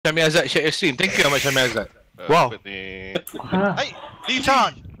Syamil Azad share your stream. Thank you very much Syamil Azad. Wow. Hai,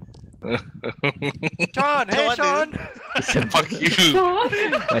 Sean. Sean, hey Sean. Fuck you.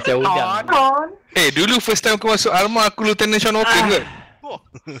 Macam udang. Dulu first time aku masuk ARMA aku Lieutenant Sean Walker ke?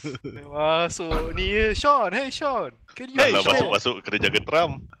 Masuk ni Sean, hey Sean. Kalau masuk kena jaga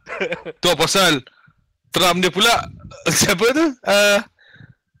Trump. Tu apa pasal Trump dia pula siapa tu?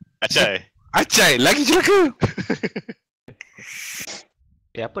 Acai lagi celaka.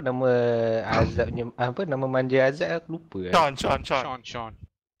 Apa nama Azab punya nama manja Azab aku lupa.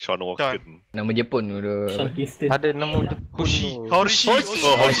 Sean Walker. Nama Jepun tu. Ada nama Hoshi. Hoshi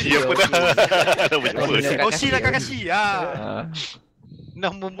apa dah? Nama Jepun. Hoshi lah Kakashi.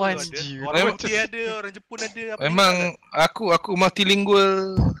 Nama manji. Orang Putih ada, orang Jepun ada. Memang aku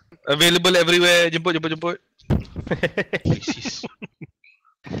multilingual, available everywhere, jemput.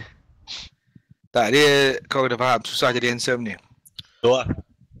 Tak, dia kau dah faham susah jadi handsome ni. Tu lah.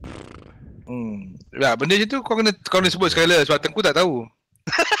 Ya, benda je tu kau kena sebut sekali lah sebab Tengku tak tahu.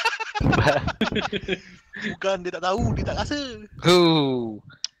 Bukan dia tak tahu, dia tak rasa.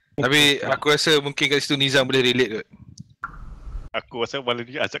 Tapi aku rasa mungkin kat situ Nizam boleh relate kot. Aku rasa malam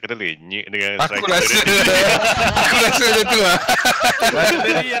ni Azab kena lenyek dengan Aku rasa macam tu lah.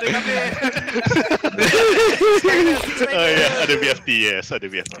 Ada kabel. Ada BFT, yes, ada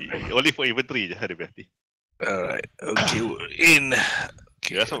BFT. Only for inventory je ada BFT. Alright, okay, we're in.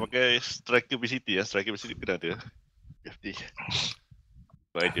 Okay, asal pakai Stryker BCT ya, Stryker BCT kena ada BFT.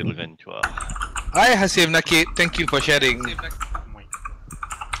 Baik dia dengan cuak. Hai Hasim Nakib, thank you for sharing.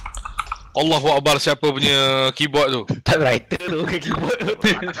 Allahu Akbar, siapa punya keyboard tu? typewriter tu ke keyboard tu.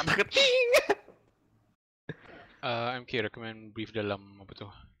 MK recommend brief dalam apa tu?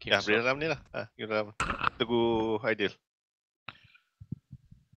 Ya, brief dalam ni lah. Dalam Teguh Ideal.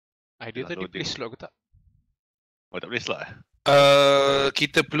 Ideal tadi play slot ke tak? Oh, tak boleh slot eh?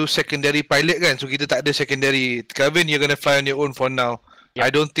 Kita perlu secondary pilot kan, so kita tak ada secondary. Kevin, you're gonna fly on your own for now. Yep. I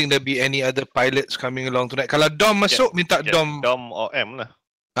don't think there'll be any other pilots coming along tonight. Kalau Dom masuk, minta Dom. Dom or M lah.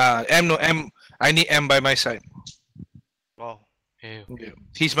 M. I need M by my side. Wow. Okay.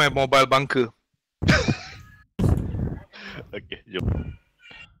 He's my mobile bunker. Okay, jom.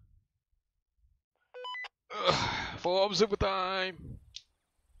 For observer time.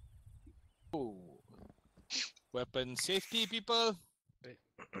 Weapon safety, people.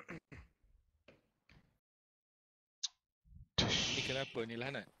 Ni kenapa ni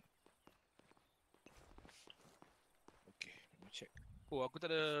Lahanat? Okay, let me check. Oh, aku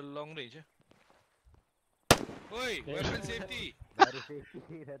tak ada long range Oi, weapon safety. Baru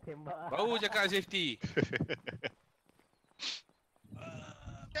safety dah tembak. Baru cakap safety.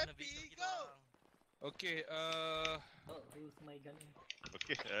 Happy go. Okay, who's my gun?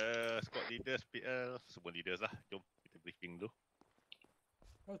 Okay, squad leaders, PL, semua leaders lah. Jom kita briefing dulu.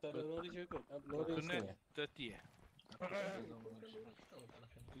 Oh, tak ada loading je kot. Loading Kena 30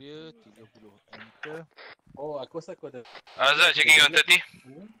 Clear 30. Enter. Oh, aku rasa aku ada. Azad checking on 30.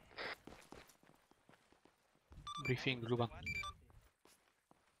 Briefing dulu bang.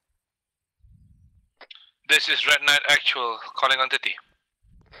 This is Red Knight Actual, calling on 30.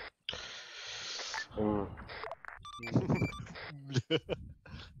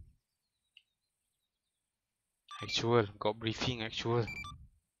 Actual, got briefing actual.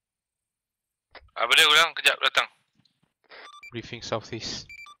 Apa dia ulang? Kejap, datang. Briefing southeast.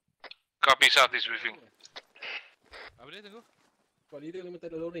 Copy southeast briefing. Apa dia tunggu? Squad leader memang tak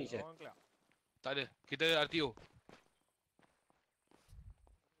ada loading je. Tak ada, kita ada RTO.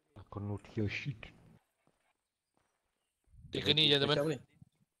 Aku not your shit. Take ni gentlemen.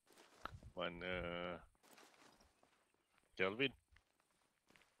 Mana Kelvin?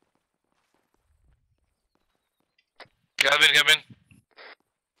 Kelvin.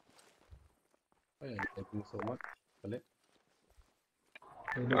 Thank you so much. Balik.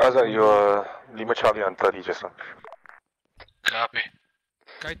 Azad, you're 5 Charlie on 30 just now. Copy.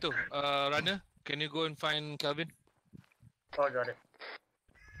 Kaito, runner, can you go and find Kelvin? Oh, got it.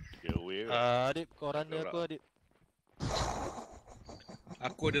 Dia away ke? Adib, kau runner aku Adib.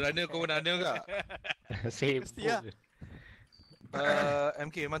 Aku ada runner, kau ada runner tak? Save. Mesti lah.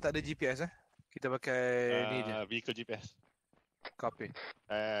 MK memang tak ada GPS Kita pakai ni je. Vehicle GPS. Copy.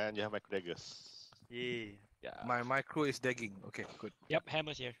 And you have micro daggers. Yeah. My crew is dagging. Okay, good. Yep,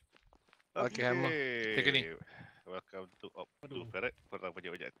 hammers here. Okay, Hammer. Take ni. Welcome to Op 2 Ferret. Korang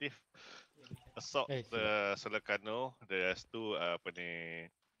punya objektif. Assault the Selakano. There's two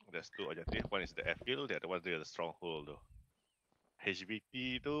there's two objective. One is the airfield, the other one is the stronghold tu.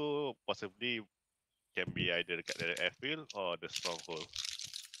 HBT tu possibly can be either dekat the airfield or the stronghold.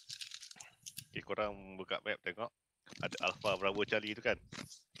 Okay, korang buka map tengok. Ada Alpha Bravo Charlie tu kan?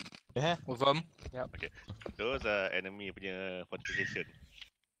 Confirm. Okay. Those are enemy punya fortification.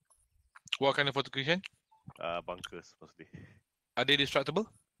 What kind of fortification? Bunkers mostly. Are they destructible?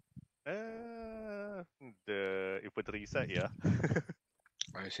 The infantry side, yeah.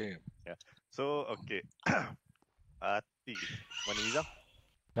 I see. Yeah. So, okay. Ati. Mana Nizam?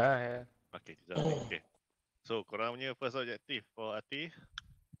 Ya. Okay, Nizam. Okay. So, korang punya first objective for Ati.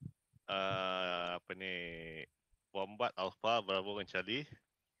 Apa ni? Bombat Alpha, Bravo dan Charlie.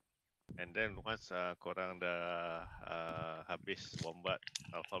 And then once korang dah habis bombat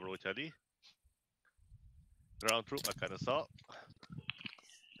Alpha, Bravo, Charlie, ground troop akan assault.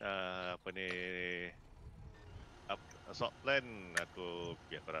 Apa ni? Assault plan aku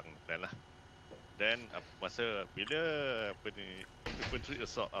biar korang plan lah. Then masa bila apa ni infantry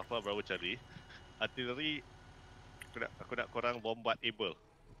assault Alpha, Bravo, Charlie, artillery aku nak korang bombat Able.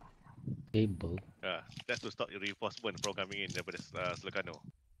 Able. That's to stop reinforcement from coming in daripada Selakano.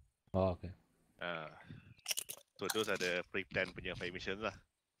 Oh, okay. So those are the pre-plan punya fire missions lah.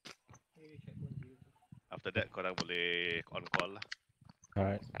 After that korang boleh on call lah.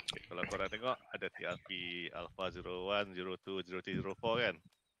 Alright. Okay, kalau korang tengok ada TRP Alpha 01, 02, 03, 04 kan?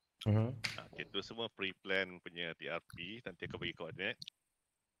 Okay, itu semua pre-plan punya TRP, nanti aku bagi koordinat.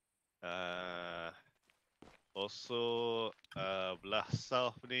 Also belah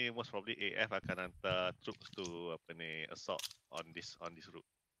south ni most probably AF akan hantar troops to apa ni assault on this route.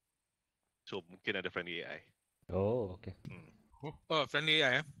 So mungkin ada friendly AI. Oh, okay. Oh, friendly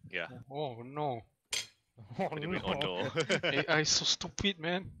AI, Yeah. Oh no. Oh no. AI so stupid,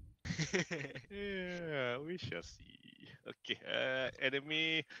 man. Yeah, we shall see. Okay,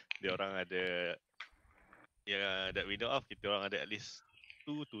 enemy dia orang ada that we know of, kita orang ada at least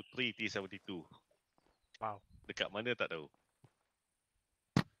 2 to 3 T-72. Wow. Dekat mana tak tahu.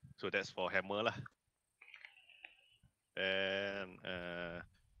 So that's for hammer lah. And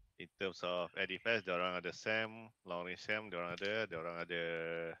in terms of air defense, dia orang ada SAM, long range SAM, dia orang ada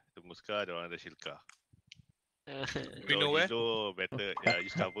Tunguska, dia orang ada Shilka. We know where? So better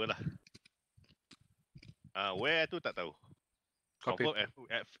use cover lah. Where tu tak tahu. Copy. Confirm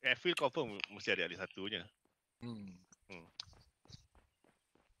airfield confirm mesti ada at least satunya.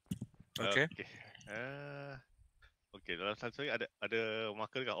 Okay. Okay, dalam satu lagi ada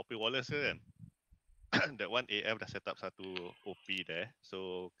marker dekat OP Wallace kan? That one AF dah set up satu OP there.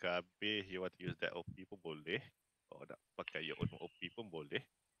 So KB you want to use that OP pun boleh. Kalau nak pakai your own OP pun boleh.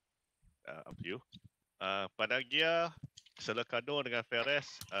 Up to you. Pada gear Selakano dengan Ferret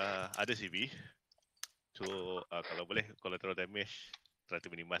ada CV. So kalau boleh collateral damage try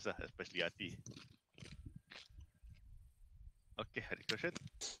to minimize lah, especially hati. Okay, ada question?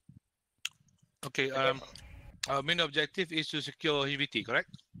 Okay, our main objective is to secure HVT,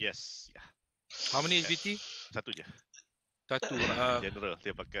 correct? Yes, yeah. How many HVT? Satu je. Satu. General,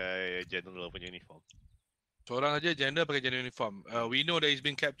 dia pakai general punya uniform. Seorang aja general pakai general uniform. We know that he's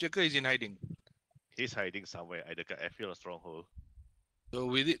been captured ke he's in hiding? He's hiding somewhere, either kat airfield or stronghold. So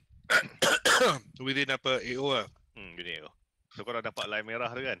within apa AO lah. Gini AO. So korang dapat line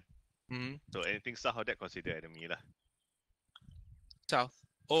merah tu kan? So anything south of that consider enemy lah. South.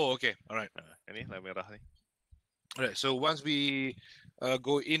 Oh, okay. Alright. Ini line merah ni. Alright. So once we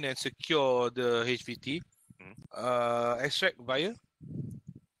go in and secure the HVT, extract via?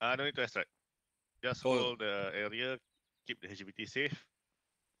 No need to extract. Just hold the area, keep the HVT safe.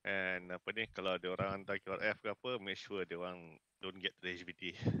 And apa ni, kalau ada orang hantar QRF ke apa, make sure dia orang don't get to the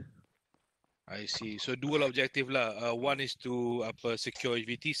HVT. I see. So dual objective lah. One is to secure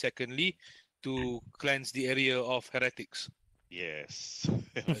HVT. Secondly, to cleanse the area of heretics. Yes.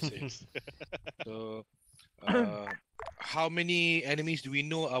 So, how many enemies do we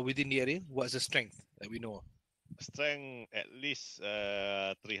know are within the area? What's the strength that we know? Strength at least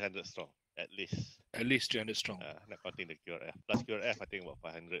 300 strong. At least 300 strong. Not counting the QRF. Plus QRF, I think about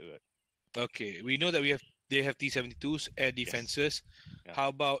 500. Right? Okay, we know that they have T-72s, air defenses. Yes. Yeah. How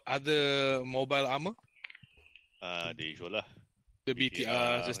about other mobile armor? The usual lah. The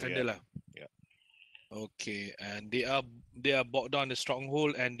BTR, the standard lah. Yeah. Okay, and they are bought down the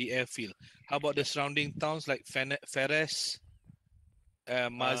stronghold and the airfield. How about the surrounding towns like Ferret,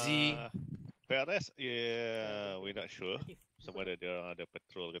 Mazi? Ferret, yeah, we're not sure. Sama ada dia ada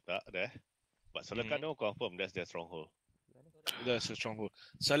patrol ke tak there. But Selakano confirm that's their stronghold. That's a stronghold.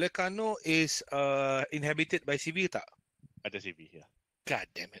 Selakano is inhabited by civil tak? Ada CV, yeah. God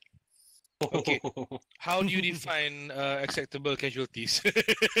damn it. Okay. How do you define acceptable casualties?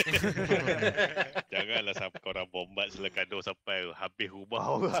 Janganlah sampai korang bombat Selakano sampai habis rumah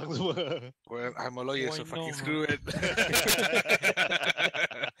orang semua. Well, I'm a lawyer, so fucking screw it.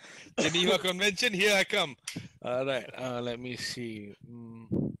 Geneva Convention, here I come. Alright, let me see.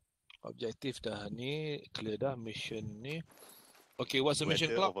 Objektif dah ni, clear dah mission ni. Okay, what's the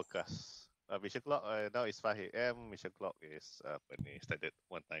mission Weather clock? overcast. Mission clock now is 5 AM. Mission clock is started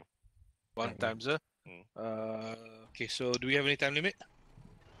one time. One time, sir. Okay, so do we have any time limit?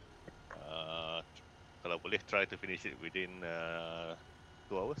 Kalau boleh try to finish it within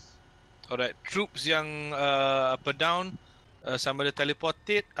 2 hours. Alright, troops yang down sama ada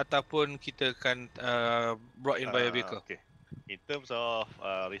teleported ataupun kita akan brought in by a vehicle. Okay. In terms of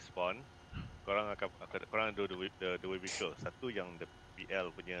respawn, korang ada dua vehicle. Satu yang the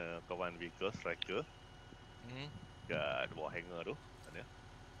PL punya kawan vehicle Stryker. Kat bawah hangar tu ada.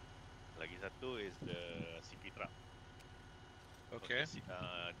 Lagi satu is the CP truck. Okay.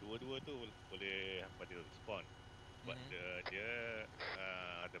 Dua-dua tu boleh pada respawn. But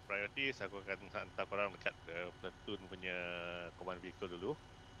the priorities aku akan hantar korang dekat platoon punya command vehicle dulu.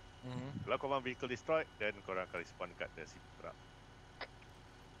 Kalau command vehicle destroyed, then korang akan respawn dekat the CP truck.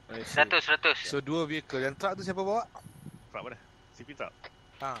 100. So dua vehicle. Yang truck tu siapa bawa? Truck mana? CP truck.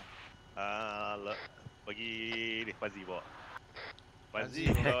 Bagi ni Fazzi bawa.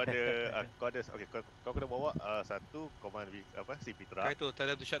 Fazzi kau ada okay, kau kena bawa satu command CP truck. Itu tell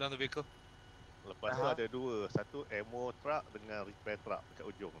them to shut down the vehicle. Lepas tu ada dua, satu ammo truck dengan repair truck dekat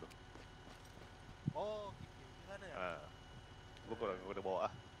ujung tu. Oh, di sana ya? Korang kena bawa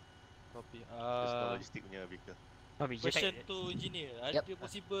lah. Copy. Logistik punya vehicle. Question to engineer, ada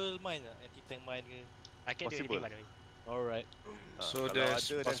possible mine tak? Anti-tank mine ke? I can do anything by the way. Alright. So kalau there's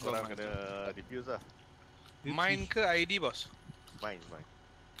ada, then possible korang mine. kena defuse lah. Mine ke ID, bos? Mine.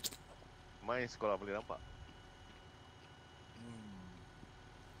 Mine korang boleh nampak.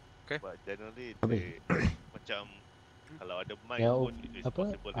 Okay. But generally macam kalau ada mine Yang pun it's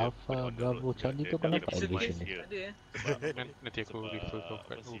possible Alpha Bravo Charlie tu kau nampak elevation dia? Nanti aku refer kau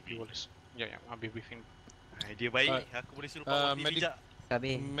kat OP Wallace. Ya, ambil briefing. Idea baik, aku boleh suruh Pak Wati bijak.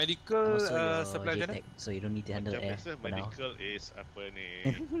 Medical supply macam mana? So you don't need to handle air biasa for now. medical is apa ni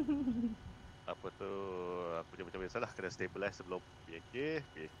apa tu macam biasalah kena stabilize sebelum PK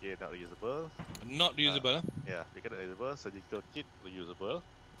not reusable. Not reusable. Yeah, PK not reusable, surgical kit reusable.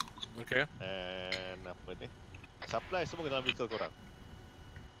 Okay. And apa ni? Supply semua dalam vehicle korang.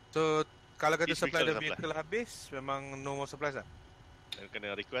 So kalau kata Each supply the vehicle vehicle habis, memang no more supplies lah? Dan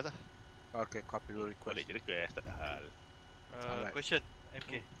kena request lah. Okay, copy dulu request. Boleh je request, tak ada hal. Question,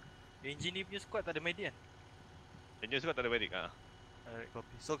 MK. Engineer punya squad tak ada medic kan? Engineer squad tak ada medic ah. Alright,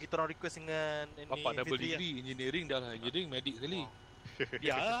 copy. So kita orang request dengan Bapak double degree engineering dah lah. Engineering medic sekali.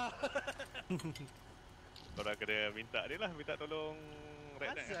 Ya. Korang kena minta dia lah, minta tolong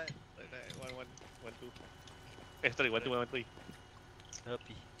Red Knight. Red Knight 1-2-1-3.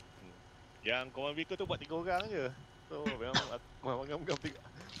 Happy. Yang command vehicle tu buat 3 orang je. So memang megang tiga.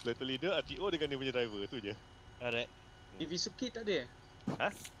 Platoon leader, RTO dengan dia punya driver tu je. Alright. Diffuser kit tak ada?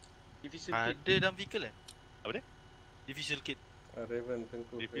 Diffuser kit. Ada dalam vehicle kan? Apa dia? Diffuser kit. Raven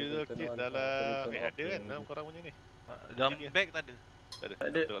tengku. Diffuser kit dalam ada kan dalam korang punya ni. Dalam bag tak ada. Tak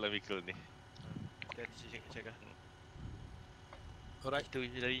ada. Dalam vehicle ni. Kita check lah. Alright. Itu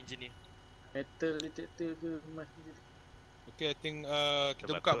dari engineer. Metal detector ke emas ke? Okay, I think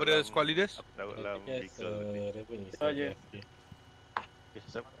kita buka pada squad leaders. Dalam vehicle ni. Raven ni. Okay,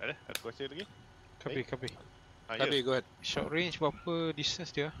 ada question lagi? Copy. Tapi go ahead. Short range berapa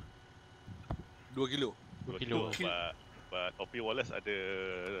distance dia? 2 kilo. 2 kilo. But OP Wallace ada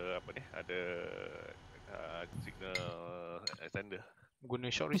apa ni? Ada signal extender.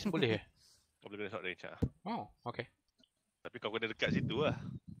 Guna short range boleh eh? Kau boleh guna short range ah. Oh, okay. Tapi kau kena dekat situ lah.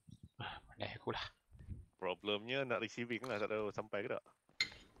 Pandai aku lah. Problemnya nak receiving lah, tak tahu sampai ke tak.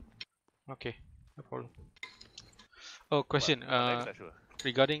 Okay, no problem. Oh, question.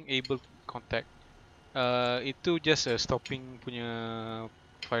 Regarding able contact, itu just a stopping punya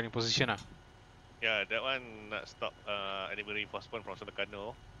firing position lah. Yeah, that one nak stop enemy reinforcement from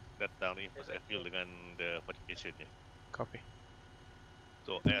Selakano datang reinforce airfield dengan the fortification ni. Copy.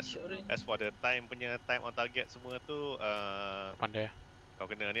 So as for the time on target semua tu pandai. Kau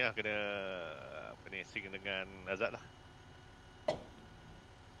kena ni lah, kena apa ni, sync dengan Azad lah.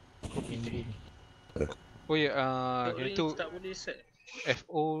 Oh ya, itu tak boleh set.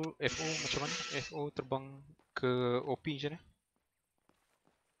 FO macam mana? FO terbang ke OP macam mana?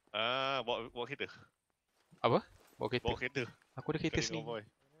 Bawa kereta. Apa? Bawa kereta? Bawa kereta. Aku ada kereta sini.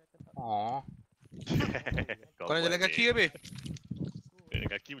 Oh. Kau nak jalan kaki ke, Be? Jalan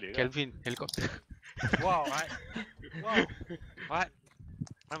kaki boleh kan? Kelvin, helikopter. Wow, what?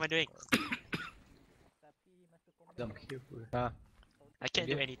 What am I doing? I can't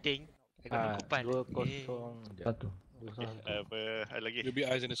do anything. I got kupan. 2-0. Apa lagi? You'll be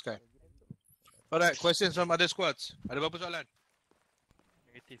eyes in the sky. Alright, questions from other squads. Ada berapa soalan?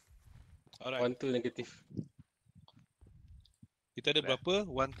 Negatif. Alright. 1-2 negatif. Kita ada berapa?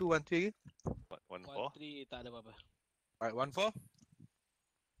 1-2, 1-3 lagi? 1-4. 1-3 tak ada apa-apa. Alright, 1-4.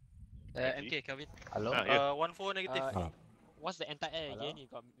 MK, Kelvin. Hello? 1-4 negative. What's the entire again? You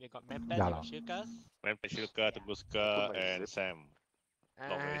got Mempan, you got Shirkas. Mempan, Shirka, Tunguska, and Sam.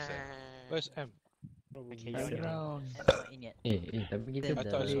 Long way, Sam. Where's M? Okay, tapi kita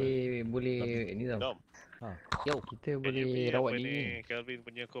boleh ni tau. Dom. Yo, kita boleh rawat diri. Kelvin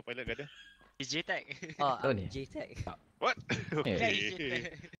punya co-pilot gak ada? It's JTAG. Ni. JTAG. What? Okay.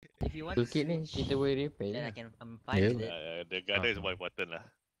 If you want Toolkit ni kita boleh repair. then I can fine with it. The gunner is more important lah.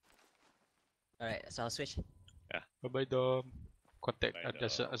 Alright, so I'll switch. Bye-bye Dom. Contact Bye,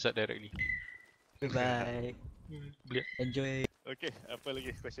 Azad directly. Goodbye. Boleh. Enjoy. Okay, apa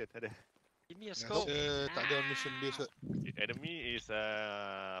lagi question ada? Give me a scope. Tak ada on mission base. Enemy is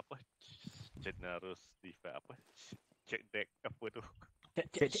apa? Generous defense apa? Check deck apa tu?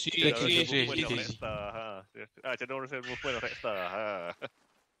 Generous movement of Red Star.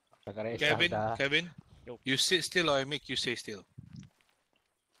 Kevin, you sit still or I make you stay still?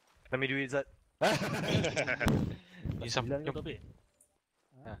 Let me do it, Zat. Nizam, jom.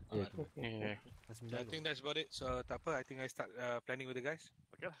 I think that's about it. So tak apa, I think I start planning with the guys.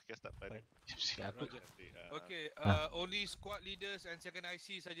 Okay lah, kita start planning. Okay, only squad leaders and second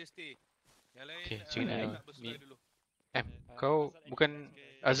IC saja stay. Yang lain tak bersurai dulu. Kau bukan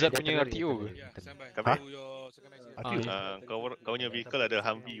Azad punya RTO ke? Ya, sampai. Kami Your second IC. kau punya vehicle ada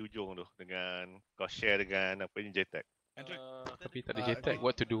Humvee ujung tu dengan kau share dengan apa ni JTAG. Tapi tak ada JTAG,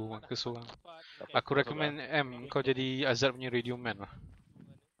 what to do ke seorang. Aku recommend kau jadi Azad punya radio man lah.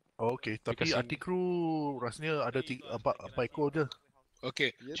 Okay, tapi anti crew rasanya ada 4 ekor je.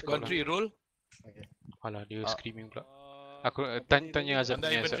 Okay, country roll. Alah, dia screaming pula. Aku tanya Azad,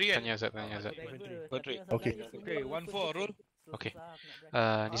 tanya Azad. Country. Okay. Okay, 1-4 roll. Okay.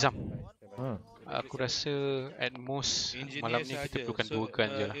 Nizam. Aku rasa at most malam ni kita perlukan 2 gun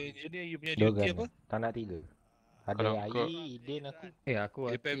je lah. Engineer, you punya duty apa? Tak nak 3. Ada air, Idin aku. Aku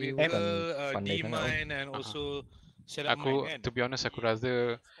repair vehicle, D-mine and also set up mine kan? To be honest, aku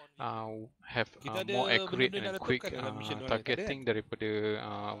rather have more accurate and quick targeting daripada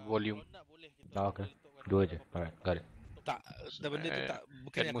volume. Okay. 2 je. Alright, got it. Tak, benda tu tak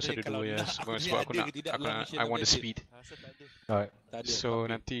bukan at most ada 2 ya. Sebab aku nak I want the speed. Alright. So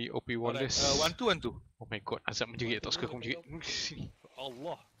nanti OP Wallace 1-2. Oh my god, Azab menjerit, tak suka aku menjerit. Sini.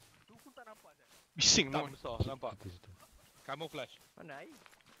 Allah. Bising tak tu. besar, nampak. Camouflage. Mana air?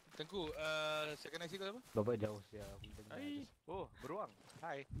 Tengku, second IC kau apa? Bapak jauh sia. Oh, beruang.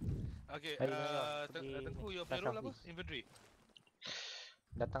 Hai. Okay, Tengku, your payroll apa? Infantry.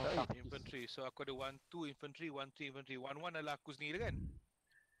 Datang infantry. So aku ada 1-2 infantry, 1-3 infantry. 1-1 adalah aku sendiri kan?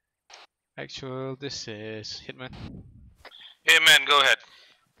 Actual, this is Hitman. Hitman, go ahead.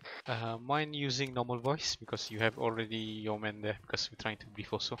 Mine using normal voice because you have already your man there because we're trying to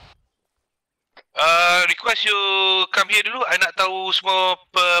brief also. Request you come here dulu. I nak tahu semua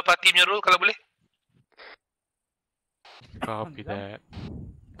party punya role kalau boleh. Copy that.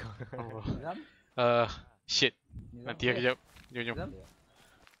 Shit. Nanti kejap. Jom.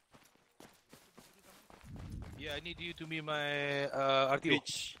 Yeah, I need you to be my RTO.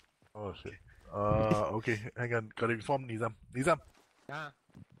 Oh shit. Okay, hang on. Kau reform Nizam.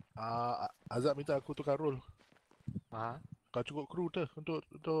 Azab minta aku tukar role. Kau cukup kru tu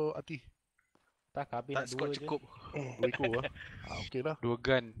untuk Ati. Tak, habis nak 2 je. Cukup. 2 ekor lah. Okay lah. 2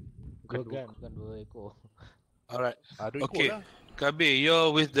 gun. Bukan 2 ekor. Alright. 2 ekor okay. lah. Kabe,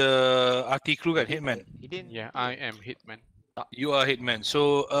 you're with the RT crew kan? Hitman? Yeah, I am Hitman. You are Hitman.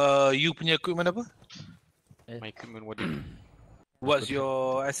 So, you punya equipment apa? My equipment what? What's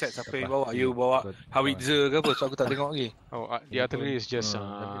your assets? Apa yang bawa? You bawa howitzer ke apa? So aku tak tengok lagi. Oh, the artillery is just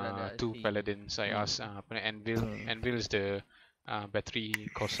 2 paladins. I asked Anvil. Anvil is the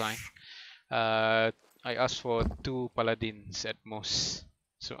battery cosine. I asked for 2 paladins at most.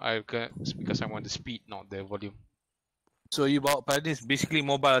 So because I want the speed, not the volume. So you bawa paladins basically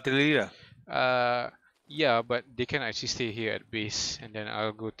mobile artillery lah? Yeah, but they can actually stay here at base, and then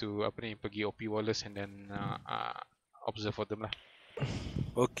I'll go to pergi OP Wallace and then observe for them lah.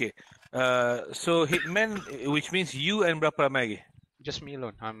 Okay. So Hitman, which means you and berapa ramai lagi? Just me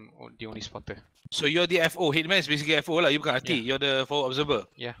alone. I'm the only spotter. So you're the FO. Hitman is basically FO lah. You bukan RT. Yeah. You're the forward observer.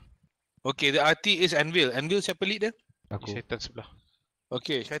 Yeah. Okay, the RT is Anvil. Anvil siapa lead dia? Aku. Syaitan sebelah.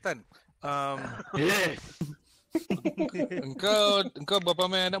 Okay, Syaitan. Yes. Engkau berapa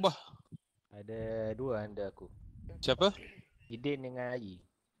ramai anak buah? Ada 2 under aku. Siapa? Idin dengan Ayi.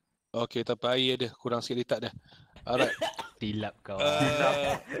 Okay, tapi Ayi ada. Kurang sikit letak dah. Alright. Tilap kau.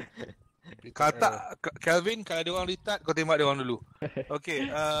 Kalau tak, Kelvin, kalau ada orang retard, kau tembak dia orang dulu. Okay,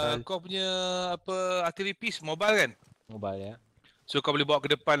 kau punya apa artillery piece mobile kan? Mobile ya. So kau boleh bawa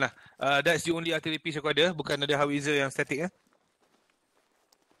ke depan lah. That's the only artillery piece aku ada, bukan ada howitzer yang static ya?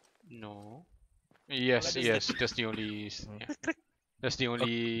 No. Yes, that's the only that's the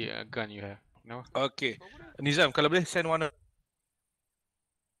only gun you have. No. Okay, Nizam, kalau boleh send one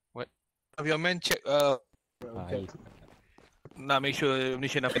of your men check. Nak make sure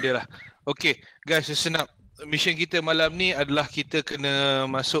mission apa dia lah. Okay, guys, listen up. Mission kita malam ni adalah kita kena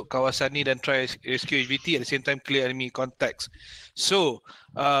masuk kawasan ni dan try rescue HVT, at the same time clear enemy contacts. So,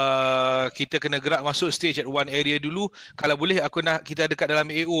 kita kena gerak masuk stage at one area dulu. Kalau boleh, aku nak kita dekat dalam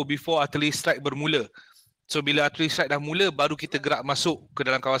AO before artillery strike bermula. So, bila artillery strike dah mula, baru kita gerak masuk ke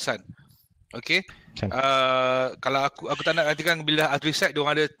dalam kawasan. Okay. Kalau aku tak nak nantikan bila artillery strike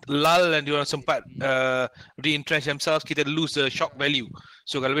diorang ada lull dan diorang sempat re-entrench themselves, kita lose the shock value.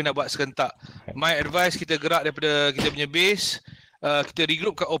 So kalau boleh nak buat serentak, my advice kita gerak daripada kita punya base, kita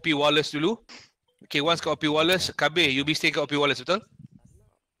regroup kat OP Wallace dulu. Okay, once kat OP Wallace, KB, you be stay kat OP Wallace, betul?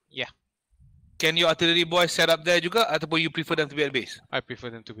 Yeah. Can your artillery boys set up there juga ataupun you prefer them to be at base? I prefer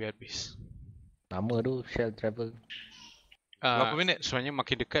them to be at base. Nama tu shell travel. Berapa minit? Sebenarnya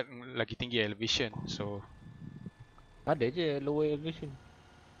makin dekat lagi tinggi elevation. So ada je lower elevation.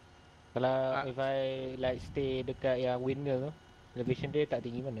 Kalau if I like stay dekat yang windmill tu, elevation dia tak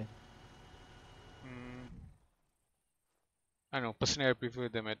tinggi mana? I don't know, personally I prefer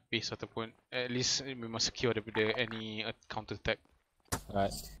them at base ataupun at least memang secure daripada any counter attack.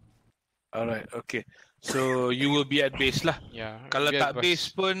 Alright, okay. So you will be at base lah. Yeah. Kalau tak base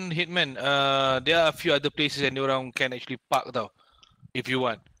pun, Hitman, there are a few other places yang orang can actually park tau, if you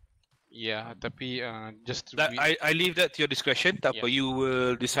want. Yeah, tapi just to I leave that to your discretion. Tak apa, you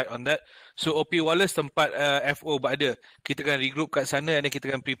will decide on that. So OP Wallace tempat FO berada. Kita akan regroup kat sana dan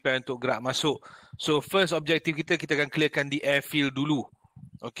kita akan prepare untuk gerak masuk. So first objective kita akan clearkan the airfield dulu.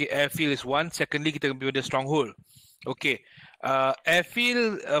 Okay, airfield is one. Secondly, kita akan pergi pada stronghold. Okay.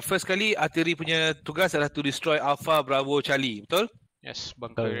 Airfield, first kali artillery punya tugas adalah to destroy Alpha Bravo Charlie, betul? Yes,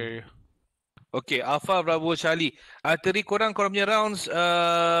 bunker. Okay, Alpha Bravo Charlie. Artillery korang punya rounds,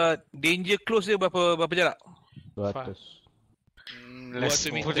 danger close dia berapa jarak? 200. Let's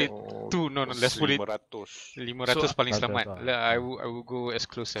put it let's put it 500 paling selamat. I will go as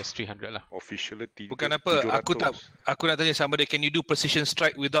close as 300 lah. Officially bukan apa, aku nak tanya sama dia, can you do precision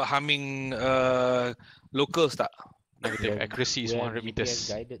strike without harming locals tak? Negative. Accuracy is 100 meters.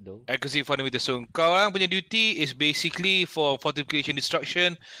 Accuracy 400 meters. So korang punya duty is basically for fortification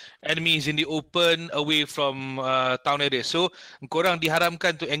destruction, enemies in the open away from town area. So korang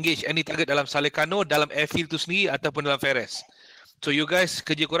diharamkan to engage any target dalam Selakano, dalam airfield tu sendiri ataupun dalam Ferret. So you guys,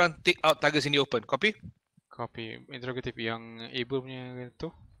 kerja korang take out targets in the open. Copy? Copy. Interrogative yang able punya tu.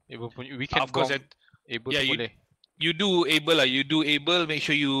 Able punya, we can of course, able yeah, boleh. You do able lah. You do able. Make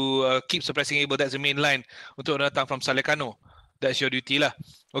sure you keep suppressing able. That's the main line untuk datang from Selakano. That's your duty lah.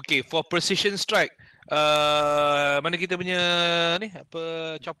 Okay, for precision strike, mana kita punya ni apa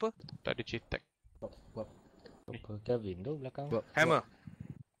chopper? Tak ada JTAC. Kelvin tu belakang.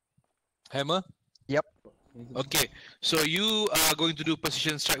 Hammer? Yep. Okay, so you are going to do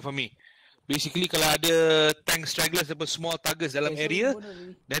precision strike for me. Basically kalau ada tank stragglers ataupun small targets dalam area,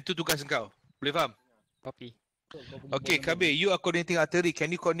 dan tu tugas engkau. Boleh faham? Copy. Okay, KB, you are coordinating artillery.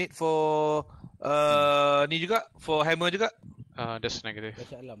 Can you coordinate for ni juga? For hammer juga? That's negative.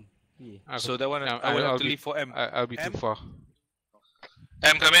 So that one I will have to leave for M. I'll be too far.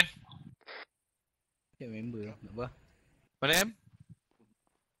 M, come in. Okay, member nak apa? Mana M?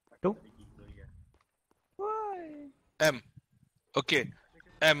 Tu. M. Okay.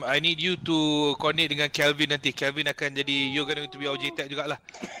 M, I need you to coordinate dengan Kelvin nanti. Kelvin akan jadi, you're going to be our JTAC jugalah.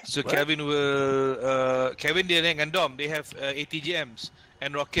 So what? Kelvin will, Kelvin dia dengan Dom, they have ATGMs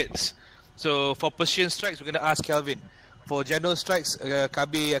and rockets. So for precision strikes, we're going to ask Kelvin. For general strikes,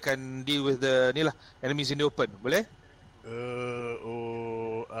 KB akan deal with the ni lah, enemies in the open. Boleh?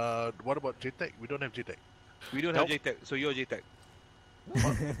 What about JTAC? We don't have JTAC. We don't have JTAC, so you're JTAC.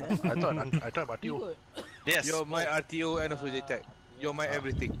 I thought I'm RTO. Yes. You're my RTO and also JTAC. You're my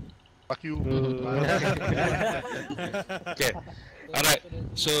everything. Fuck you. Okay. Alright.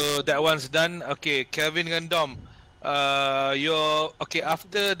 So that one's done. Okay, Kelvin and Dom. You're okay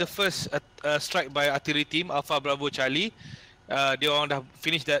after the first strike by artillery team Alpha Bravo Charlie. They all dah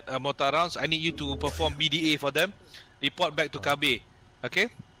finish that mortar rounds. I need you to perform BDA for them. Report back to KB. Okay?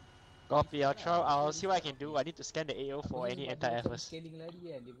 Copy, I'll see what I can do. I need to scan the AO for any anti-air first.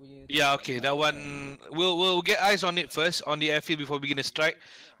 Yeah, okay. That one we'll get eyes on it first on the airfield before we begin a strike.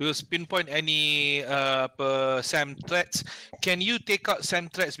 We'll pinpoint any SAM threats. Can you take out SAM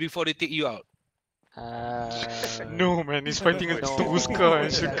threats before they take you out? No man, he's fighting a Tuska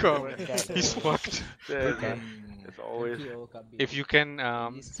and Shukam. He's fucked. It's always. If you can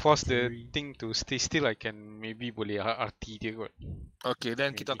force the thing to stay still, I can maybe boleh RT dia kot. Okay,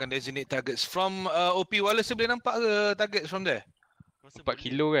 then kita akan designate targets from OP Wallace. Boleh nampak ke targets from there? 4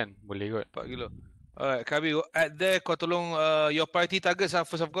 kilo kan? Boleh kot. 4 kilo. Alright, Kabi, at there kau tolong your priority targets are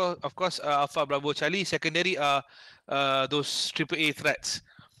first of course Alpha Bravo Charlie. Secondary are those AAA threats.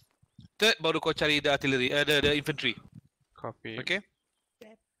 Third baru kau cari the artillery, the infantry. Copy. Okay.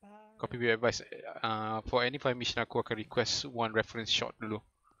 Copy, be advised. For any fire mission aku akan request one reference shot dulu.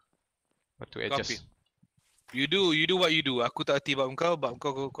 Lepas tu adjust. Copy. You do what you do. Aku tak erti bab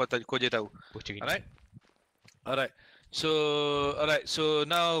kau je tahu. Alright. So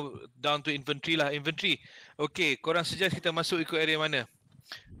now down to infantry lah. Infantry. Okay, korang suggest kita masuk ikut area mana?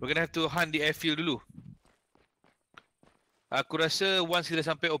 We're gonna have to hunt the airfield dulu. Aku rasa once kita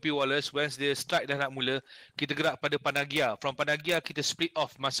sampai OP Wallace, once the strike dah nak mula, kita gerak pada Panagia. From Panagia kita split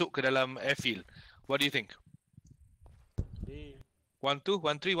off masuk ke dalam airfield. What do you think? 1-2,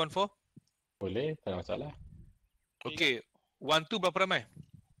 1-3, 1-4? Boleh, tak ada masalah. Okay, 1-2 berapa ramai?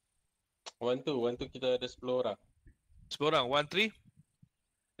 1-2 kita ada 10 orang. 10 orang, 1-3?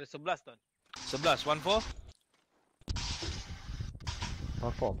 Ada 11 tuan. 11, 1-4?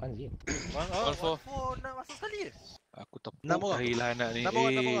 1-4, Panji. 1-4 nak masuk sekali ke? Aku tepuk lah anak ni. 6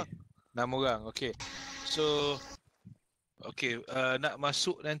 orang, okay. So, okay, nak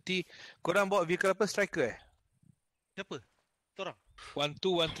masuk nanti. Korang bawa vehicle apa? Stryker Siapa? Kita orang?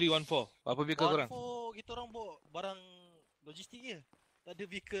 1-2, 1-3, 1-4. Apa vehicle korang? 1-4 kita orang bawa barang logistik je. Tak ada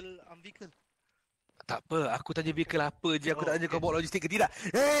vehicle, vehicle. Tak apa, aku tanya vehicle apa je. Aku tak tanya kau bawa logistik ke tidak.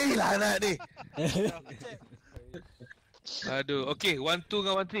 Hei lah anak ni. Aduh, okay, 1-2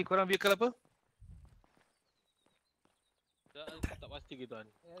 dengan 1-3. Korang vehicle apa? Tak pasti ke tuan.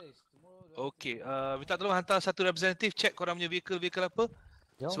 Okay, minta tolong hantar satu representative check korang punya vehicle apa.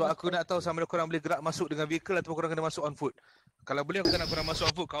 Sebab aku nak tahu sama ada korang boleh gerak masuk dengan vehicle atau korang kena masuk on foot. Kalau boleh aku tak nak korang masuk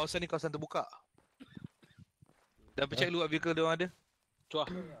on foot. Kawasan ni kawasan terbuka. Dah check dulu what vehicle dia orang ada? Cuah.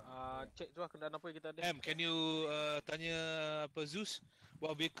 Check cuah kenderaan apa yang kita ada. Can you tanya apa Zeus?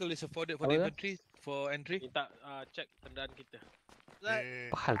 What vehicle is afforded for the infantry for entry? Minta check kenderaan kita.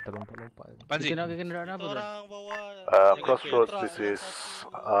 Pahal terlompat-lompat. Panji. Kita nak kenderaan apa tu? Orang bawa Crossroads, this is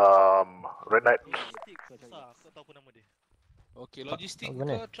Red Knight. Aku tahu apa nama dia. Okay, logistik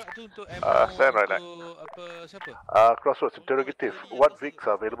ke truck tu untuk Sam Red Knight. apa siapa? Crossroads, interrogative. What rigs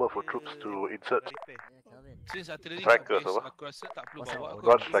are available for troops to insert? Since artillery Strikers, kat base, apa? aku rasa tak perlu bawa aku.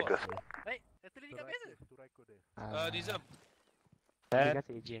 God strikers. Baik, artillery kat base. Nizam. Terima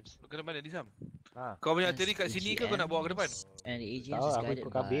kasih James. Ke depan dia Nizam. Kau punya artillery kat sini ke kau nak bawa ke depan? And the agents is guided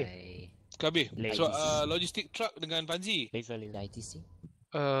by Kabir. So logistic truck dengan Panji. ITC.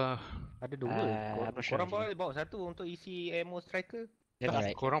 Ada dua. Korang bawa satu untuk isi ammo striker.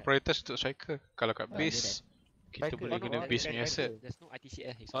 Tak, korang prioritas untuk striker. Kalau kat base, kita boleh guna base punya asset.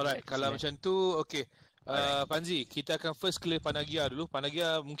 Alright, kalau macam tu, okay. Panji, kita akan first clear Panagia dulu.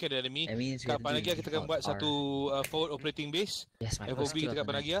 Panagia mungkin ada enemy. Kat Panagia kita akan buat satu forward operating base. FOB kita kat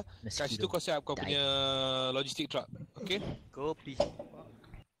Panagia. Kat situ kau set up kau punya logistic truck. Okay? Copy.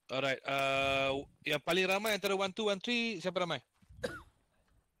 Alright, yang paling ramai antara 1-2, 1-3, siapa ramai?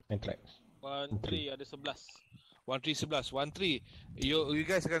 1-3 ada 11. 1-3, 11. 1-3, you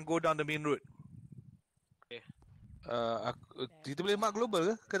guys akan go down the main road. Okay. Kita boleh mark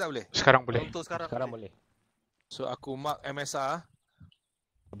global ke tak boleh? Sekarang boleh. Untuk sekarang boleh. So aku mark MSR.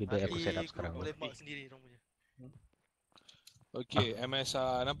 Lebih baik aku set up sekarang. Boleh mark sendiri orang punya. Okay,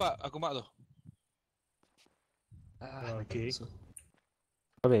 MSR. Nampak aku mark tu? Okay.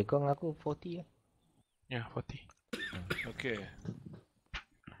 Boleh, kau dengan aku 40 lah. Ya, 40. Okay.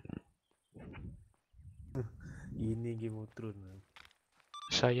 Ini Game of Thrones.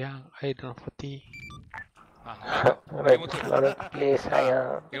 Sayang, I don't 40. Game of Thrones. Please,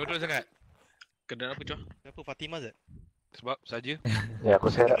 sayang. Game of Thrones sangat? Kenderaan apa Cuah? Kenapa Fatimah Zat? Sebab saja. Ya, aku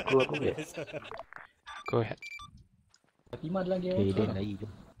set up aku boleh. Go ahead. Fatimah ada lagi. Dia lagi tu.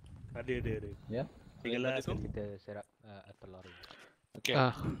 Ada. Ya. Tinggal kita set up artillery. Okay.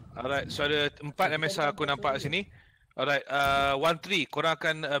 Alright, so ada 4 MSR aku nampak sini. Alright, 1-3, korang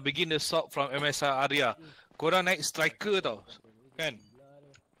akan begin the assault from MSR area. Korang naik striker tau, kan?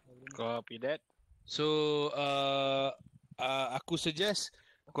 Copy that. So, aku suggest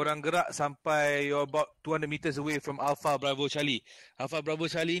korang gerak sampai you're about 200 meters away from Alpha Bravo Charlie. Alpha Bravo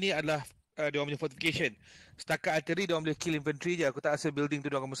Charlie ni adalah diorang punya fortification. Setakat artillery diorang boleh kill infantry je. Aku tak rasa building tu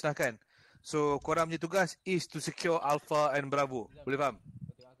diorang akan musnahkan. So korang punya tugas is to secure Alpha and Bravo. Boleh faham?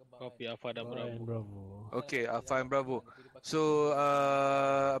 Copy Alpha dan Bravo. Okay, Alpha and Bravo. So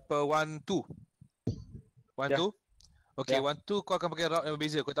 1-2. 1-2? Okay, 1-2 kau akan pakai route yang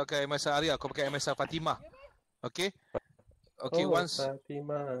berbeza. Kau tak pakai MSR Arya, kau pakai MSR Fatimah. Okay? Okay, once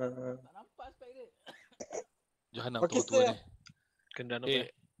Fatimah. Johanna tua-tua ni. Kendaraan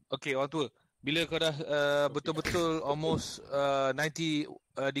Okay, orang tua. Bila kau dah betul-betul almost 90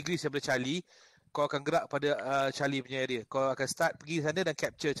 degrees daripada Charlie, kau akan gerak pada Charlie punya area. Kau akan start pergi sana dan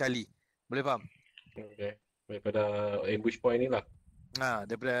capture Charlie. Boleh faham? Okay. Daripada ambush point ni lah.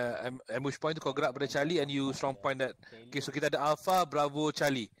 Daripada ambush point tu kau gerak pada Charlie and you strong point that. Okay, so kita ada Alpha, Bravo,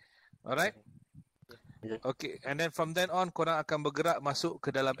 Charlie. Alright? Okay, and then from then on korang akan bergerak masuk ke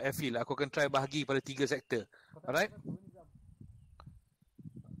dalam airfield. Aku akan try bahagi pada 3 sektor. Alright?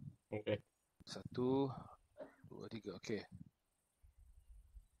 Okay. 1, 2, 3. Okay.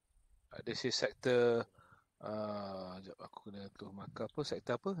 This is sektor sekejap aku kena tu markah apa,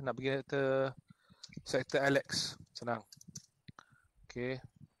 sektor apa? Nak pergi sektor Alex. Senang. Okay.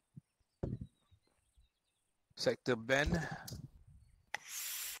 Sektor Ben.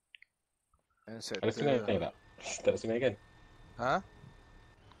 And sektor... Ada sungai tak? Tak ada sungai kan? Ha?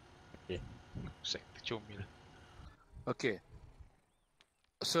 Okay. Sektor Comel. Okay.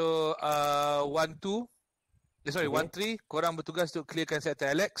 So 1-2 1-3 korang bertugas untuk clearkan sektor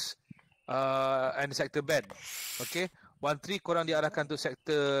Alex and sektor Ben. Okay. 1-3 korang diarahkan untuk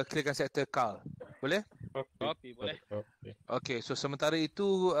clearkan sektor Carl. Boleh? Copy, boleh. Okay, so sementara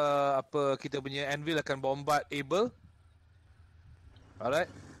itu kita punya anvil akan bombard Able. Alright.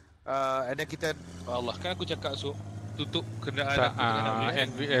 And then kita Allah, kan aku cakap tutup kenderaan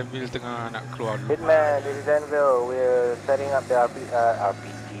Anvil tengah nak keluar dulu. Hitman, this is Anvil. We're setting up the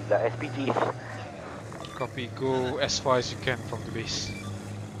RPG, the SPGs. Copy, go as far as you can from the base.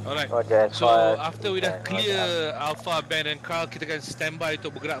 Alright. So after we dah clear Alpha, Ben and Carl, kita akan standby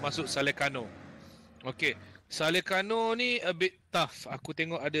untuk bergerak masuk Selakano. Okay, Selakano ni a bit tough. Aku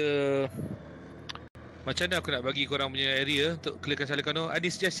tengok ada macam mana aku nak bagi korang punya area untuk clearkan Selakano. Any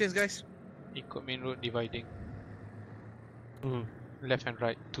suggestions guys? Ikut main road dividing. Left and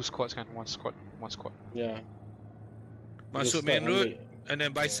right, 2 squads kan, 1 squad. Yeah. Masuk main road and then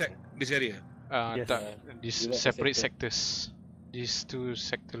bisect this area. Tak, this separate sectors. These 2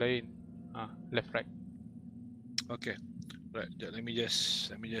 sector lain. Left right. Okay. Right, let me just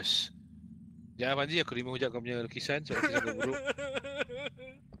jangan Panji, aku remove sekejap kau punya lukisan. So lukisan kau buruk.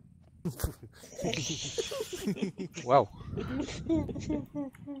 Wow.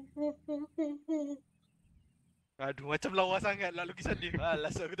 Aduh, macam lawa sangat lah lukisan dia.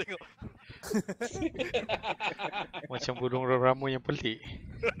 Alas aku tengok. Macam burung ramu yang pelik.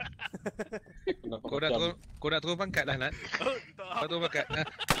 Kau nak turun pangkat lah, Nat. Kau turun pangkat.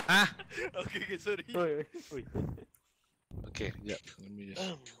 Okay, sorry. Okay, sekejap. Let me just...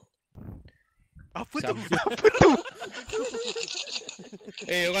 Apa tu?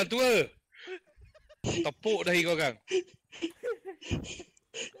 Orang tua. Tepuk dahi kau orang.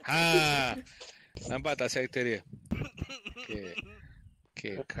 Nampak tak sektor dia?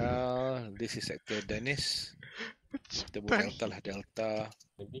 Okay, Carl. This is sektor Dennis. Kita buat Delta lah, Delta.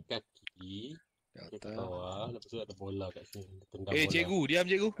 Ini kaki. Delta. Bawah, lepas tu ada bola kat sini. Cikgu, diam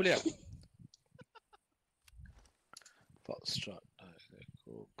cikgu, boleh tak? Foxtrot.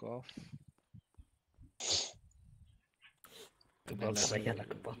 Golf. Tebal saya lah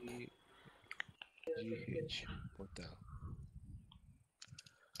kebal. GH Hotel.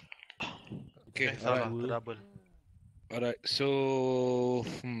 Okay, alright. So,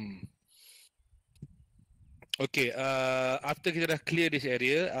 okay, after kita dah clear this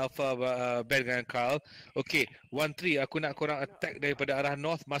area, Alpha, Ben dan Carl. Okay, 1-3, aku nak korang attack daripada arah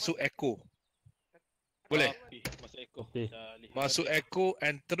north, masuk Echo. Boleh? Masuk Echo. Masuk Echo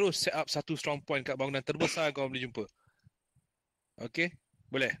and terus set up satu strong point kat bangunan terbesar kau boleh jumpa. Okay?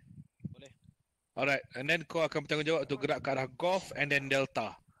 Boleh? Boleh. Alright, and then kau akan bertanggungjawab untuk gerak ke arah Golf and then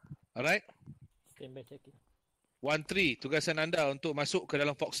Delta. Alright? Standby checking. 1-3, tugasan anda untuk masuk ke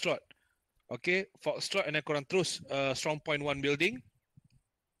dalam Foxtrot. Okay, Foxtrot and then korang terus strong point 1 building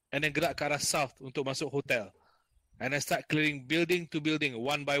and then gerak ke arah south untuk masuk hotel. And then start clearing building to building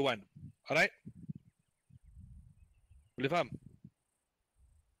one by one. Alright? Boleh faham?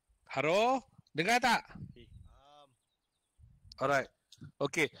 Haro? Dengar tak? Alright.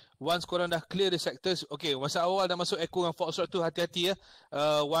 Okay, once korang dah clear the sectors, okay, masa awal dah masuk Echo dengan Foxtrot tu hati-hati ya.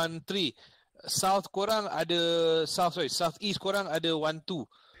 1-3. southeast korang ada 1-2.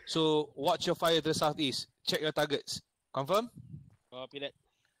 So watch your fire to the southeast. Check your targets. Confirm? Copy that.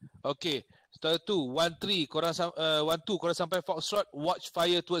 Okay. Setelah tu 1-3 korang 1-2 korang sampai Foxtrot, watch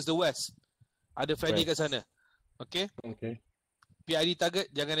fire towards the west. Ada friendly kat sana. Okay? Okay. PID target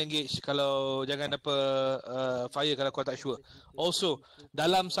jangan engage kalau jangan fire kalau kau tak sure. Also,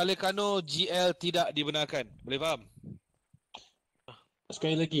 dalam Selakano GL tidak dibenarkan. Boleh faham?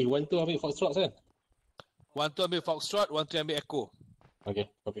 Sekali lagi, 1-2 ambil Foxtrot kan? 1-2 ambil Foxtrot, 1-3 ambil Echo. Okay,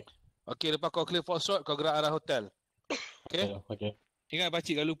 copy. Okay, lepas kau clear Foxtrot, kau gerak arah hotel. Okay? Okay. Ingat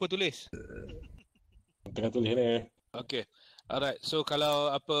pakcik, kalau lupa tulis. Tengah tulis ni. Okay. Alright, so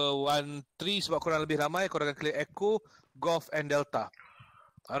kalau 1-3 sebab korang lebih ramai, korang akan clear Echo, Golf and Delta.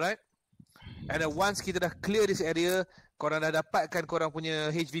 Alright. And then once kita dah clear this area, korang dah dapatkan korang punya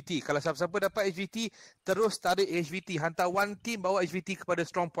HVT. Kalau siapa-siapa dapat HVT, terus tarik HVT. Hantar one team bawa HVT kepada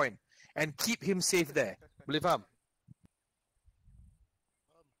strong point. And keep him safe there. Boleh faham?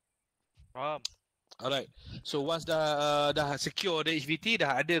 Faham. Alright. So once dah secure the HVT,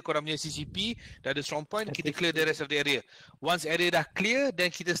 dah ada korang punya CCP, dah ada strong point, kita clear the rest of the area. Once area dah clear, then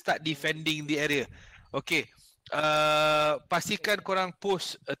kita start defending the area. Okay. Pastikan korang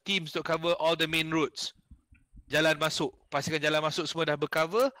post teams untuk cover all the main roads. Jalan masuk. Pastikan jalan masuk semua dah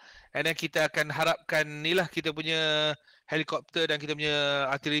bercover. And then kita akan harapkan inilah kita punya helikopter dan kita punya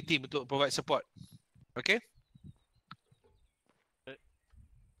artillery team untuk provide support. Okay?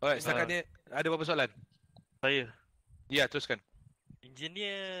 Alright, setakat ni ada berapa soalan? Saya. Ya, teruskan.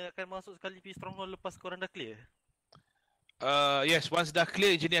 Engineer akan masuk sekali pergi stronghold lepas korang dah clear? Yes, once dah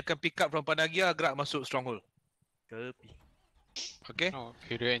clear, engineer akan pick up from Panagia, gerak masuk stronghold. Copy. Okay? Oh,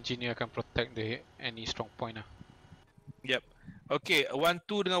 the engineer akan protect any strong point lah. Yep. Okay,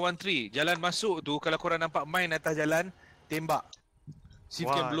 1-2 dengan 1-3. Jalan masuk tu, kalau korang nampak mine atas jalan, tembak. See if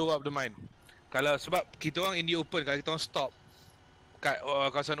you can blow up the mine. Kalau sebab kita orang in the open, kalau kita orang stop kat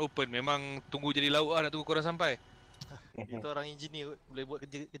kawasan open, memang tunggu jadi lauk lah nak tunggu korang sampai. Kita orang engineer boleh buat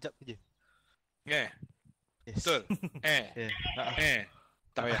kejap kerja. Yes. Betul?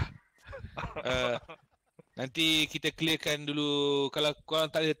 Tak payah. Nanti kita clearkan dulu. Kalau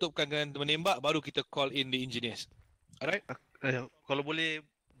korang tak letupkan dengan menembak, baru kita call in the engineers. Alright? Kalau boleh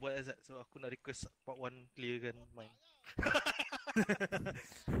buat Azad, so aku nak request part 1 clearkan mine.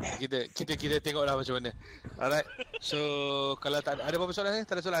 kita tengoklah macam mana. Alright. So kalau tak ada apa-apa soalan ni?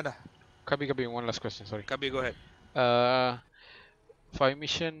 Tak ada soalan dah? Kabi, one last question, sorry. Kabi, go ahead. Fire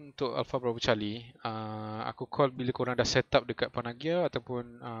mission untuk Alpha Bravo Charlie, aku call bila korang dah set up dekat Panagia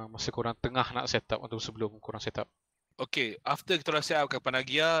ataupun masa korang tengah nak set up atau sebelum korang set up? Okay, after kita dah set up kat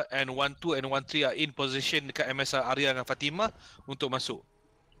Panagia and 1-2 and 1-3 are in position dekat MSR Arya dengan Fatimah untuk masuk.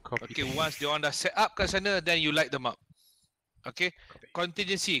 Copy. Okay, once dia orang dah set up kat sana, then you light them up. Okay,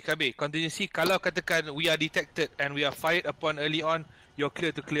 contingency, KB. Contingency, kalau katakan we are detected and we are fired upon early on, you're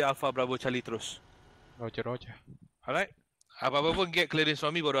clear to clear Alpha Bravo Charlie terus. Roger. Alright. Apa-apa pun get clearance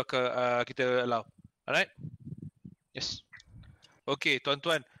from me baru kita allow. Alright? Yes. Okay,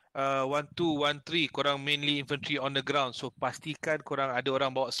 tuan-tuan. 1-2, 1-3, korang mainly infantry on the ground. So pastikan korang ada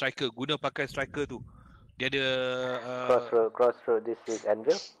orang bawa striker. Guna pakai striker tu. Dia ada Crossroad this is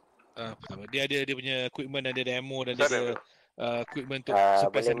Anvil. Dia ada dia punya equipment dan dia ada ammo dan dia ada equipment untuk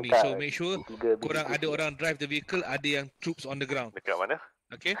supply enemy. So make sure korang ada orang drive the vehicle, ada yang troops on the ground. Dekat mana?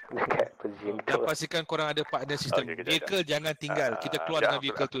 Okay? Dan pastikan korang ada partner system. Vehicle jangan tinggal. Kita keluar dengan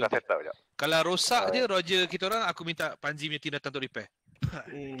vehicle tu. Kalau rosak je, Roger kita orang, aku minta Panji punya team datang untuk repair.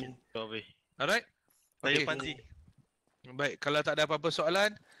 Alright? Saya Panji. Baik, kalau tak ada apa-apa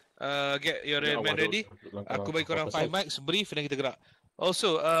soalan, get your man ready. Aku bagi korang 5 mics, brief dan kita gerak.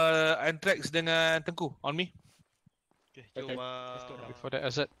 Also, Anthrax dengan Tengku, on me. Okay, jom. Before that,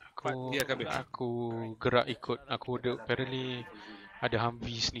 Azad, aku gerak ikut. Aku apparently ada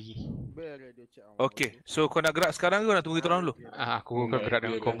Humvee sendiri. Okay, so kau nak gerak sekarang ke nak tunggu kita orang dulu? Aku akan gerak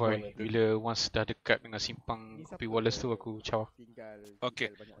dengan konvoy. Bila once dah dekat dengan simpang Kopi Wallace tu, aku caw. Okay,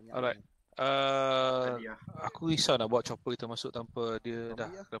 alright. Aku risau nak bawa chopper kita masuk tanpa dia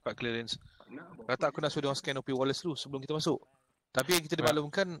dah dapat clearance. Kata aku nak suruh dia orang scan Kopi Wallace dulu sebelum kita masuk. Tapi yang kita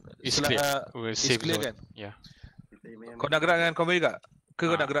dimaklumkan is clear kan? Ya. Kau nak gerak dengan konvoy juga? Ke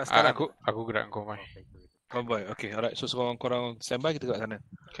kau nak gerak sekarang? Aku gerak dengan konvoy. Konvoy, okay, alright. So korang standby, kita gerak sana.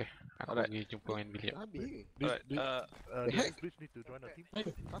 Okay, aku pergi jumpa dengan bilik. Alright.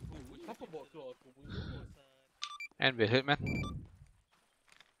 And we hit, man.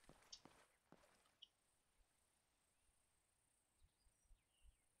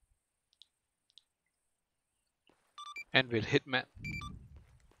 And we'll hit, man.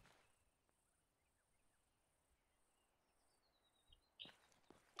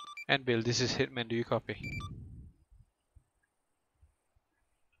 Anvil, this is Hitman, do you copy?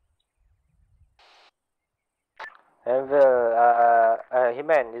 Anvil,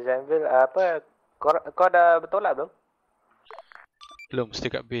 Hitman, is Anvil apa? Kau dah bertolak belum? Belum,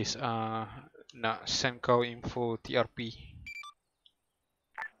 stay kat base. Nak send kau info TRP.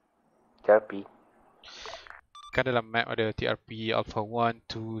 TRP? Kan dalam map ada TRP Alpha 1,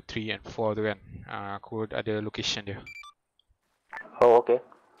 2, 3 and 4 tu kan. Aku ada location dia. Oh, okay.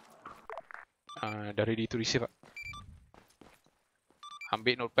 Dah ready to receive tak?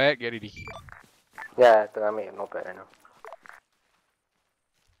 Ambil notepad, get ready. Ya, tengah ambil notepad right now.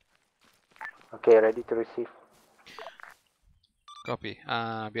 Okay, ready to receive. Copy.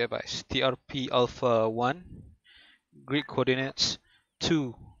 Be advised. TRP Alpha 1, grid coordinates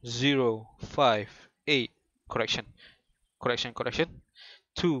 2058. Correction.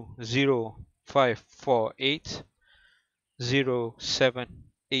 20548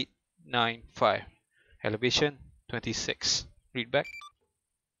 07895. Elevation 26. Read back.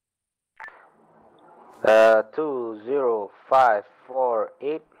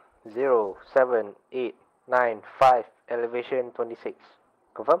 20548 07895. Elevation 26.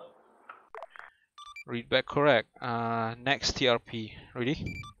 Confirm? Read back correct. Next TRP.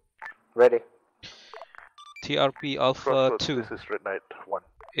 Ready? Ready. TRP Alpha 2 This is Red Knight 1.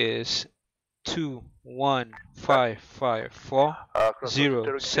 is 21554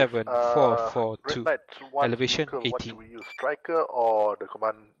 07442. Elevation 18. What do we use, Stryker or the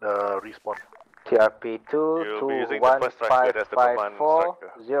command respawn? TRP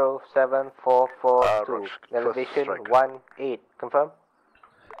 22155407442. Elevation 18. Confirm?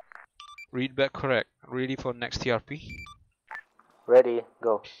 Read back correct. Ready for next TRP? Ready,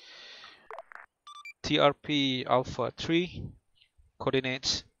 go. TRP Alpha 3,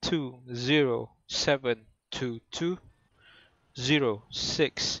 coordinates 20722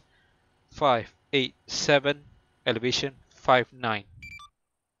 06587, elevation 59.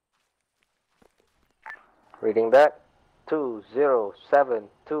 Reading back.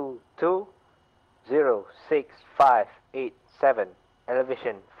 20722 06587.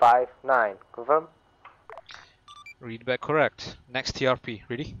 Elevation 59. Confirm? Read back correct. Next TRP.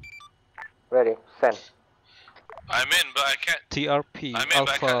 Ready? Ready. Send. I'm in, but I can't. TRP I'm in,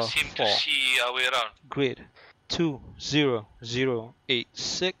 Alpha but I can't seem 4. to see our way around. Grid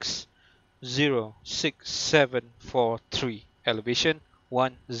 20086 06743. Elevation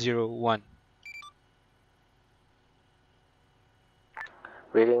 101.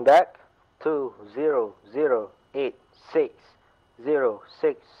 Reading back. 20086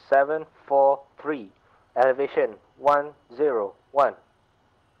 06743. Elevation 101.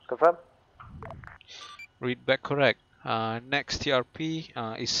 Confirm? Read back correct. Next TRP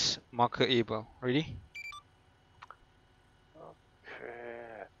is marker able. Ready?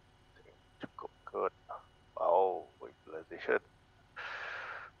 Okay. Good. Wow, visualization.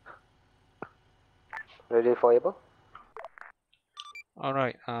 Ready for able?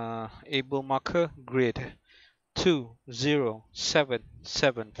 Alright, able marker grid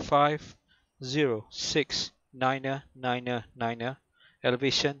 20775 06999,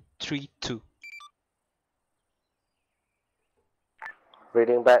 elevation 32.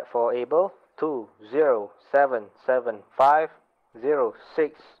 Reading back for able. 20775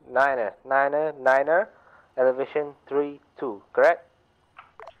 06999, elevation 32. Correct?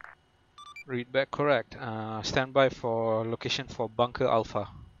 Read back correct. Stand by for location for bunker alpha.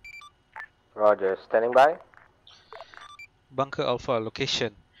 Roger, standing by. Bunker alpha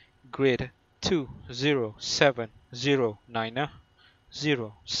location grid 20709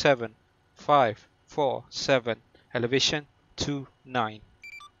 07547, elevation 29.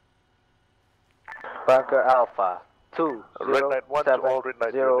 Bunker alpha 2 Red Knight 1 to all Red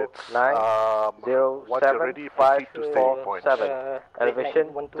Knight units. Once you're ready, proceed to staging point.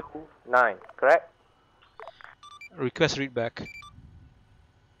 Elevation 29. Correct? Request read back.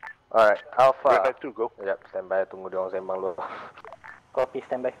 Alright, alpha. Red Knight 2, go. Sekejap, standby, tunggu dia orang sembang dulu. Copy,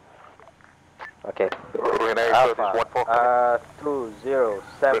 standby. Okay. Red Knight Alpha,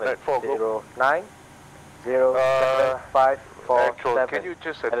 20709 07547. Can you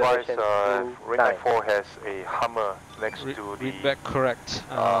just advise Red Knight 4 has a Hummer next to the... Read back correct.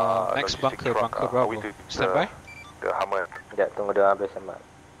 Next bunker, bunker Bravo. Stand by. The Hummer. Sekejap, tunggu dia habis sembang.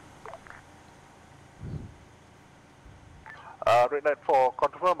 Red Knight 4,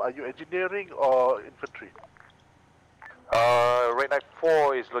 confirm, are you engineering or infantry? Red Knight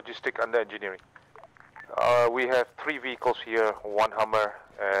 4 is logistic under engineering. We have 3 vehicles here, 1 Hummer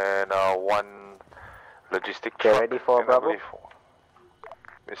and 1 logistic truck. Ready for Bravo?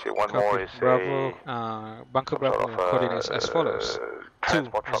 Let me see, one more is Bravo, a bunker Bravo coordinates as follows: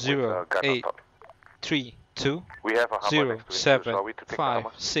 20832 We have a Hummer next to it, so are we to take the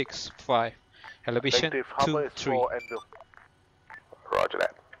Hummer? 07565. Elevation Negative, Hummer is 23. for Anvil. Roger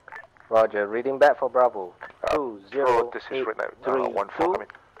that. Roger, reading back for Bravo. 20832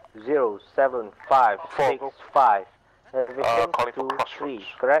 07565. Elevation calling for 23,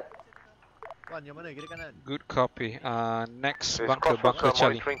 correct? Good copy. Next This bunker Crossroads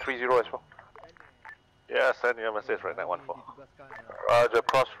Charlie. monitoring 30 as well. Yeah, send your message right now, 1-4. Roger,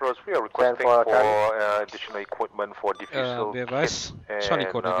 Crossroads, we are requesting for additional equipment for defusal. Be advised,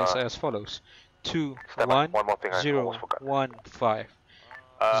 Charlie coordinates as follows: 21015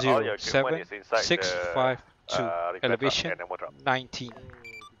 all your equipment is inside 07652. Elevation 19.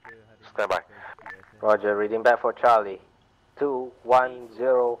 Stand by. Roger, reading back for Charlie.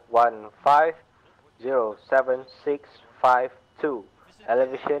 21015 07652.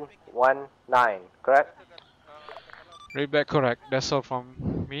 Elevation 19, correct? Read back correct. That's all from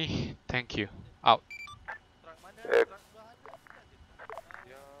me. Thank you. Out.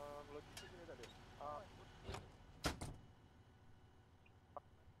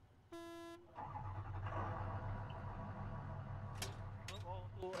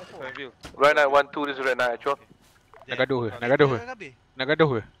 Right now, 12, this is right now, actual. Nak gaduh ke?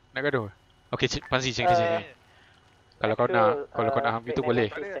 Okay, Panzi cik sini. Kalau kau nak hampi tu boleh.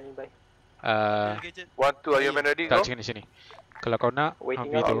 12, are you men ready? Tak, sini. Kalau kau nak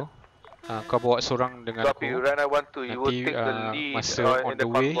hampi tu, kau bawa seorang dengan aku. Nanti masa on the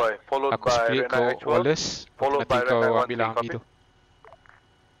way, aku split kau Wallace. Nanti kau ambil hampi tu.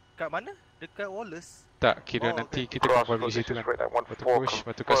 Kat mana? Dekat Wallace? Tak, kira nanti kita convoy pergi situ kan. Lepas tu push,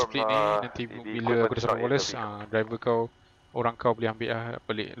 lepas tu kau split ni. Nanti bila aku dah sampai Wallace, driver kau, orang kau boleh ambil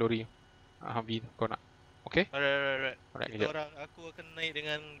balik lori Humvee kau nak. Okay? Alright. Alright, Orang aku akan naik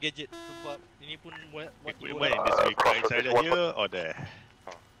dengan gadget sebab ini pun buat equipment in this vehicle inside here or there?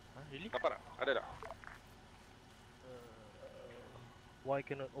 Really? Dapat tak? Ada tak? Why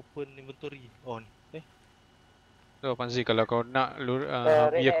cannot open inventory? Oh ni. So Panzi, kalau kau nak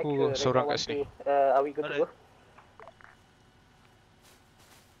Humvee aku seorang kat sini. Are we good to go?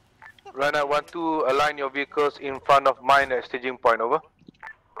 Runner 12, align your vehicles in front of mine at staging point, over.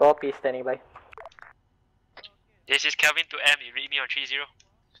 Copy, standing by. This is Kelvin to M, you read me on 30.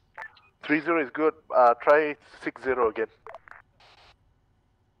 30 is good, try 60 again.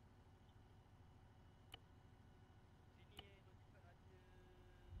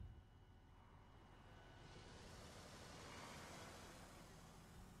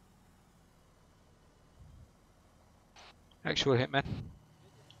 Actual hitman.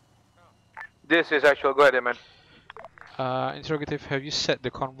 This is actual, go ahead, man. Interrogative, have you set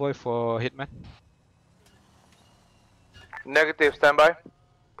the convoy for hitman? Negative, standby.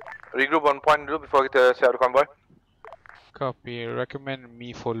 Regroup on point before kita set the convoy. Copy, recommend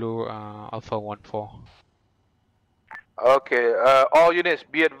me follow Alpha 14. Okay, all units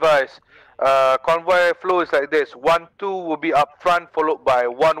be advised. Convoy flow is like this. 12 will be up front, followed by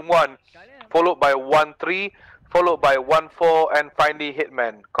 11, followed by 13, followed by 14, and finally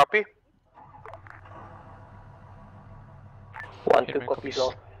hitman. Copy? 12 copies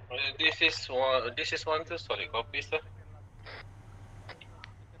off. This is 12, sorry, copy sir.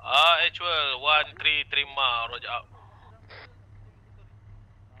 Actual 133 roger out.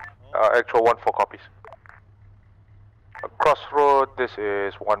 Actual 14 copies. Crossroad, this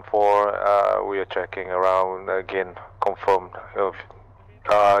is 14. We are checking around again. Confirmed.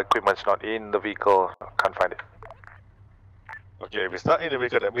 Equipment's not in the vehicle. Can't find it. Okay, if it's not in the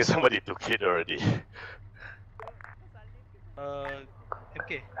vehicle, that means somebody took it already.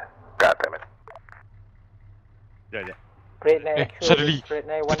 MK. God damn it. Yeah. Red 9 suddenly, Red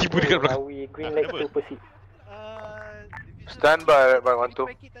 9 1 are we green light to proceed? Stand by, Red 12.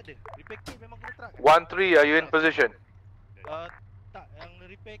 13, are you in position? Tak, yang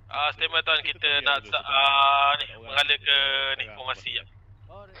repack. Statement tuan, kita nak ni mengalir ke ni formasi ya.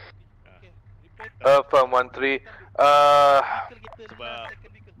 Firm 13.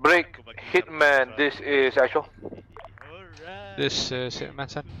 Break, hitman, this is actual. This is hitman,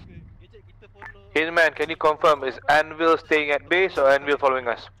 son. Hitman, can you confirm, is Anvil staying at base or Anvil following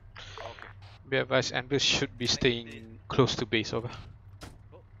us? Be advised, Anvil should be staying close to base, over.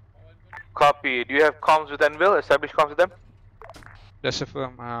 Copy. Do you have comms with Anvil? Established comms with them? That's a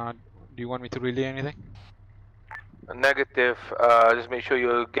firm. Do you want me to relay anything? Negative. Just make sure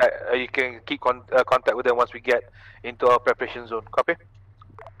you can keep contact with them once we get into our preparation zone. Copy?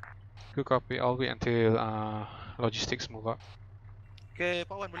 Good copy. I'll wait until logistics move up. Okay,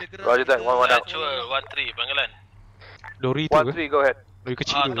 Pak Wan boleh gerak. Roger that. 1-1 out. Actual 13 panggilan. Lori tu 13, go ahead. Lebih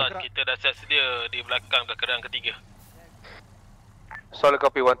kecil dulu. Tuan, kita dah siap sedia di belakang kenderaan ketiga. Solid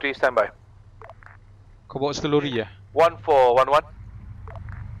copy, 1-3, standby. Kau bawa satu lori ya? 1-4, 1-1.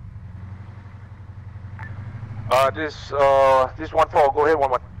 This 1-4, go ahead,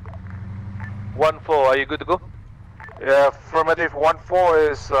 1-1. 1-4, are you good to go? Yeah, affirmative.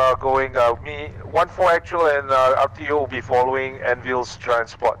 1-4 is going. Me 1-4 actual and RTO will be following Anvil's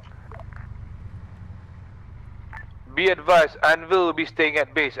transport. Be advised, Anvil will be staying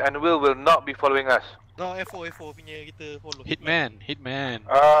at base. Anvil will not be following us. No, F4 punya kita follow. Hitman.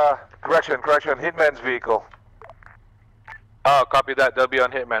 Correction. Hitman's vehicle. Oh, copy that. They'll be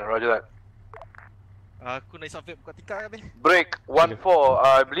on Hitman. Roger that. Aku nak isap vape buka tikar kan, Break 1-4.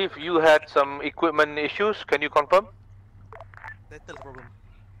 I believe you had some equipment issues. Can you confirm? Settle problem.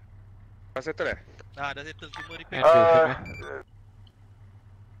 Dah settle Dah settle, cuma repair.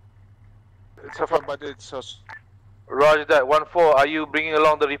 It's a fun, but it's Roger that. 1-4. Are you bringing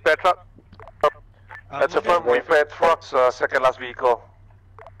along the repair truck? That's a firm repair truck's second last vehicle.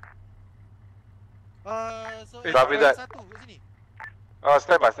 Copy that.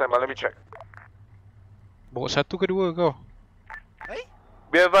 Stand by. Let me check. Bawa satu ke dua kau?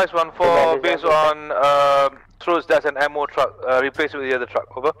 Be advised, 1-4. Based on throws, that's an ammo truck. Replace it with the other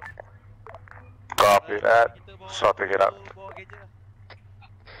truck. Over. Copy that. Sorting it out.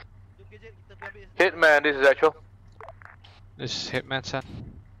 Hitman, this is actual. This is Hitman, son.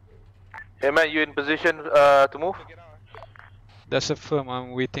 Hitman, you in position to move? That's a firm.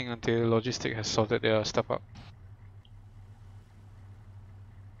 I'm waiting until logistic has sorted their stuff out.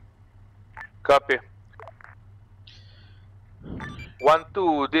 Copy.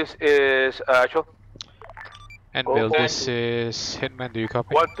 1-2, this is actual. Anvil, this is Hitman, do you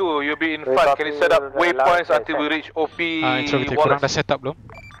copy? 1-2, you'll be in front. Can you set up waypoints until we reach OP Korang dah set up belum?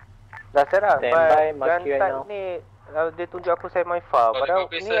 Dah set up. Standby, mark you right Gantat now. ni dia tunjuk aku saya my far. Padahal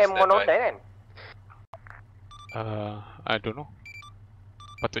ni M109 kan? I don't know.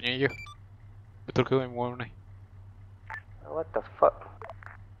 Patutnya ya. Betul ke M109? What the fuck?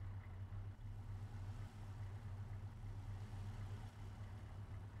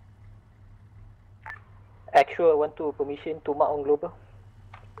 Actual 1-2, permission to mark on global.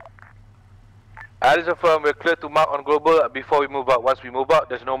 Alice affirm, we're clear to mark on global before we move out. Once we move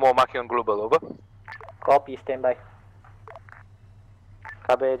out, there's no more marking on global. Over. Copy, standby.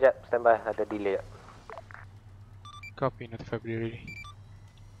 Sabar jap, standby. Ada delay. Copy, notify ready.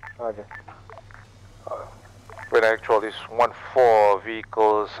 Roger. When actual is 1-4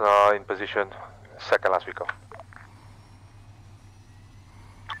 vehicles in position. Second last vehicle.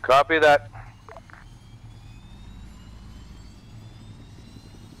 Copy that.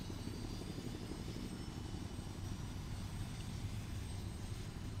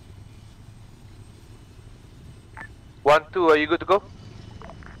 One, two, are you good to go?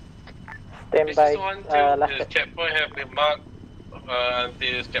 Stand by. The checkpoint have been marked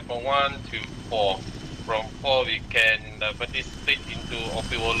until checkpoint 1 to 4. From 4 we can participate into OP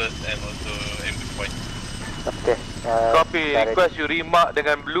wallets and also MB point. Okay. Copy. Request you remark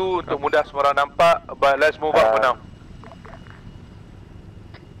dengan blue untuk mudah semua orang nampak. But let's move out for now.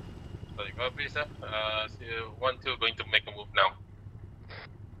 Sorry, copy sir. 1-2 going to make a move now.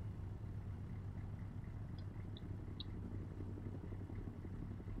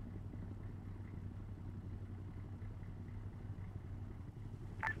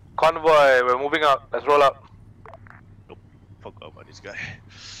 Convoy, we're moving out. Let's roll out. Nope. Forgot about this guy.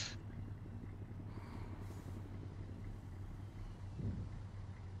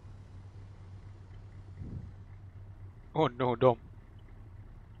 Oh no, Dom.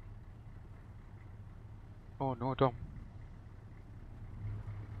 Oh no, Dom.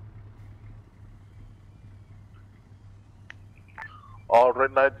 All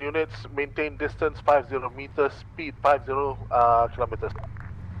red light units maintain distance 50 meters, speed 50 kilometers.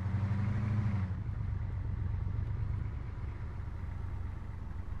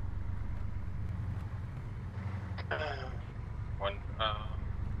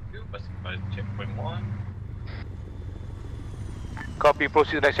 Checkpoint 1. Copy,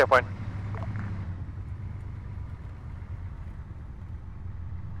 proceed to the next checkpoint.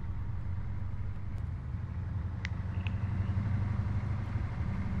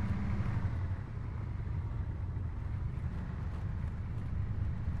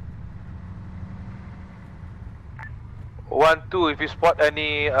 One, two, if you spot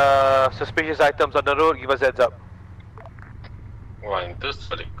any suspicious items on the road, give us a heads up. 1-2,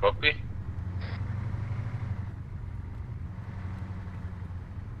 solid copy.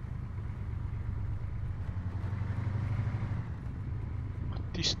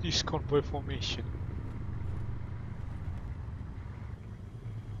 This convoy formation.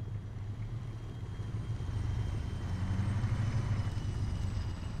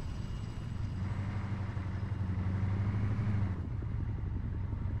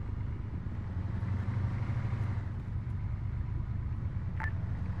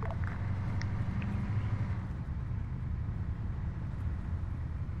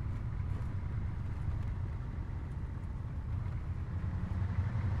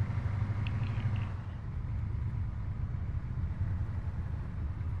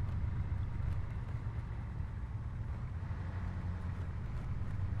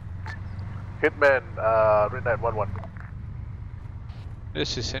 Hitman, Red Knight 1-1.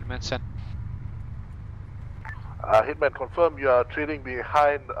 This is Hitman Sen. Hitman, confirm you are trailing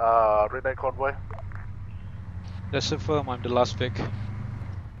behind Red Knight convoy. That's affirm, I'm the last pick.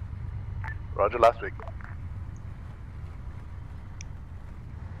 Roger, last week.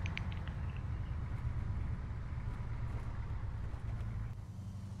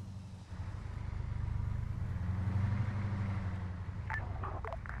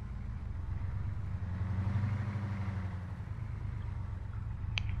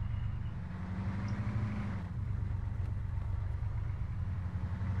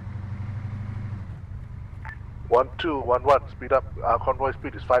 One, 2, 1-1. Speed up. Convoy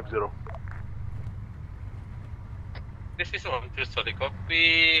speed is 50. This is 1-2, solid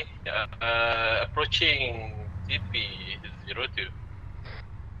copy. Approaching CP02.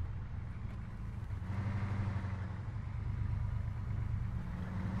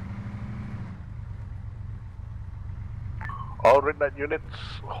 All Red Knight units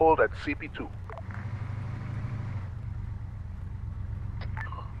hold at CP2.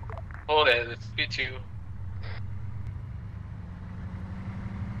 Hold at CP2.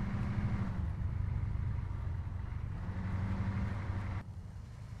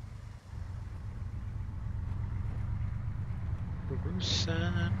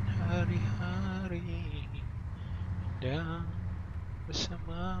 Urusan hari-hari dan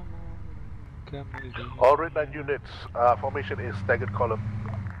bersamamu kembali. All Red Knight units, formation is staggered column.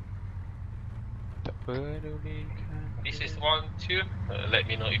 Tak pedulikan. This is 1-2. Let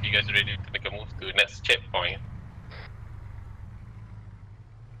me know if you guys are ready to make a move to next checkpoint.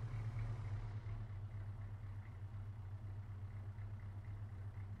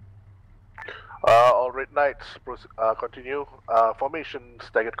 All Red Knights, continue. Formation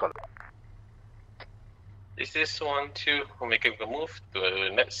staggered column. This is 1-2. We'll make a move to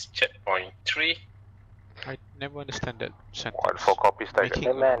next checkpoint 3. I never understand that sentence. 1-4 copy staggered.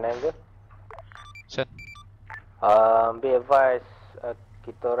 Hitman, Angle. Sen. Be advised,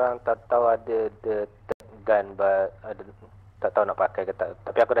 kita orang tak tahu ada the gun, but tak tahu nak pakai ke tak.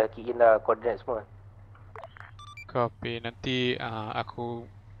 Tapi aku dah key in dah coordinate semua. Copy. Nanti aku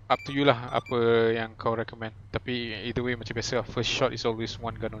up to you lah apa yang kau recommend. Tapi either way macam biasa, first shot is always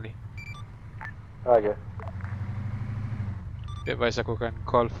one gun only. Roger. Be advised, aku akan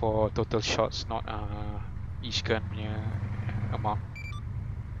call for total shots, not each gun punya amount.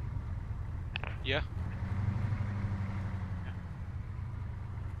 Yeah.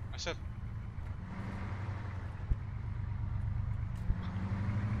 Asal?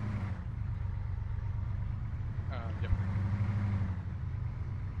 Yep.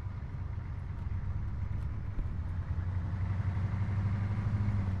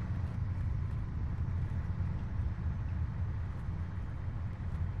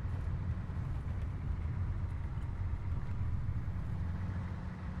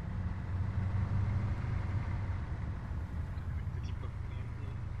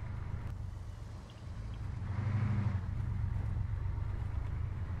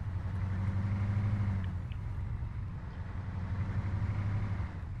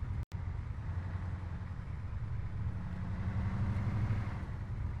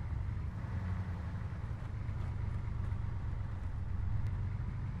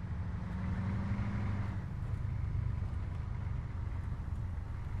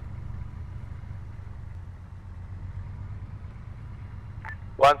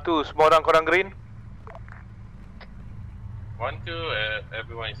 One, two, semua orang korang green? 1-2,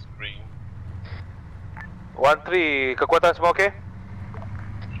 everyone is green. 1-3, kekuatan semua okey?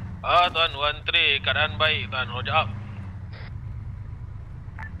 Tuan, 1-3, keadaan baik tuan, roger up.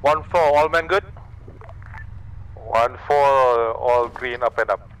 1-4, all men good? 1-4, all green, up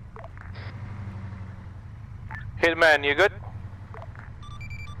and up. Hitman, you good?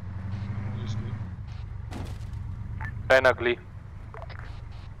 And ugly.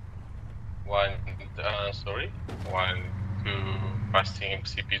 1-2, passing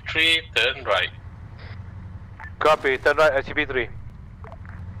CP3, turn right. Copy, turn right at CP3.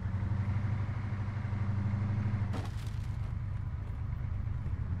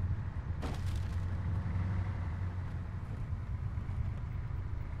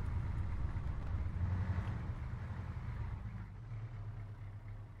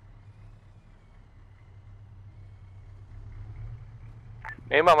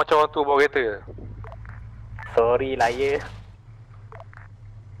 Memang macam orang tu bawa kereta. Sorry, liar.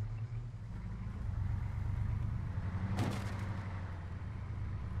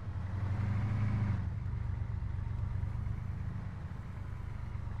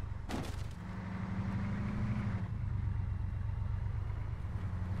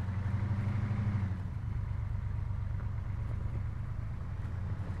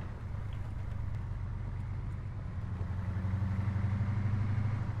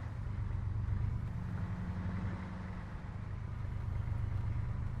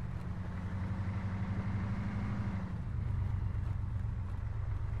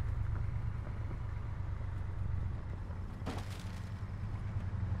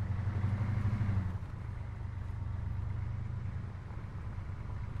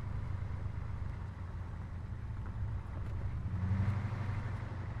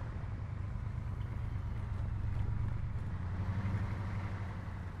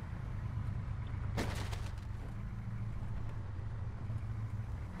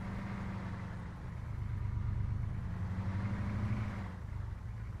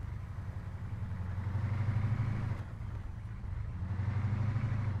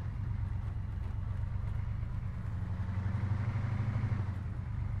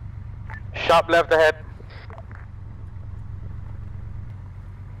 Sharp left ahead.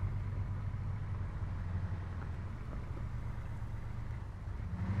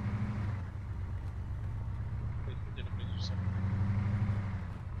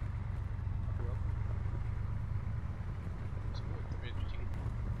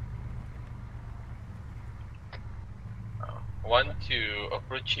 One two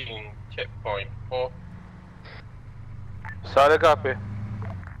approaching checkpoint 4. Salah copy.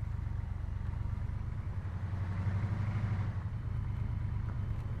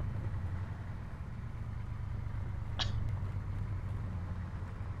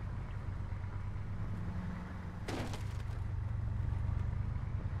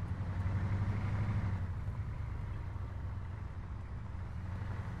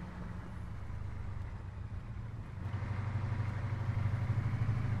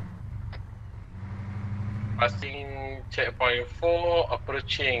 Passing checkpoint 4,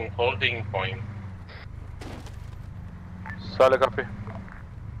 approaching holding point. Salah copy.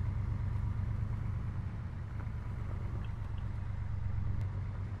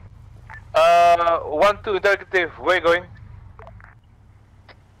 One two interrogative. Where you going?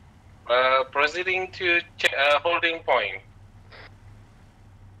 Proceeding to holding point.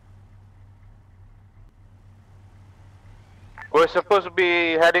 We're supposed to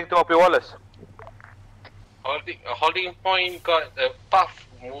be heading to OP Wallace. Holding point got a path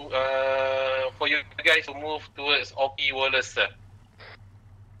for you guys to move towards OP Wallace, sir.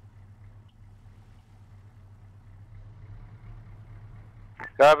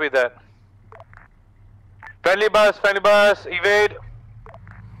 Copy that. Friendly bus, evade.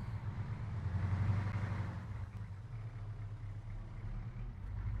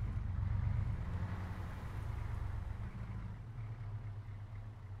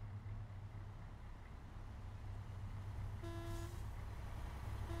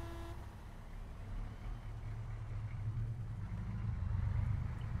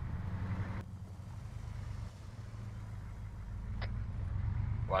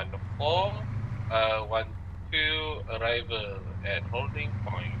 One four, 1 2 arrival at holding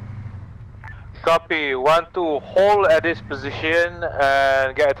point. Copy. 1-2, hold at this position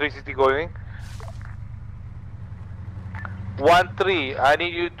and get electricity going. 1-3, I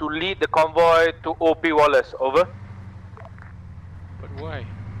need you to lead the convoy to OP Wallace. Over. But why?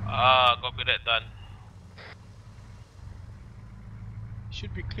 Copy that, done.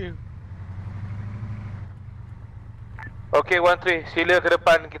 Should be clear. Okay, 1-3, sila ke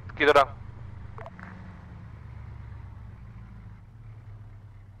depan kita orang.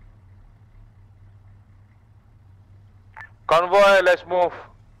 Convoy, let's move.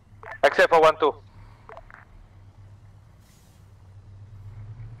 Except for 1-2.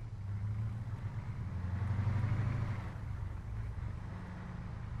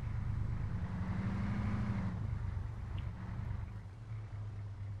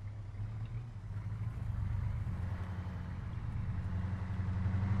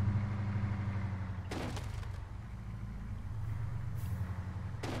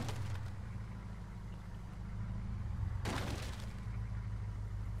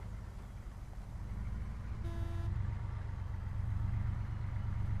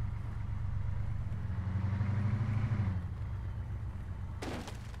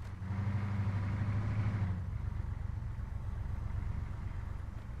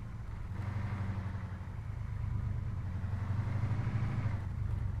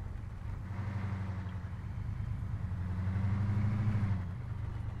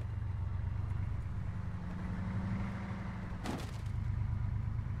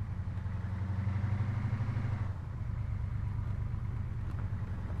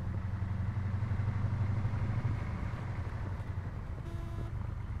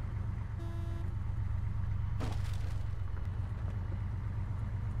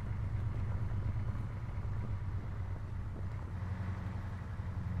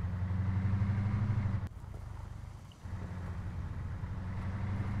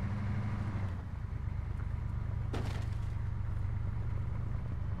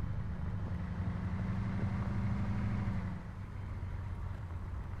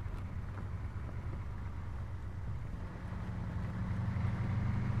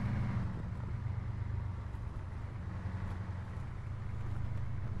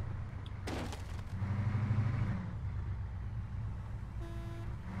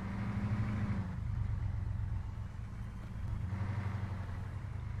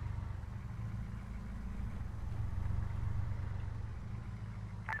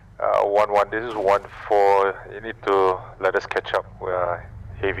 One, this is 1-4. You need to let us catch up. We are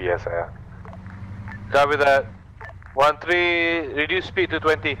heavy as air. Copy that. 1-3, reduce speed to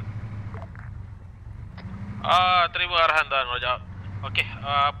 20. Terima arahan Tuan, Roger. Okey,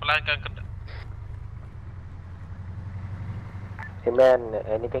 perlahankan kendali. Hitman,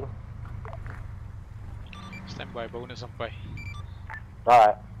 anything? Standby, baru nak sampai.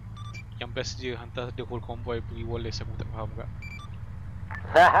 Alright. Yang best dia hantar the whole convoy pergi Wallace, aku tak faham kak.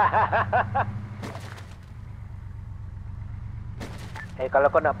 Kalau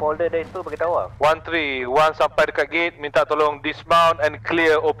kau nak polder dari tu, beritahu lah. 1-3, 1 sampai dekat gate, minta tolong dismount and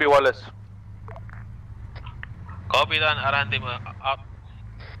clear OP Wallace. Copy Tuan, arahan tim out.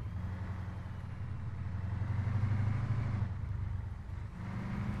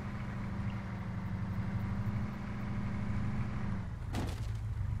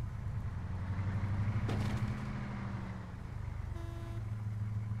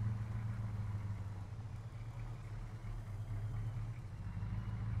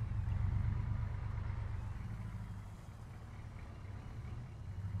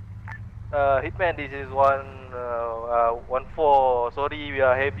 Hitman, this is 1-4. Sorry, we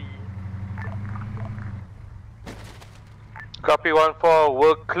are heavy. Copy 1-4,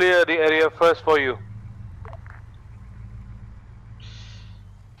 we'll clear the area first for you.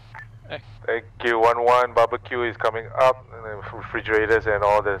 Thank you, 1-1, barbecue is coming up, and the refrigerators and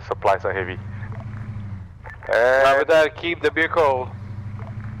all the supplies are heavy. And with that, keep the vehicle.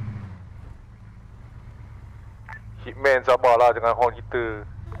 Hitman, sabarlah jangan horn kita.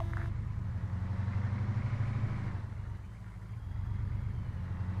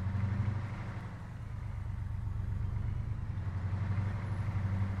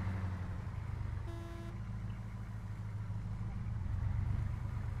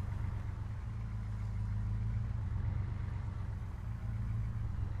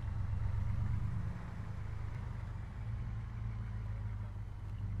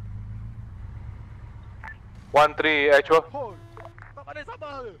 One three actual. Tak pandai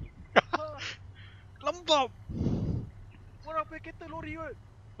sabar ke? Lembab. Orang pakai kereta lori kot.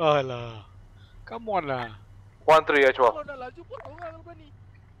 Alah. Come on lah. 1-3 actual. Kalau nak laju pun orang lepas ni.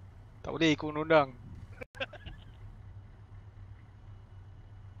 Tak boleh ikut undang.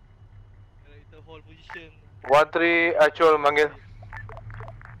 Kita hold position. 1-3 actual manggil.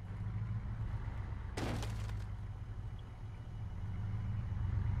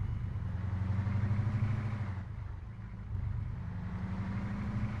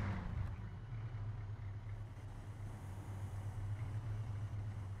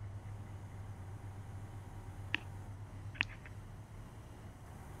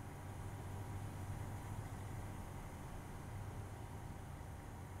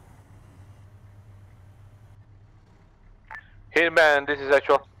 Hitman, this is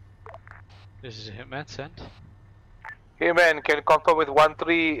actual. This is Hitman, sent. Hitman, can you confirm with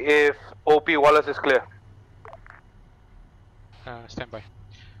 1-3 if OP Wallace is clear? Standby.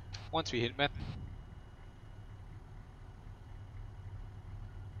 1-3 Hitman.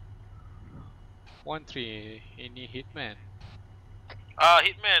 1-3, ini Hitman.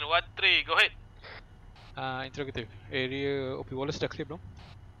 Hitman, 1-3, go ahead. Interrogative. Area OP Wallace dah clear belum?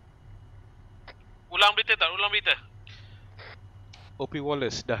 Ulang berita tak? Ulang berita. OP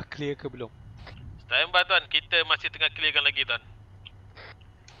Wallace dah clear ke belum? Standby Tuan, kita masih tengah clearkan lagi Tuan.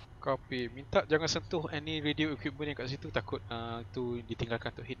 Copy. Minta jangan sentuh any radio equipment yang kat situ, takut tu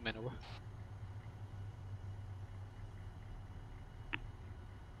ditinggalkan untuk Hitman apa.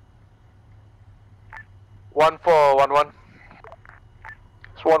 One four, 1-1.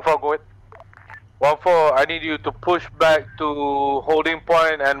 It's 1-4, go ahead. 1-4, I need you to push back to holding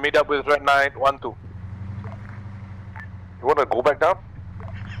point and meet up with Red Knight 1-2. You wanna go back down?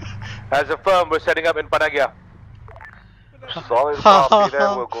 As a firm, we're setting up in Panagia. Solid copy there,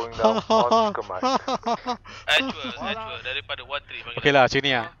 we're going down on command. Actual, daripada 1-3 Okey lah, macam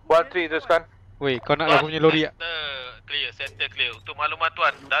ni lah. 1-3 teruskan. Weh, kau nak lagu punya lori tak? Center clear. Untuk maklumat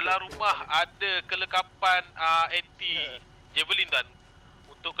Tuan, dalam rumah ada kelengkapan anti Javelin Tuan.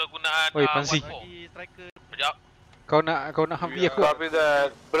 Untuk kegunaan Weh, Pansi. Sekejap. Kau nak Humvee aku? Copy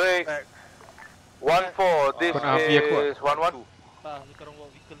that, break. 1-4, this is 1-1. Tak, sekarang bawa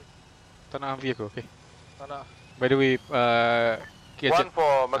vehicle. Tak nak Humvee aku, okey. Tak nak. By the way,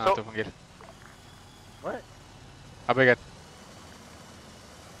 1-4, masuk. Tu panggil. What? Apa kan?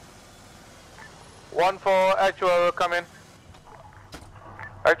 1-4, actual, come in.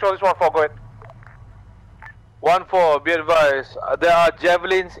 Actual is 1-4, go ahead. 1-4, be advised, there are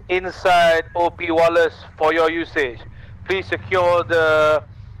javelins inside OP Wallace for your usage. Please secure the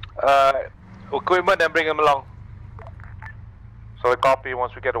equipment and bring them along. So the copy,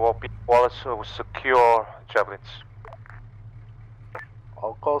 once we get to OP Wallace, we'll secure javelins.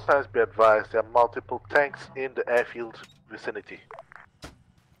 All call signs be advised, there are multiple tanks in the airfield vicinity.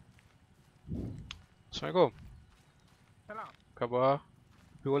 Assalamualaikum. Salam. Khabar?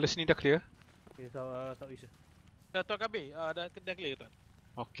 Viewers sini dah clear? Okay, Southeast. Dah Tuan Kabir, dah clear Tuan.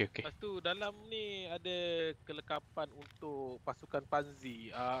 Okey. Lepas tu dalam ni ada kelengkapan untuk pasukan Panzi.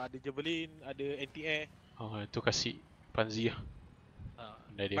 Ada Javelin, ada anti-air. Oh, itu kasih Panzi lah.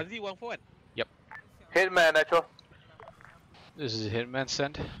 Panzi 141. Yep. Hitman, actual. This is Hitman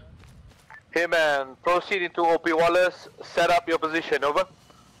sent. Hitman, proceed into OP Wallace. Set up your position. Over.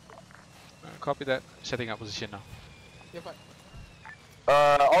 Copy that. Setting up position now. Ya, Pak.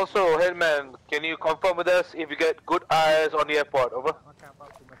 Also, Hitman, can you confirm with us if you get good eyes on the airport? Over.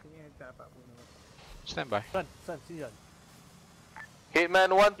 Stand by. San, sini San. Hitman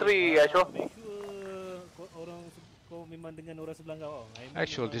 1-3, actual. Make sure kau memang dengan orang sebelah kau.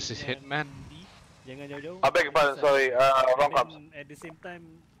 Actual, this is Hitman. Jangan jauh-jauh. I beg your pardon, sorry, wrong comms. At the same time,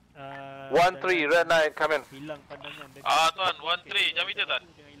 1-3, Red Knight, come in. hilang pandangan. Tuan, 1-3, jam itu Tuan.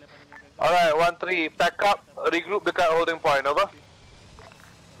 Alright, 1-3, pack up, regroup dekat holding point, over.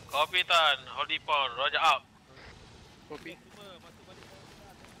 Copy Tuan, holding point, roger out. Copy.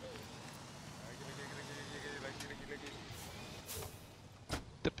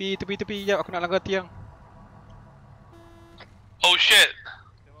 Tepi, jap aku nak langgar tiang. Oh shit,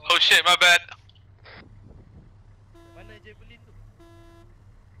 my bad. Mana Javelin tu?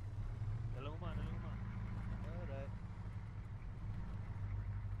 Dalam rumah. Alright.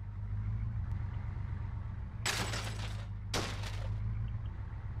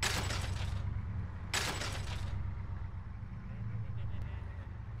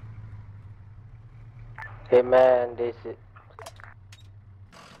 Hey man, this is...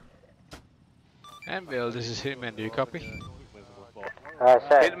 Anvil, this is Hitman, do you copy?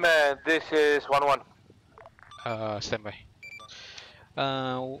 Sir. Hitman, this is 1-1. Stand by.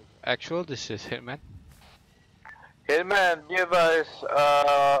 Actual, this is Hitman. Hitman, give us,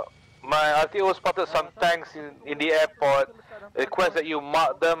 my RTO spotted some tanks in the airport. Request that you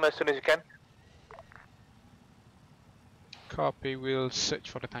mark them as soon as you can. Copy, we'll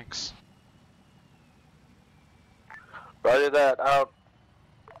search for the tanks. Roger that, out.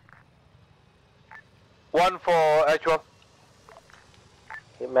 1-4, actual.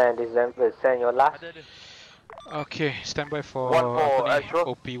 Hey man, this is Anvil. Send your last. Okay, stand by for 1-4, actual.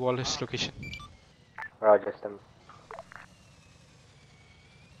 OP Wallace location. Roger, stand.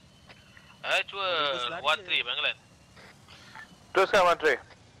 Actual, 1-3, Bangladesh. Teruskan 1-3.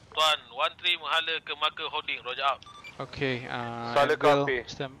 Tuan, 1-3 menghala ke marker holding, roger out. Okay, Solid Anvil, copy.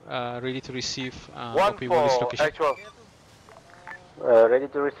 stand, ready to receive OP Wallace 1-4, location. actual. Ready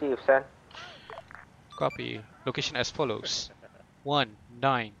to receive, send. Copy. Location as follows: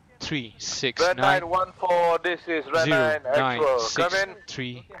 19369 Red 9-1-4, this is Red 9, actual. Come in.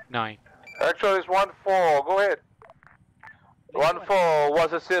 09639. Actual is 1-4, go ahead. 1-4,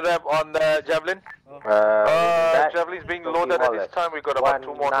 what's the SIRAP on the Javelin? Javelin's being loaded at this time. We got about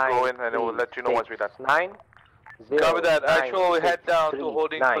 2 more to go in and we'll let you know once we're done. 9, 0, Cover that. 9, Actual, we head down 3, to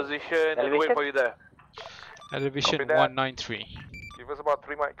holding 9. position and wait for you there. Elevation Copy that. 193. Give us about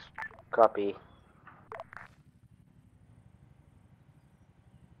 3 mics. Copy.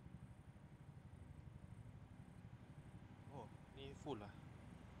 Oh, ni full lah.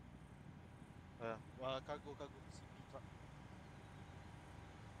 Cargo CP truck.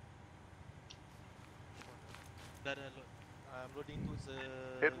 Dah load. I'm loading to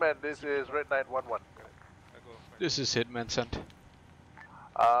Hitman, this is Red 911. This is Hitman sent.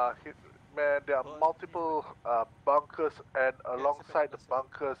 Hitman, there are multiple bunkers, and alongside the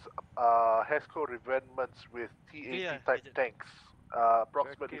bunkers, HESCO revenments with T-80 type tanks.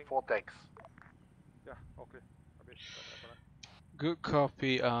 Approximately 4 tanks. Yeah, okay. Good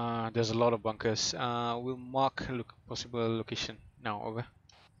copy. There's a lot of bunkers. We'll mark possible location now. Over.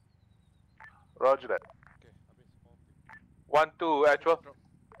 Roger that. 1-2, actual.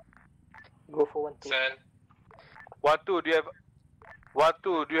 Go for 1-2. Send. 1-2, do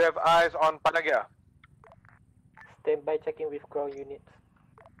you have eyes on Panagia? Stand by checking with ground units.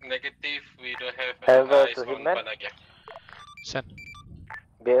 Negative, we don't have Ever eyes to on Hitman? Panagia. Send.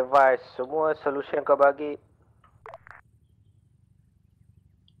 Be advised, semua solution kau bagi.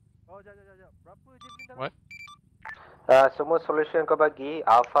 Oh, jap. Berapa Javelin dalam? What? Semua solution kau bagi,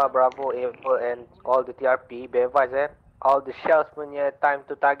 Alpha, Bravo, Ava and all the TRP, be advised all the shells punya time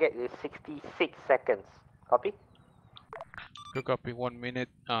to target is 66 seconds. Copy? Good copy. 1 minute,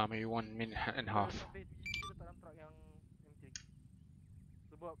 maybe 1 minute and a half. Kita letak dalam truck yang M3.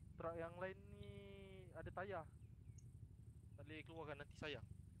 Sebab truck yang lain ni ada tayar. Tak boleh keluarkan, nanti sayang.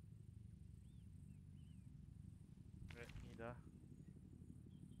 Ni dah.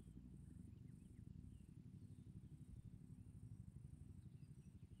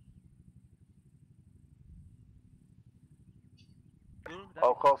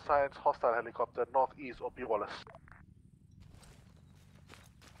 All call signs, hostile helicopter northeast OP Wallace.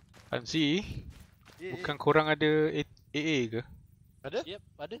 Panzi, bukan korang ada AA ke? Ada? Yep,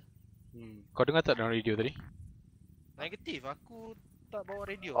 ada. Kau dengar tak dalam radio tadi? Negatif, aku tak bawa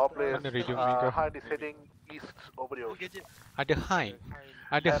radio. All players, Mana radio Hind is heading east over the ocean. Ada Hind.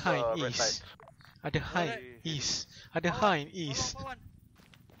 Ada Hind east. Ada Hind east. Ada Hind east.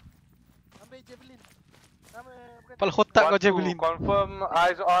 Ambil javelin. Kepala otak kau javelin. Confirm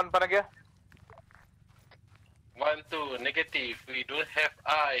eyes on Panagia. 1-2, negative. We don't have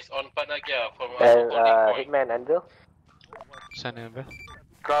eyes on Panagia from our And holding point. Hitman Anvil. Sana Bel.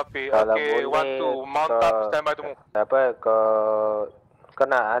 Copy. Kalau Okay, boleh 1-2, mount up, stand by to move. Apa kau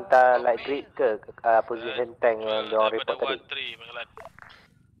nak hantar light grid ke position tank yang dia orang report tadi? 1-3, Bangladesh.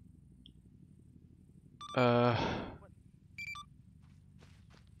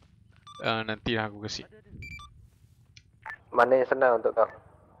 Nanti lah aku kasih. Mana yang senang untuk kau?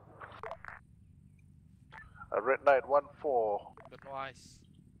 Red Knight 1-4. No eyes.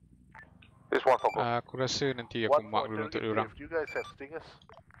 This 1-4 go. Aku rasa nanti aku mark dulu untuk diorang. Do you guys have stingers?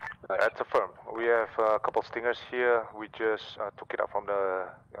 That's a firm. We have a couple stingers here. We just took it out from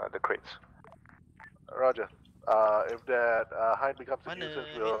the crates. Roger. If that Hind becomes a nuisance,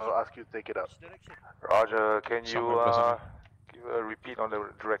 we'll ask you to take it out. Roger. Can you repeat on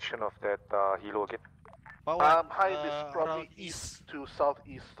the direction of that helo again? Hind is probably east to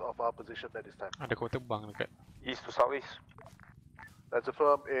southeast of our position at this time. Ada kau terbang dekat. East to southeast. That's a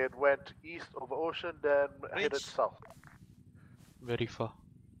firm. It went east over ocean, then headed south. Very far.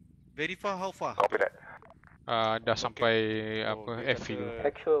 Very far, how far? Copy that. Dah sampai apa airfield.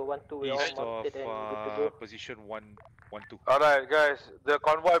 Actual 1-2 we all East of mounted and good to go. position 1-2. Alright guys, the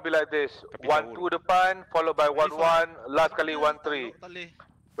convoy be like this. 1-2 depan, followed by 1-1, last kali 1-3.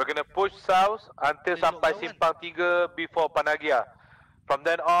 We're gonna push south until sampai simpang 3 before Panagia. From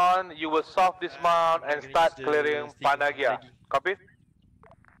then on, you will soft dismount and start clearing Panagia. Copy?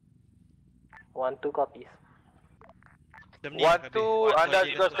 1-2 copies. 1-2, anda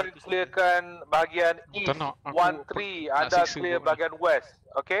juga sekali clearkan bahagian east. 1-3, anda clear bahagian west.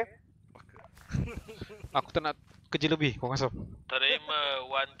 Okay? Aku tak nak kerja lebih, kau kasar. Terima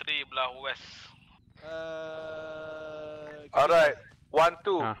 1-3 belah west. Alright,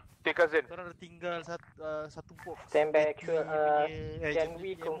 1-2, take us in. Korang dah tinggal satu box. Stand by actual. Can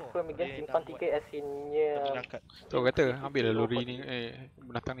we confirm again simpang 3 as in near? Tu kata, ambil lah lori ni,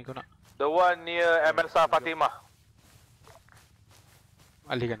 binatang ni kau nak. The one near MSR Fatimah.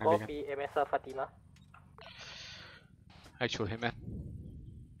 Alihkan. Copy MSR Fatimah. Actual Hitman.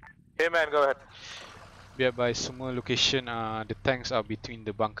 Hitman, go ahead. Be advised, semua location the tanks are between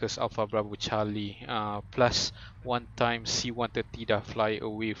the bunkers Alpha Bravo Charlie plus one time C-130 dah fly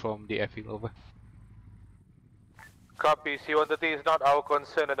away from the airfield. Over. Copy. C-130 is not our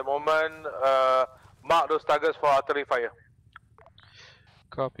concern at the moment. Mark those targets for artillery fire.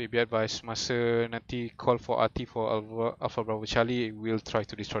 Copy. Be advised, masa nanti call for RT for Alpha Bravo Charlie, we'll try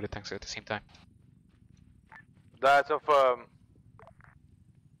to destroy the tanks at the same time. That's a firm.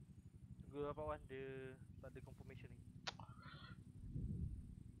 Gua apa wan dia tak ada confirmation ni.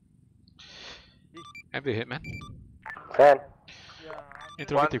 Ambil Hitman. Fan.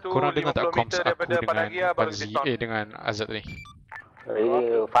 Interrogative, korang dengar tak comms aku dengan Panzi dengan Azad ni?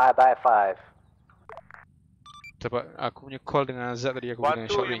 Radio 5x5. Sebab aku punya call dengan Azad tadi aku dengan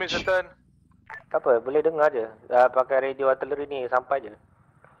short range. Tak apa, boleh dengar je. Pakai radio artillery ni sampai je.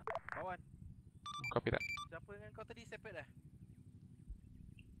 Kawan. Copy tak? Siapa dengan kau tadi Sepet dah?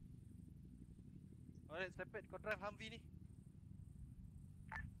 Alright, Sepet, kau drive Humvee ni.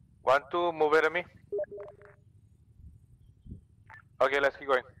 1-2, move it at me. Okay, let's keep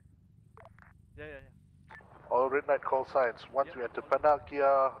going. Yeah. All Red Knight call signs. Once we enter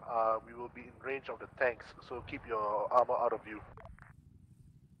Panagia, we will be in range of the tanks, so keep your armor out of view.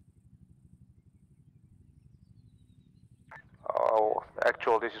 Oh,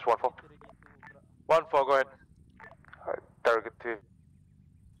 actual, this is 1-4. 1-4, go ahead. Interrogative.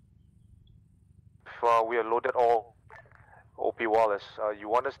 If we are loaded all OP Wallace, you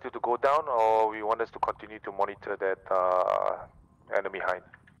want us to go down or you want us to continue to monitor that enemy Hind?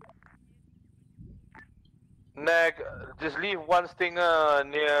 Neg, just leave one stinger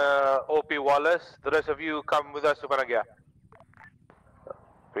near OP Wallace. The rest of you come with us to Panagia.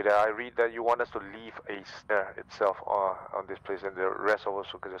 Peter, I read that you want us to leave a snare itself on this place, and the rest of us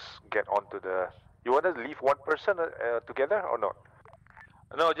will just get onto the. You want us to leave one person together or not?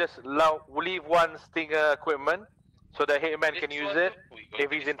 No, just leave one stinger equipment so that Hitman can use it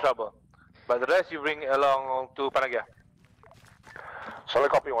if he's in trouble. But the rest you bring along to Panagia. Solid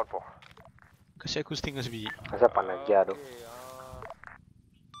copy 1-4. Kasih aku stinger sebiji. Asal Panagia tu.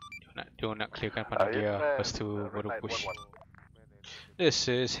 nak clearkan Panagia, lepas tu baru push. This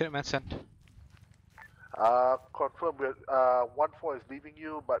is Hitman sent. Confirm with 1-4 is leaving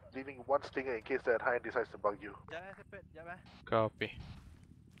you, but leaving one stinger in case that Hind decides to bug you. Copy.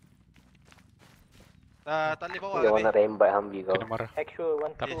 Tak boleh bawa Dia nak rembat Humvee kau. Kena marah. Actual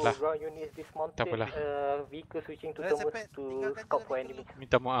 1-2 Takpelah. ground units dismounted. Takpelah. Vehicle switching to thermos to scout for enemy.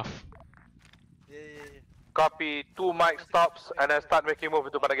 Minta maaf. Copy, 2 mic stops and then start making move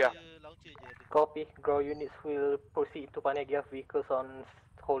into Panagia. Copy. Ground units will proceed to Panagia. Vehicles on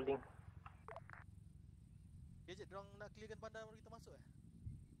holding. Gadget, diorang nak clearkan bandar baru kita masuk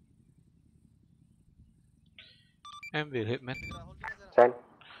Ambil Hitman. Sign.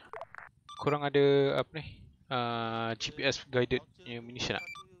 Korang ada apa ni? GPS guided munition tak?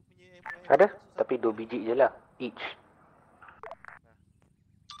 Ada, tapi 2 biji je lah each.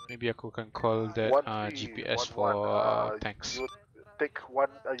 Maybe aku akan call that GPS for tanks. You take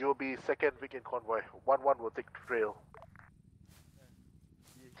one. You'll be second weekend convoy. 1-1 will take trail.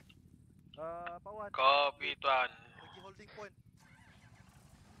 Copy tuan. Pergi holding point.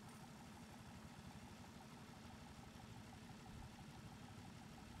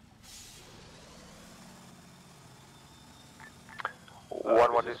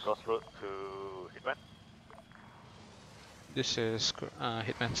 One is crossroad to Hitman. This is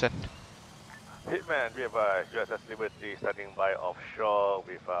Hitman sent. Hitman, be advised, USS Liberty standing by offshore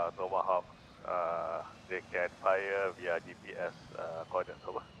with Tomahawks. They can fire via GPS coordinates.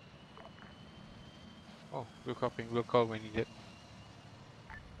 Over. Oh, we're copying. We'll call when needed.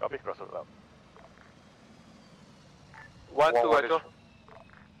 Copy, crossroad up. 1-2, actual.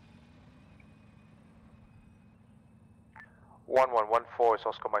 1-1-1-4 is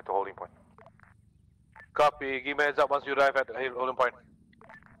also combined to holding point. Copy, give me a heads up once you arrive at holding point.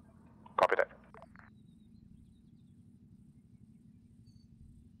 Copy that.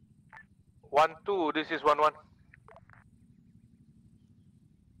 1-2, this is 1-1.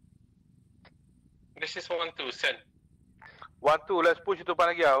 This is 1-2, send. 1-2, let's push into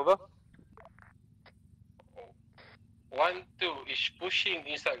Panagia, over. 1-2 is pushing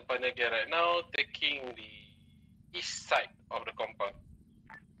inside Panagia right now, taking the east side of the compound.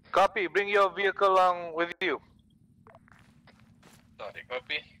 Copy, bring your vehicle along with you. Sorry,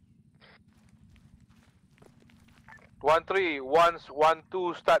 copy. 1-3, once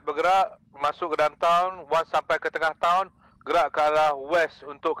 1-2 start bergerak, masuk ke dalam town, once sampai ke tengah town, gerak ke arah west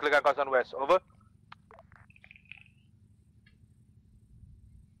untuk clearkan kawasan west, over.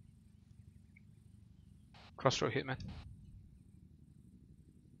 Crossroad Hitman.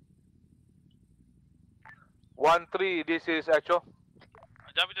 1-3, this is actual.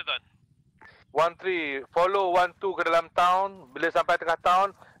 Jam itu tuan. 1-3, follow 1-2 ke dalam town, bila sampai tengah town,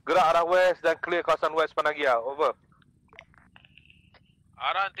 gerak arah west dan clear kawasan west Panagia, over.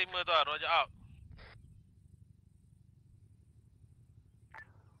 Arahan timur tuan, roger out.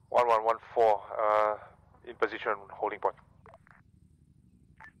 1-1-1-4 in position holding point.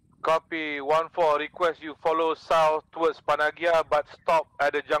 Copy, 1-4, request you follow south towards Panagia but stop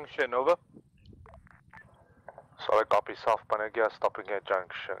at the junction, over. Solid copy, South Panagia stopping at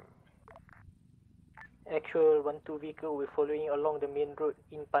junction. Actual 1-2 vehicle will following along the main road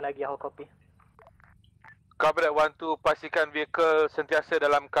in Panagia. How copy? Cover that 1-2, pastikan vehicle sentiasa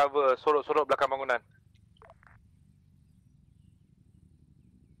dalam cover, sorok-sorok belakang bangunan.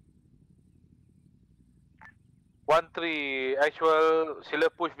 1-3, actual, sila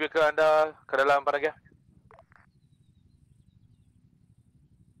push vehicle anda ke dalam Panagia.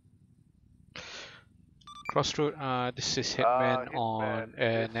 Crossroad, this is Hitman on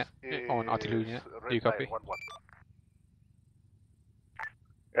on artillery unit. Do you copy?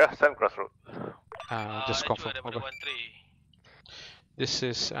 Yeah, same crossroad. Just confirm. Over. This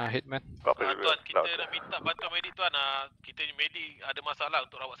is Hitman. Copy. Tuan, kita nak minta bantuan medik tuan. Kita ni medik ada masalah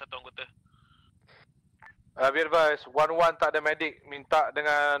untuk rawat satu anggota. Be advised, 1-1 tak ada medic, minta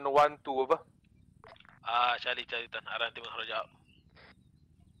dengan 1-2, over. Charlie tuan, arahan timur roger out.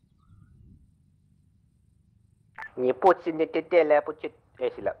 Ni pucit ni tetel lah pucit.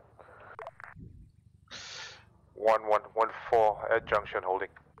 Silap. 1-1-1-4 at junction holding.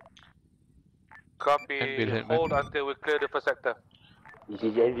 Copy, hold until we clear the first sector.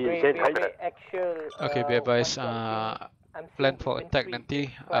 Okay, be advised, plan for attack nanti,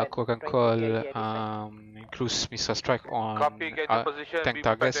 aku akan call cruise missile strike on tank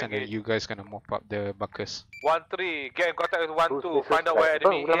targets and then you guys gonna mop up the bunkers. 1-3, get in contact with 1-2, find out where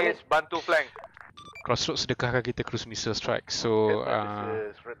enemy is, bantu flank. Crossroad sedekahkan kita cruise missile strike, so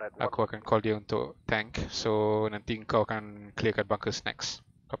aku akan call dia untuk tank, so nanti kau akan clearkan bunkers next.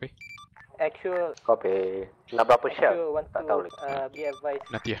 Copy? Actual. Copy. Nak berapa shell? Actual want Tak tahu to lagi. be advised.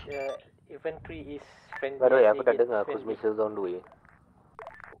 Nanti ya. Infantry is friendly. By the way, aku dah dengar cruise missile zone 2.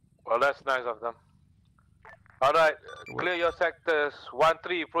 Well, that's nice of them. Alright, clear your sectors.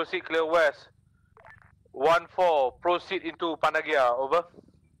 1-3, proceed clear west. 1-4, proceed into Panagia, over.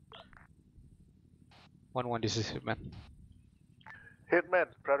 1-1, this is Hitman. Hitman,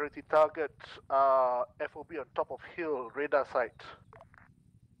 priority target, FOB on top of hill, radar site.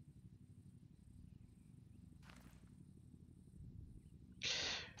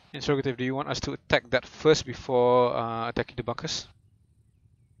 Interrogative, do you want us to attack that first before attacking the bunkers?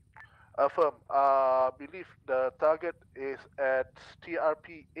 Affirm. Believe the target is at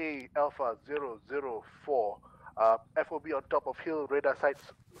TRPA Alpha 004. FOB on top of hill, radar sites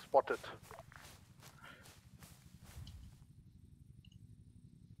spotted.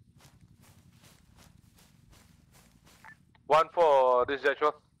 One for this is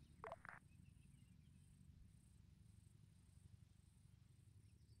actual.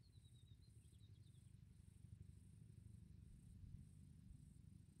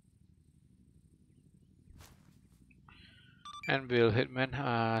 Anvil, Hitman,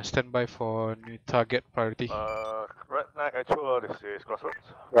 stand by for new target priority. Red Knight actual, this is Crossroads.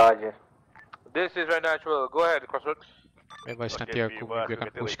 Roger. This is Red Knight actual, go ahead Crossroads. Advice nanti aku maybe akan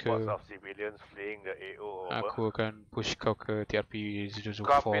push ke aku akan push kau ke TRP 004.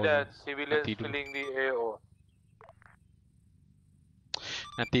 Copy that, civilians fleeing the AO.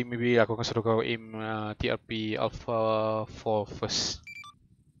 Nanti maybe aku akan suruh kau aim TRP Alpha 4 first.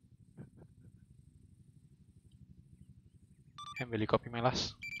 Anvil, copy my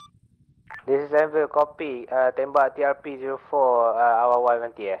last. This is Anvil, copy. Tembak TRP 04 awal-awal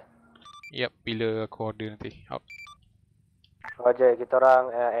nanti Yep, bila aku order nanti. Out. Roger, kita orang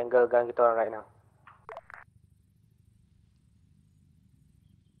angle gun kita orang right now.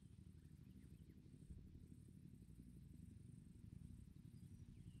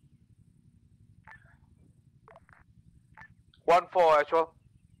 One four actual.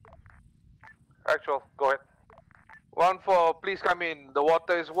 Actual, go ahead. 1-4, please come in. The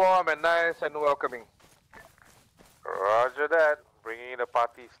water is warm and nice and welcoming. Roger that. Bringing in the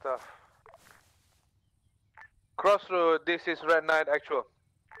party stuff. Crossroad, this is Red Knight actual.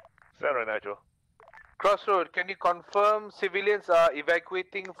 Sir, Red Knight actual. Crossroad, can you confirm civilians are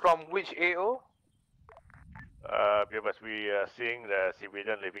evacuating from which AO? Because we are seeing the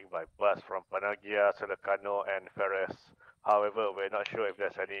civilian leaving by bus from Panagia, Selakano, and Ferret. However, we're not sure if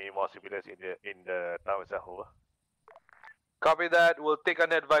there's any more civilians in the town itself. Over. Copy that. We'll take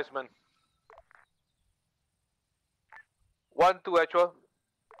an advisement. 1-2 actual.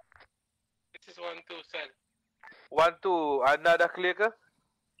 This is 1-2 sir. 1-2. Anda dah clear ke?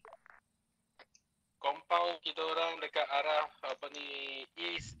 Compound kita orang dekat arah apa ni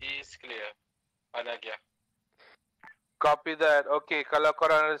east is clear. Panagia. Copy that. Okay, kalau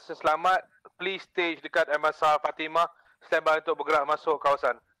korang rasa selamat, please stage dekat MSR Fatimah. Stand by untuk bergerak masuk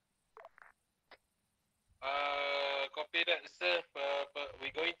kawasan. Copy that, sir.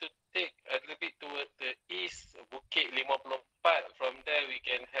 We're going to take a little bit toward the east, Bukit 54. From there, we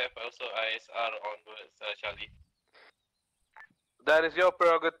can have also ISR onwards, Charlie. That is your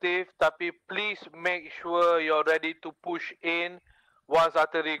prerogative, tapi please make sure you're ready to push in once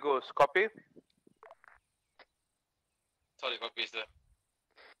artillery goes. Copy? Sorry, copy, sir.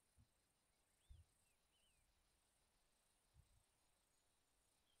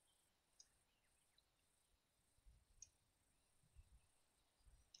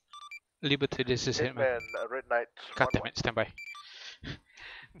 Liberty, this is Hitman. Red Knight. God damn it, stand by.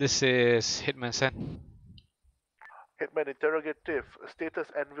 This is Hitman Sen. Hitman interrogative.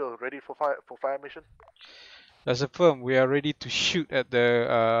 Status Anvil, ready for fire mission? As a firm, we are ready to shoot at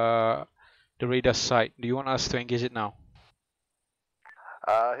the radar site. Do you want us to engage it now?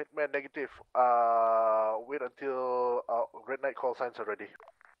 Hitman negative. Wait until Red Knight call signs are ready.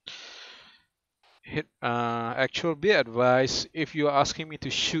 Actual, be advised, if you are asking me to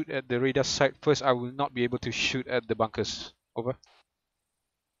shoot at the radar site first, I will not be able to shoot at the bunkers. Over.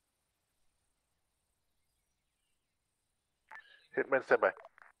 Hitman standby.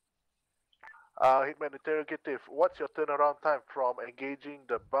 Hitman interrogative. What's your turnaround time from engaging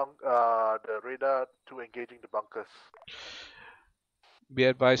the radar to engaging the bunkers? Be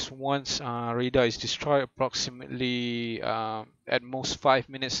advised, once radar is destroyed, approximately at most 5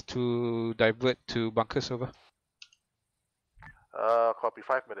 minutes to divert to bunkers. Over. Copy,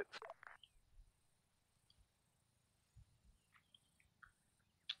 5 minutes.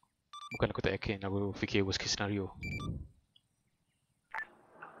 Bukan aku tak yakin, aku fikir worst case scenario.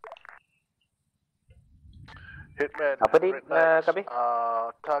 Hitman, Apa di, Red Knight, Kabi?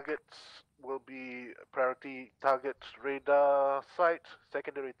 targets will be priority targets radar site,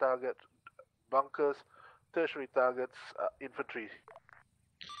 secondary target bunkers, tertiary targets infantry.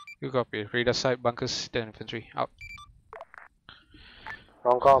 Good copy. Radar site, bunkers, then infantry. Out.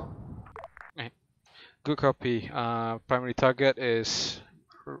 Wrong com. Good copy. Primary target is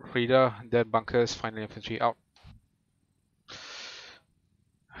radar, then bunkers, finally infantry. Out.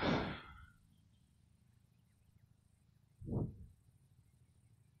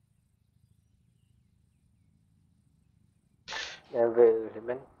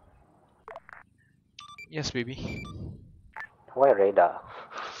 Hitman. Yes, baby. Why radar?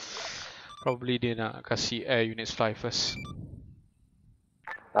 Probably dia nak kasih air units fly first.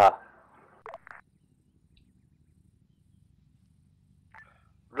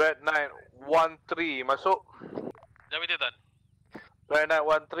 Red Knight 13 masuk. Jam itu Tan. Red Knight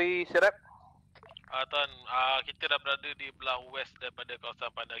 13 siap. Tan, kita dah berada di belah west daripada kawasan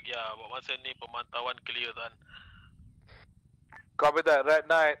Pandagia. Buat masa ni pemantauan clear Tan. Copy that. Red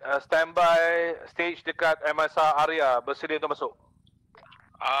Knight, standby stage dekat MSR area. Bersedia untuk masuk.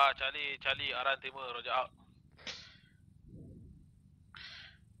 Charlie, arahan terima. Roger out.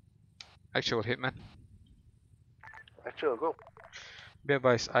 Actual Hitman. Actual, go. Be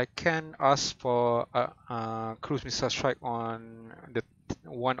advised, I can ask for a cruise missile strike on the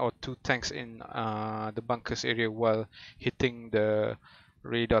 1 or 2 tanks in the bunkers area while hitting the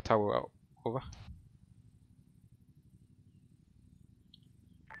radar tower. Over.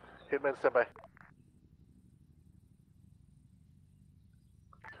 Hitman, standby.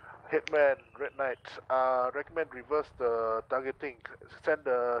 Hitman, Red Knight, recommend reverse the targeting. Send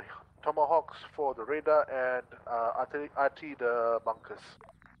the Tomahawks for the radar and RT the bunkers.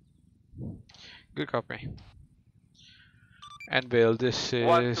 Good copy. Anvil, this is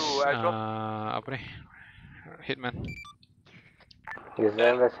apa ni? Hitman. Is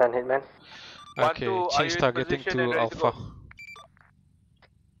Anvil send Hitman? Okay, change targeting to Alpha.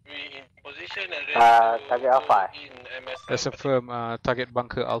 Target Alpha. Let's affirm target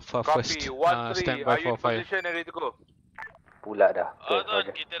bunker Alpha first. Stand by for fire. Pula dah.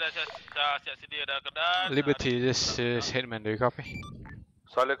 Kita dah siap sedia dah kedan. Liberty, this is Hitman. Do you copy?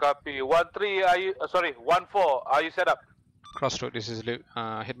 Solid copy. 13, are you? 14, are you set up? Crossroad, this is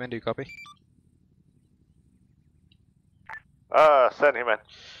Hitman. Do you copy? Send Hitman.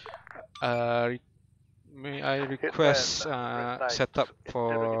 May I request setup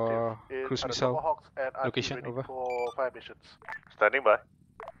for cruise missile location? Over. For fire missions. Standing by.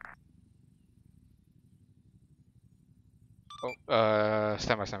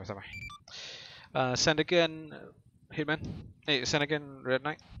 Stand by. Send again, Hitman. Hey, send again, Red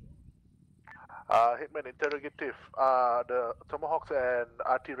Knight. Hitman, interrogative. The Tomahawks and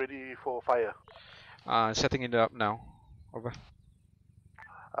RT ready for fire. Setting it up now. Over.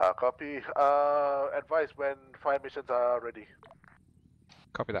 Copy. Advise when fire missions are ready.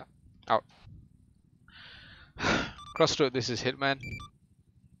 Copy that. Out. Crossroad, this is Hitman.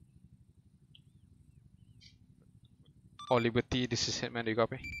 Or Liberty, this is Hitman. Do you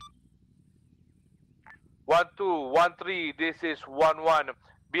copy? 12, 13, this is 11.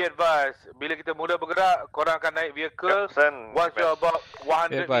 Be advised, bila kita mula bergerak, korang akan naik vehicle. Once you're about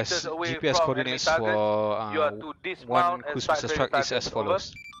 100 meters away GPS from coordinates enemy target, for you are to dismount one and cruise start missile training strike is targets. as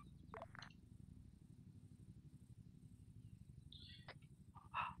follows.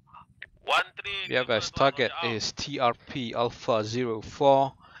 Be advised, target is TRP Alpha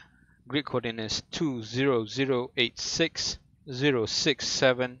 04. Grid coordinates 20086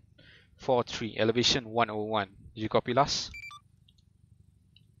 06743. Elevation 101. Did you copy last?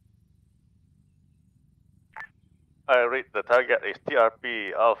 I read the target is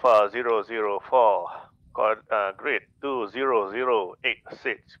TRP Alpha 004. Grid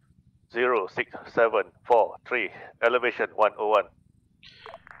 20086 06743. Elevation 101.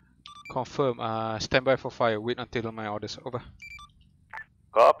 Confirm. Stand by for fire. Wait until my orders. Over.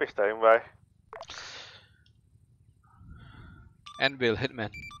 Copy. Standing by. Anvil, Hitman.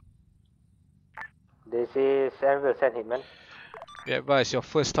 This is Anvil, send Hitman. Be advised, your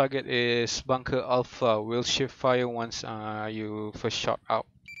first target is Bunker Alpha. We'll shift fire once you first shot out.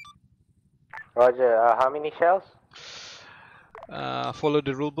 Roger. How many shells? Follow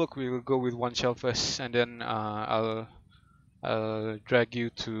the rulebook. We will go with 1 shell first, and then I'll drag you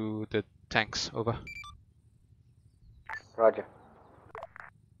to the tanks. Over. Roger.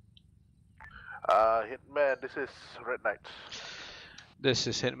 Hitman, this is Red Knight. This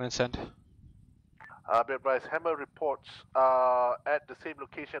is Hitman, send. Be advised, Hammer reports at the same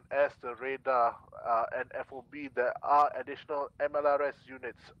location as the radar and FOB. There are additional MLRS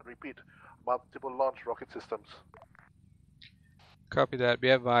units. Repeat, multiple launch rocket systems. Copy that. Be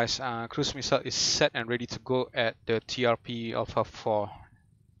advised, cruise missile is set and ready to go at the TRP Alpha 4.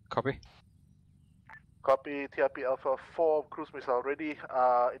 Copy. Copy. TRP Alpha 4 cruise missile ready.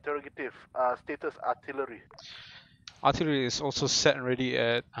 Interrogative. Status artillery. Artillery is also set and ready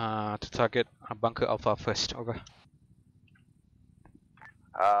at to target bunker Alpha first. Over.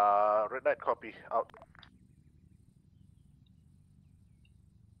 Red Knight copy. Out.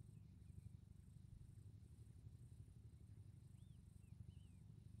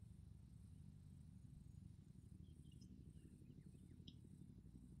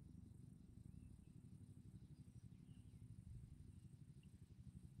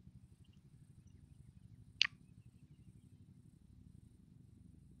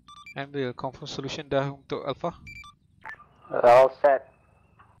 Ambil, confirm solution dah untuk Alpha? All set.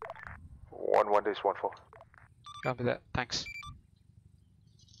 1-1 days 1-4. Copy that, thanks.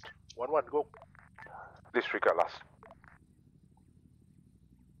 1-1, go. Disregard last.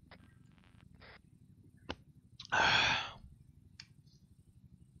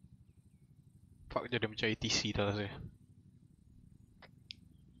 Fuck, jadi macam ATC dah saya.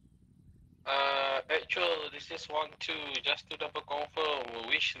 Actual, this is 1-2. Just to double confirm,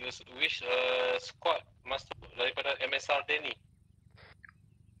 which squad masuk daripada MSR Denny?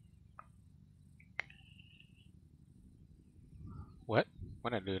 What?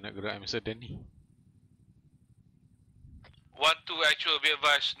 Mana ada nak gerak MSR Denny? 1-2 actual, be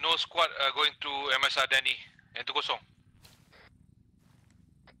advised. No squad going to MSR Denny. Yang tu kosong.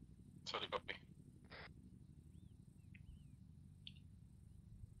 Sorry, copy.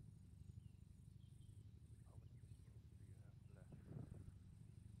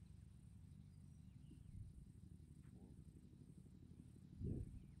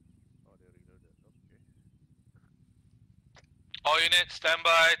 All units, stand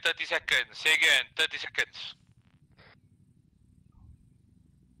by 30 seconds. Say again, 30 seconds.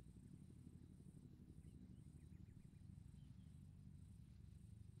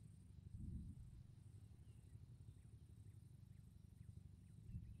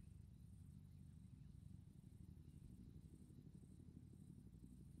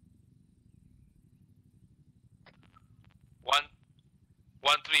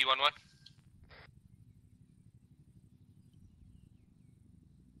 One, 3, 1-1.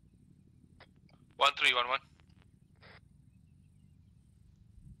 1-3, 1-1.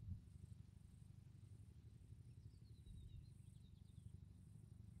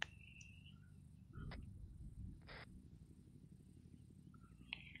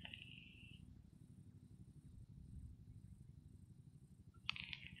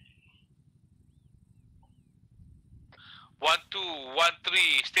 One, 2,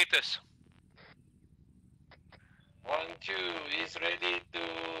 1-3, status. 1-2 is ready to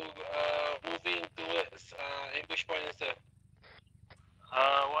moving towards ambush point, sir.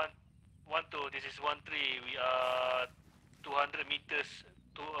 1-2, this is 1-3. We are 200 meters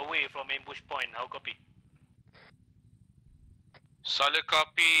away from ambush point. How copy? Solid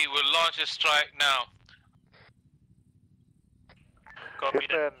copy. We'll launch a strike now. Copy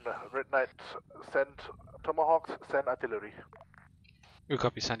that. Red Knight, send Tomahawks, send artillery. You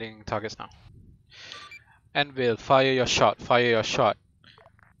copy, sending targets now. Anvil, fire your shot, fire your shot.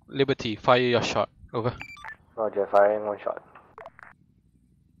 Liberty, fire your shot. Over. Roger, firing one shot.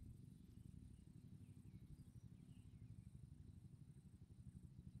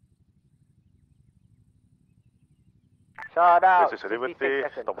 Shot out. This is Liberty,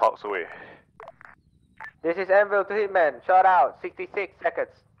 Tomahawks away. This is Anvil to Hitman. Shot out. 66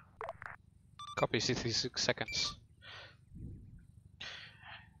 seconds. Copy, 66 seconds.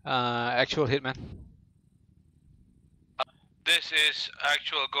 Actual Hitman. This is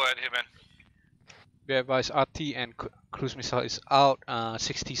actual. Go ahead, Hitman. Be advised, RT and cruise missile is out.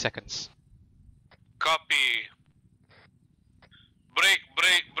 60 seconds. Copy. Break.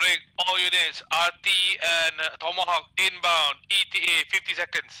 All units, RT and Tomahawk inbound. ETA, 50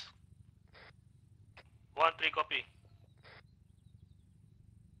 seconds. 1-3, copy.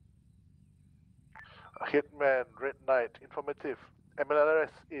 Hitman, Red Knight, informative.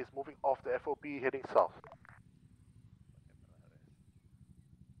 MLRS is moving off the FOB heading south.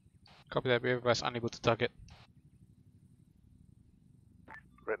 Copy that, be advised, unable to target.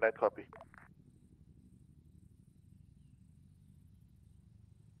 Red Knight, copy.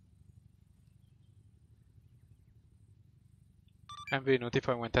 MV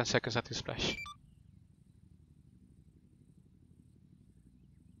notify when 10 seconds until splash.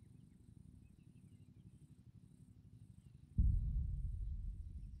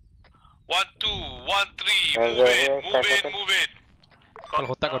 One, 2, 1, 3, move in. Kalau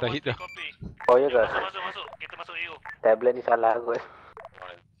otak kau dah hit dah. Oh ya ke? Masuk. Kita masuk AO. Tablet ni salah kot.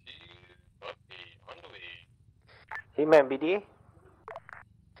 Hitman BD.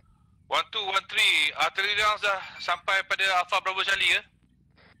 1213, artillery rounds dah sampai pada Alpha Bravo Charlie ya?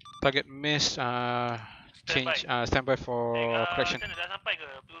 Target miss, change, standby for correction. Macam mana dah sampai ke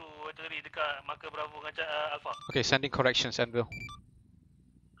peluru artillery dekat marker Bravo dengan Alpha? Okay, sending corrections, Anvil.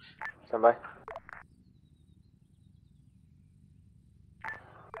 Standby.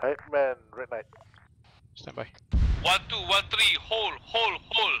 Hitman, Red Knight. Standby. 1213, hold.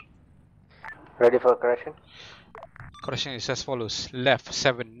 Ready for correction. Correction is as follows: left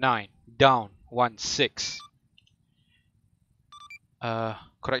 79, down 16.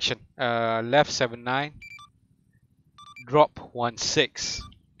 Correction. Left 79, drop 16,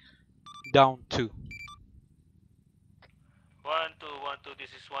 down 2. 1212,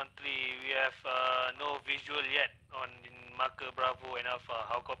 this is 13. We have no visual yet on marker Bravo and Alpha.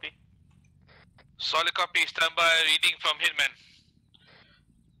 How copy? Solid copy, standby, reading from Hitman.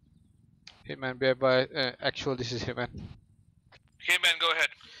 Hitman, be advised, actual, this is Hitman. Hitman, go ahead.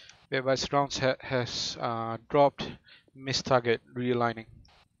 Be advised, rounds has dropped, missed target, realigning.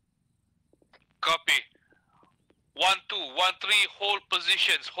 Copy. 1213, hold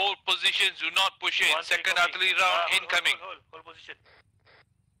positions, do not push in. Second artillery round incoming. Hold position.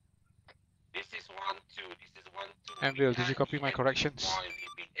 This is 12, this is 12. Anvil, did you copy my corrections?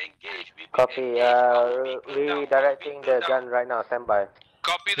 Copy, redirecting the gun right now, standby.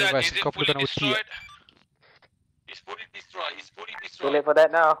 Copy that, is it fully destroyed? It's fully destroyed, Too late for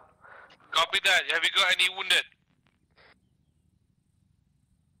that now. Copy that, have you got any wounded?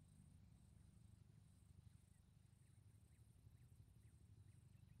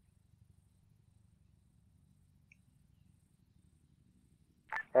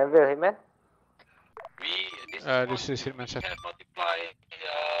 Anvil, Hitman? This is Hitman, sir. have multiplied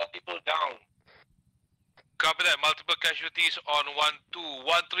people down. Copy that, multiple casualties on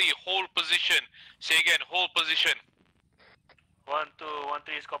 1213, hold position. Say again, hold position.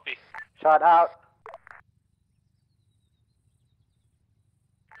 1213 is copy. Shot out.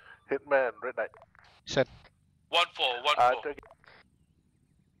 Hitman, Red Knight. Set. 14.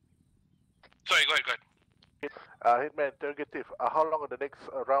 Sorry, go ahead. Hitman, interrogative. How long are the next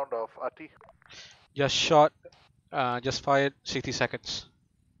round of RT? Just shot, just fired, 60 seconds.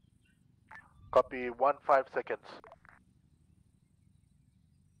 Copy, 15 seconds.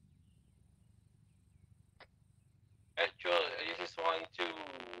 Actual, this is 12.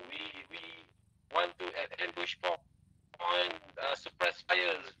 We want to ambush point, suppress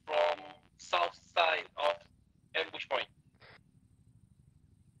fires from south side of ambush point.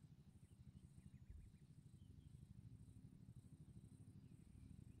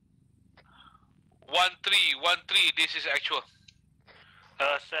 13, this is actual.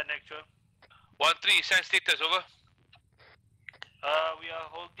 Send actual. 13, send status, over. We are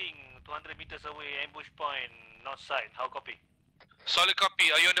holding 200 meters away, ambush point, north side. How copy? Solid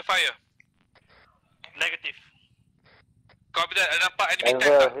copy, are you under fire? Negative. Copy that, ada nampak enemy tank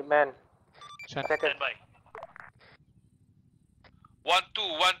Anvil, tak? Hitman. Stand by.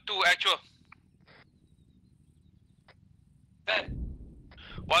 12, actual.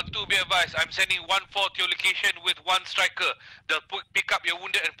 12, be advised, I'm sending 14 to your location with 1 striker. They'll pick up your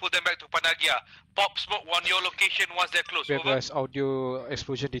wounded and pull them back to Panagia. Pop smoke on your location once they're close, Be over. advised, audio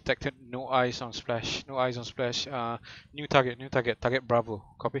explosion detected, no eyes on splash. New target, target Bravo.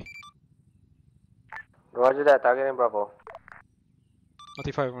 Copy. Roger that, targeting Bravo.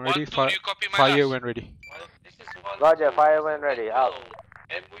 Notify when ready, 12, do you copy my fire last? when ready. Roger, fire when ready, out.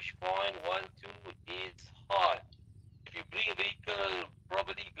 Ambush point 12 is hot. If you bring a vehicle,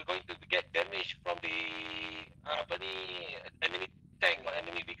 probably you're going to get damage from the enemy tank or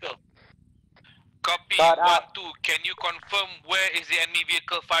enemy vehicle. Copy, Start 12, can you confirm where is the enemy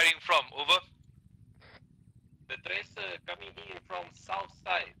vehicle firing from, over? The tracer coming in from south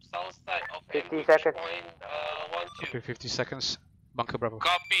side of 50 ambush seconds. point 12. Okay, 50 seconds. Bunker Bravo.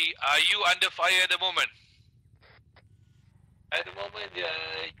 Copy, are you under fire at the moment? At the moment,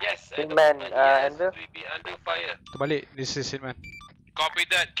 yes. Hitman, Anvil? We be under fire. Terbalik, this is Hitman. Copy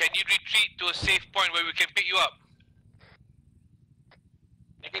that, can you retreat to a safe point where we can pick you up?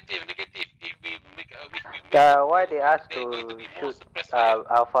 Negative. If we make, Why they asked to shoot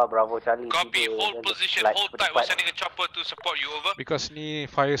Alpha Bravo Charlie? Copy, hold position, hold tight, we're sending a chopper to support you, over. Because ni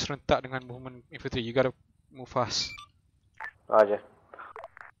fire serentak dengan movement infantry, you gotta move fast. Roger.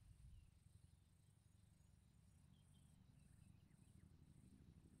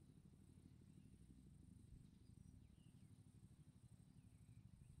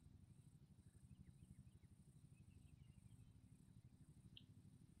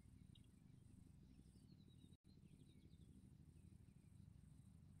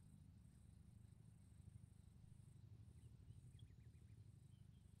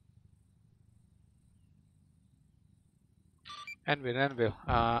 Anvil.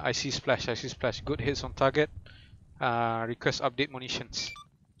 I see splash. Good hits on target. Request update munitions.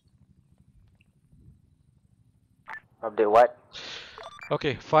 Update what?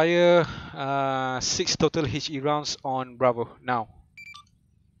 Okay, fire 6 total HE rounds on Bravo now.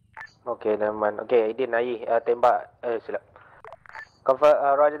 Okay, never mind. Okay, Aidin, Ayi, tembak. Silap. Confirm,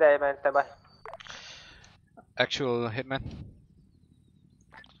 roger that, man. Stand by. Actual hitman.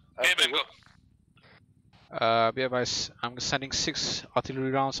 Hitman, go. Be advised, I'm sending 6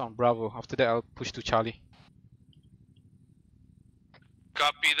 artillery rounds on Bravo. After that, I'll push to Charlie.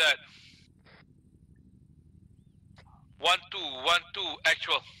 Copy that. 1-2,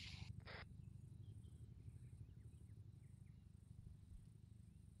 actual.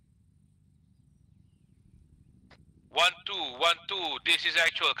 1-2, this is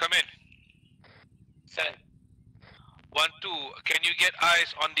actual, come in. Send. 1-2, can you get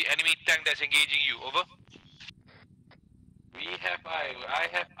eyes on the enemy tank that's engaging you, over? We have eyes. I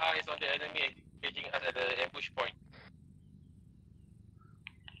have eyes on the enemy engaging us at the ambush point.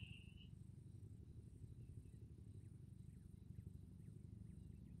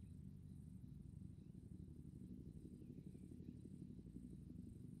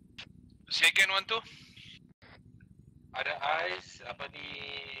 Second 1-2. Ada eyes,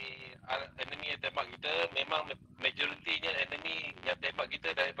 enemy yang tembak kita, memang majoritinya enemy yang tembak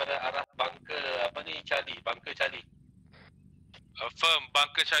kita daripada arah bunker Charlie, bunker Charlie. Affirm,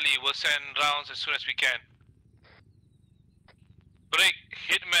 bunker Charlie, we'll send rounds as soon as we can. Break,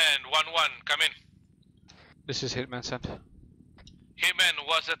 Hitman 1-1, come in. This is Hitman sent. Hitman,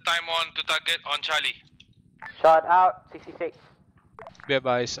 what's the time on to target on Charlie? Shot out, 66. Be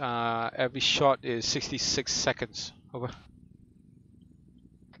advised, every shot is 66 seconds. Over.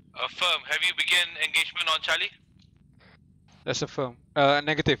 Affirm, have you begun engagement on Charlie? That's affirm.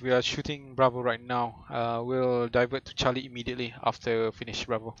 Negative, we are shooting Bravo right now. We'll divert to Charlie immediately after finish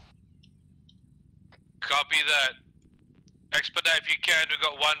Bravo. Copy that. Expedite if you can, we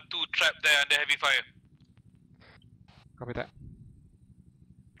got 1-2 trapped there under heavy fire. Copy that.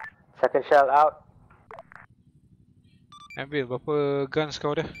 Second shell out. Anvil, berapa guns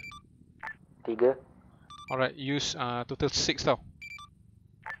kau ada? 3. Alright, use total 6 tau.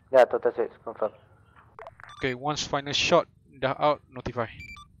 Yeah, total 6, confirm. Okay, once final shot dah out, notify.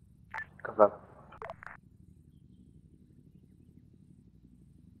 Confirm.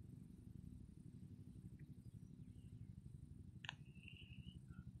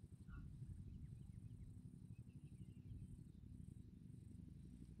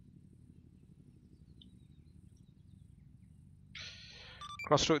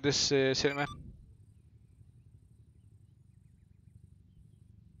 Crossroad this Hitman.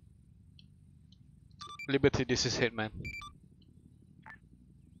 Liberty, this is Hitman.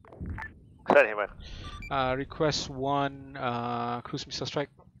 Send Hitman. Request 1 cruise missile strike.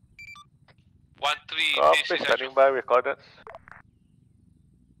 1-3, this is standing by with coordinates.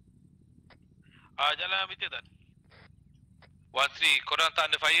 Jalan betul tak? 1-3, korang tak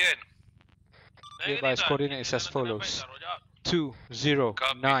under fire kan? The advice coordinate is as follows: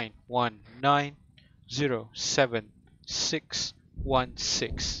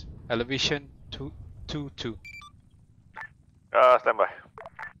 20919076616. Elevation 222. Stand by.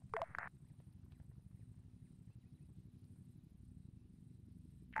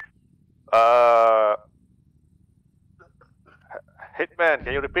 Hitman,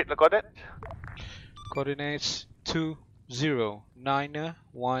 can you repeat the coordinate? Coordinates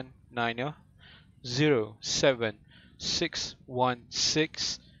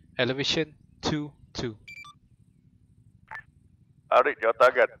 20919076616. Elevation 22. I read your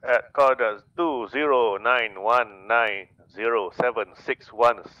target at coordinates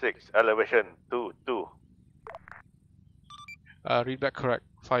 20919076616. Elevation 22. Read back correct.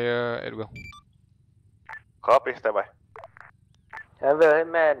 Fire at will. Copy, stand by. Anvil,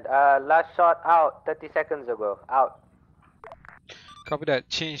 Hitman, last shot out 30 seconds ago. Out. Copy that.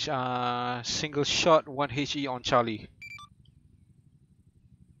 Change single shot 1 HE on Charlie.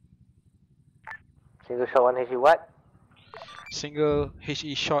 Single shot 1 HE what? Single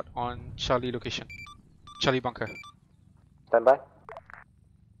HE shot on Charlie location. Charlie bunker. Stand by.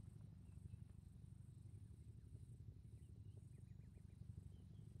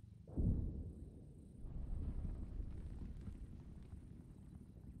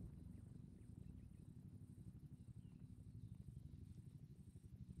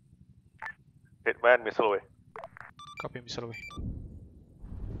 Hitman, missile away. Copy, missile away.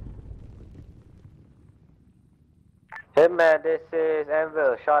 Hitman, this is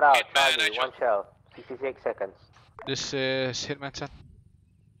Anvil. Shot out. Charlie, 1 shell. 66 seconds. This is Hitman, sir.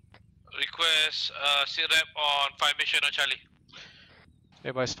 Request sit rep on 5 mission on Charlie.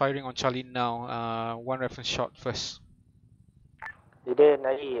 Everybody's firing on Charlie now. One reference shot first. Eden,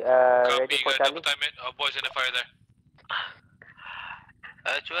 Ali, ready for Charlie? Boys in the fire there.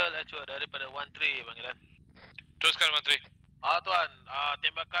 Actual daripada 1-3 panggilan. Teruskan 1-3. Tuan,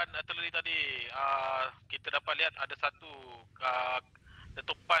 tembakan artillery tadi kita dapat lihat ada satu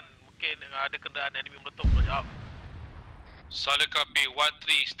letupan, mungkin ada kenderaan enemy meletup. Jawab. Solid copy.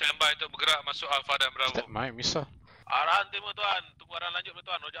 1-3 standby untuk bergerak masuk Alpha dan Bravo. Standby, misal. Arahan terima tuan, tunggu arahan lanjut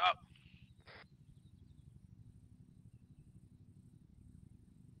tuan. Jawab.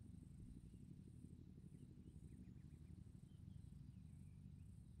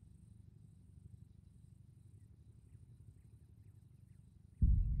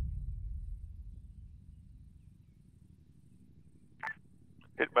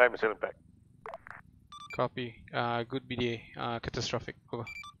 Hit by missile impact. Copy. Good BDA. Catastrophic. Over.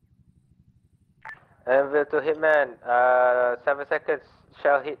 Anvil to Hitman, 7 seconds,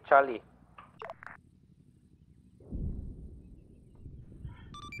 shall hit Charlie.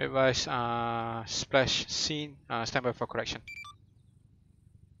 Advise, splash scene, standby for correction.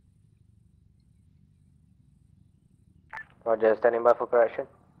 Roger, standing by for correction.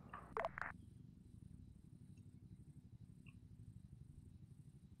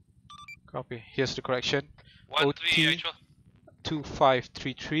 Copy. Here's the correction. 1-3 OT actual.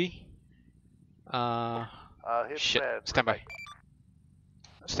 2533. Shit. Standby.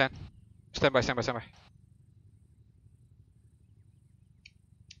 Standby.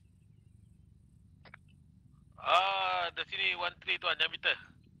 Di sini 1-3 tuan, jam meter.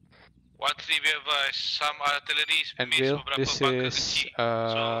 1-3 be advised, some artillery miss Anvil, beberapa this bunker is kecil.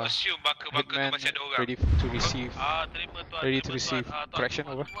 So assume bunker-bunker tu Hitman masih ada orang. ready to receive. Terima tuan. Ready to receive correction.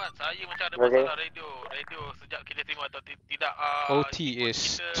 Over. Tuan, saya macam ada Okay. masalah radio sejak kita terima atau tidak. OT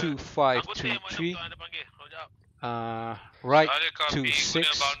is 2533. Right Solid copy, 26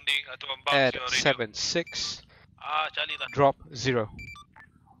 guna bounding ataupun bounce at your radio. 76. Charlie tuan. Drop 0.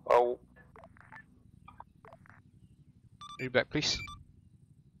 Oh. Read back please.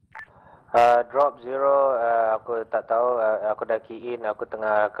 Drop 0, aku tak tahu, aku dah key in, aku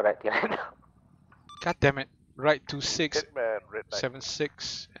tengah correcting right now. God damn it. Right 26 Hitman, red light.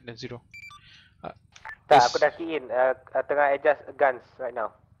 76 and then 0. Tak, aku dah key in, tengah adjust guns right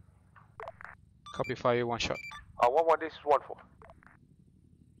now. Copy fire, one shot. 1-1, this is 1-4.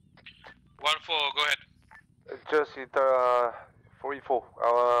 1-4, go ahead. Just hit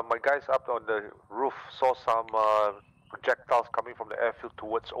 44. My guys up on the roof saw some projectiles coming from the airfield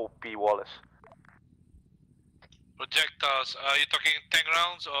towards OP Wallace. Projectiles, are you talking tank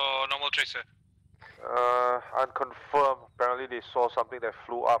rounds or normal tracer? Unconfirmed. Apparently they saw something that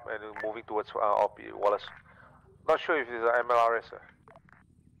flew up and moving towards OP Wallace. Not sure if it's an MLRS.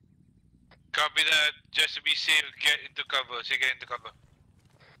 Copy that, just to be safe, get into cover. So get into cover.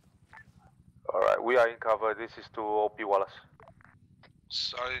 Alright, we are in cover. This is to OP Wallace.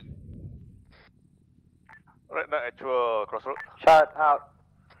 Solid. Right now, actual crossroad. Shot out.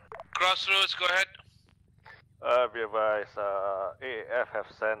 Crossroads, go ahead. Be advised, AAF have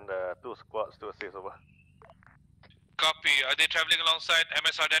sent 2 squads to assist. Over. Copy, are they traveling alongside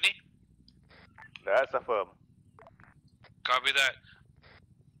MS Ardani? That's affirmed. Copy that.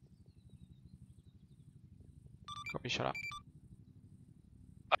 Copy, shut up.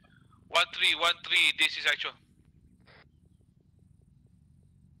 1-3, this is actual.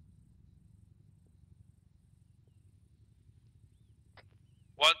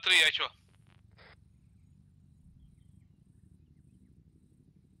 Actual.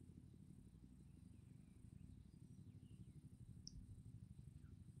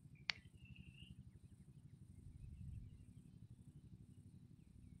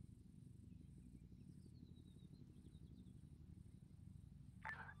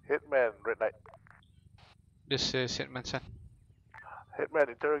 Hitman, red light. This is Hitman Sen. Hitman,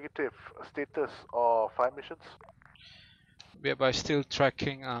 interrogative, status of 5 missions? We are by still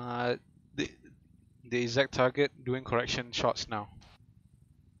tracking the exact target, doing correction shots now.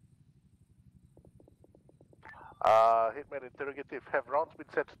 Hitman, interrogative, have rounds been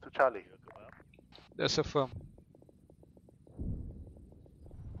sent to Charlie? That's a firm.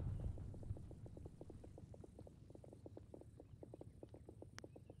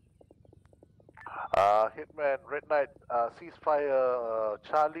 Hitman, red light, ceasefire,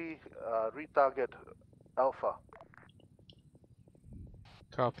 Charlie, retarget, Alpha.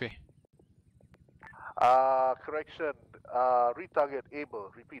 Copy. Correction, retarget,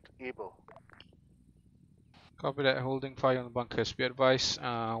 able, repeat, able. Copy that, holding fire on the bunkers. Be advised,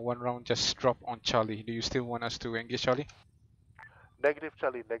 one round just drop on Charlie. Do you still want us to engage Charlie? Negative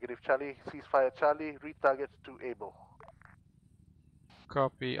Charlie, ceasefire Charlie, retarget to able.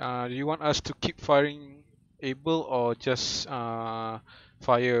 Copy. Do you want us to keep firing able or just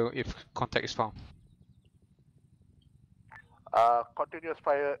fire if contact is found? Continuous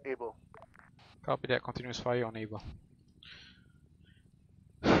fire able. Copy that. Continuous fire on able.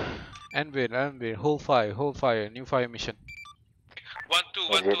 Anvil, hold fire, new fire mission.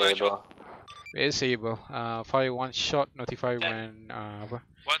 1-2, actual. It's able. Fire one shot, notify when 1-2,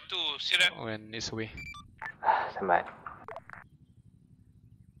 Sirap. when it's away. Standby.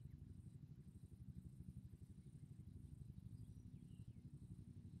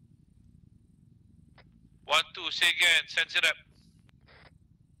 1-2, say again, send Sirap.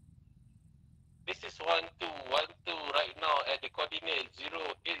 This is 1-2, 1-2 right now at the coordinate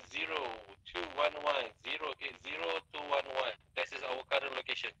 080-211, 080-211. This is our current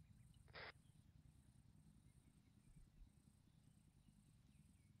location.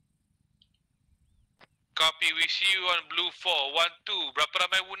 Copy, we see you on blue 4, 1-2. Berapa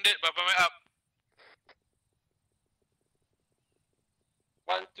ramai wounded, berapa ramai up?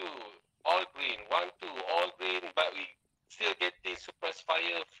 1-2, all green, 1-2, all green, but we still getting suppressed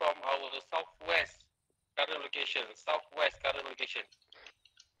fire from our southwest current location,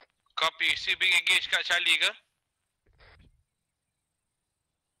 Copy, still being engaged kat Charlie ke?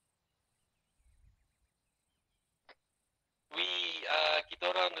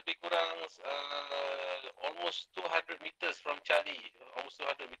 Kita orang lebih kurang almost 200 meters from Charlie,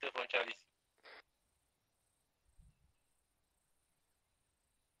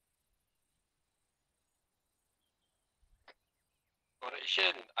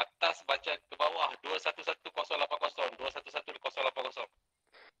 Correction, atas baca ke bawah 211-080, 211-080.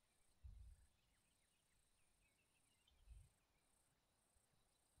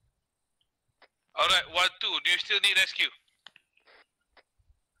 Alright, 1-2, do you still need rescue?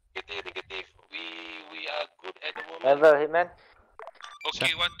 Negative. We are good at the moment. Ever, Hitman? Okay,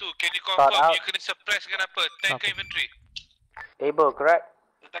 1-2, can you confirm you kena suppress dengan apa? Tank ke infantry? Able, correct?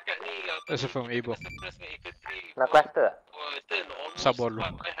 Setakat ni That's from able. Nak cluster? Sabar lu.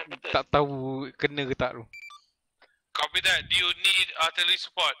 Tak tahu kena ke tak lu. Copy that, do you need artillery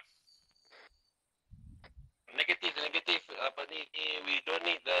support? Negative. We don't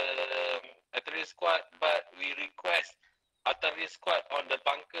need the artillery squad, but we request artillery squad on the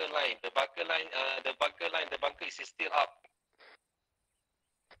bunker line. The bunker is still up.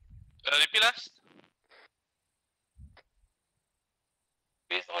 Repeat last.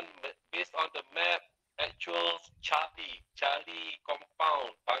 Based on the map, actual Charlie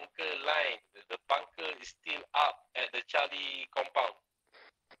compound, bunker line. The bunker is still up at the Charlie compound.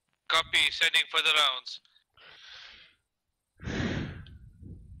 Copy, sending further rounds.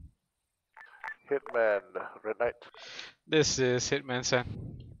 Hitman, Red Knight. This is Hitman San.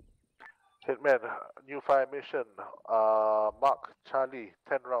 Hitman, new fire mission. Mark, Charlie,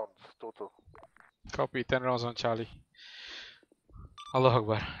 10 rounds total. Copy, 10 rounds on Charlie. Allah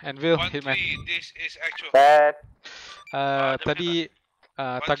Akbar. Anvil, Hitman. This is actual. Tadi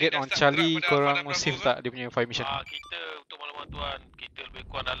target on Charlie, korang save tak dia punya fire mission? Kita untuk makluman tuan, kita lebih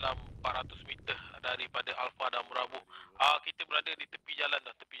kurang dalam 400 meter daripada Alpha dan Bravo. Kita berada di tepi jalan,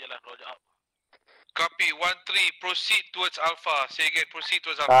 roger up. Copy, 1-3, proceed towards Alpha. Say again, proceed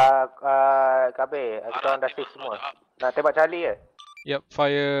towards Alpha. Kabir, kita orang dah save semua. Nak tembak Charlie ke? Yep,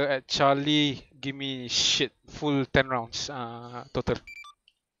 fire at Charlie. Give me shit. Full 10 rounds total.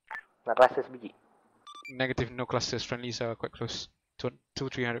 Nak cluster sebiji? Negative, no clusters. Friendlies are quite close.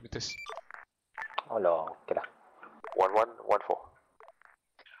 200-300 meters. Oh no, okay lah. 1-1, 1-4.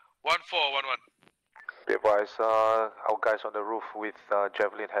 1-4, 1-1. Be advised, our guys on the roof with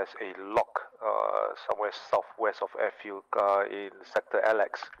Javelin has a lock somewhere southwest of airfield in sector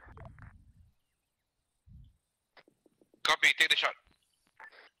LX. Copy, take the shot.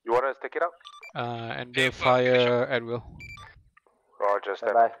 You want us to take it out? And they fire at will. Roger,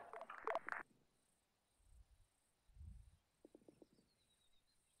 stand by.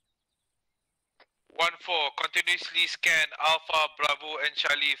 Continuously scan Alpha, Bravo and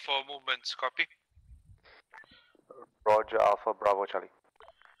Charlie for movements. Copy. Roger, Alpha, Bravo, Charlie.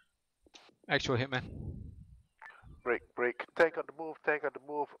 Actual Hitman. Break. Tank on the move.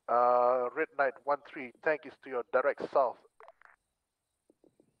 Red Knight 1-3. Tank is to your direct south.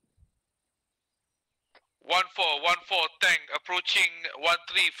 1-4, tank approaching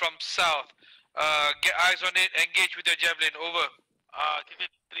 1-3 from south. Get eyes on it, engage with your javelin, over. Kita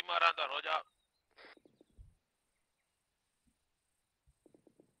terima arahan tuan, roger up.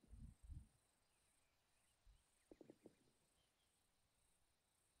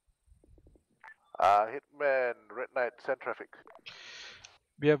 Hitman, Red Knight, send traffic.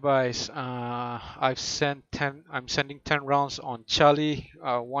 Be advised, I'm sending 10 rounds on Charlie.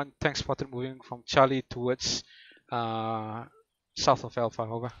 One tank spotted moving from Charlie towards south of Alpha.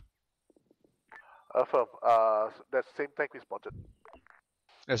 Over. Affirm. That same tank we spotted.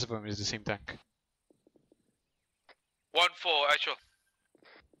 Yes, affirm. It's the same tank. 1-4, actual.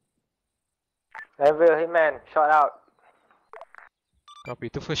 Anvil, Hitman, shot out. Copy.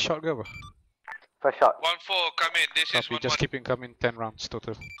 Itu first shot ke apa? First shot. 1-4, come in. This is Copy. 1-1. Just keep incoming 10 rounds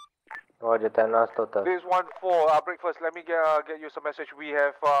total. Roger, 10 rounds total. This is 1-4. Breakfast. Let me get you some message. We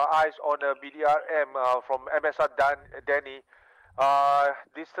have eyes on a BDRM from MSR Danny.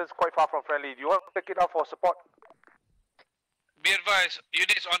 Distance quite far from friendly. Do you want to pick it up for support? Be advised,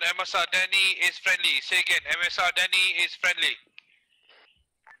 units on MSR Danny is friendly. Say again, MSR Danny is friendly.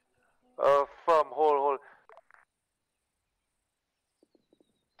 Firm. Hold.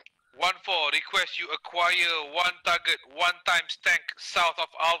 1-4, request you acquire one target, 1 times tank south of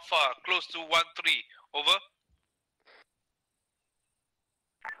Alpha, close to 1-3. Over.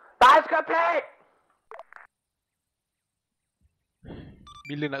 Task complete!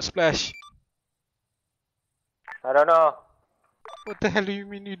 Bila nak splash? I don't know. What the hell do you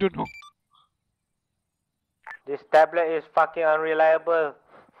mean you don't know? This tablet is fucking unreliable.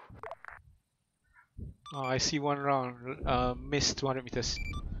 Oh, I see one round. Missed 200 meters.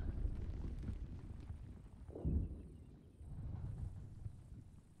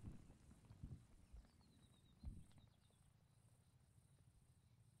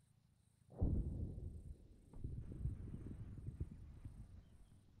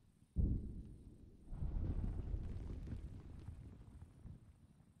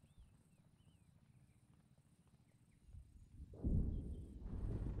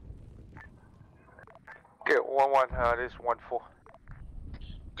 Okay, 1-1. This is 1-4. Go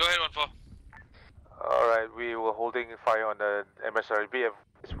ahead, 1-4. Alright, we were holding fire on the MSR. We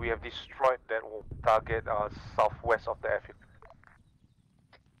have destroyed that target southwest of the airfield.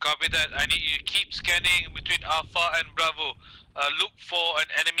 Copy that. I need you to keep scanning between Alpha and Bravo. Look for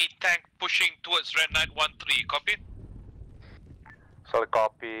an enemy tank pushing towards Red Knight 1-3. Copy? Solid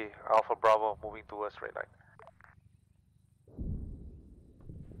copy. Alpha Bravo moving towards Red Knight.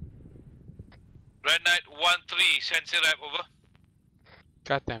 Red Knight 1-3, sensor rep, over.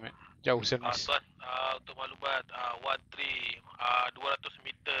 God damn it. Jauh servis. Tuan, untuk maklumat, 1-3, 200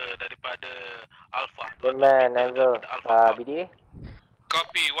 meter daripada Alpha. Hitman, Anvil, BD.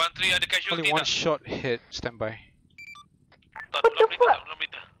 Copy, 1-3 ada casualty Only one tak? shot hit. Standby. Tak, belum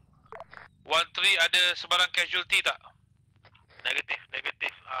berita. 1-3 ada sebarang casualty tak? Negatif.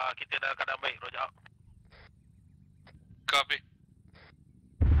 Kita dah keadaan baik, roger out. Copy.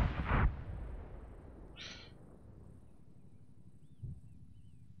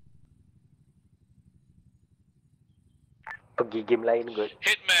 Pergi game lain kot.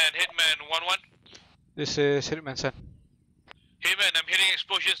 Hitman, 1-1. This is Hitman San. Hitman, I'm hearing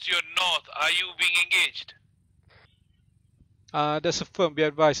explosions to your north. Are you being engaged? That's a firm. Be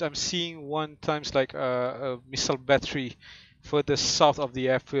advised. I'm seeing 1 times like a missile battery further south of the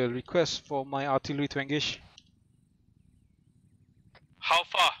airfield. Request for my artillery to engage. How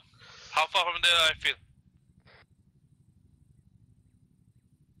far? How far from the airfield?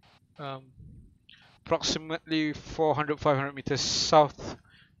 Approximately 400-500 meters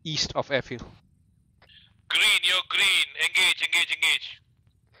southeast of airfield. Green, you're green. Engage.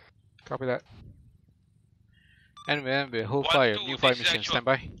 Copy that. Anyway, hold fire. New fire mission.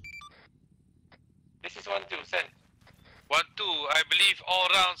 Standby. This is 1-2, send. 1-2, I believe all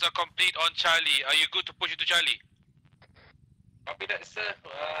rounds are complete on Charlie. Are you good to push into Charlie? Copy that, sir.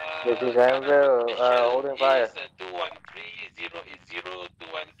 This is Anvil, holding fire. 213-080, 213-080.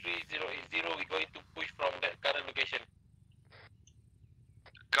 We're going to push from that current location.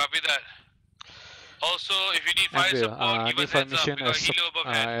 Copy that. Also, if you need fire Anvil, support, give new us fire heads up. mission. We got helo above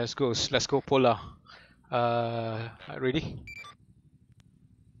hand. Let's go polar. Ready?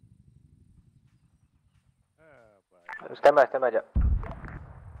 Standby jap.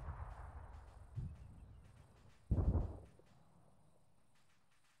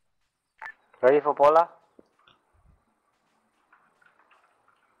 Ready for polar?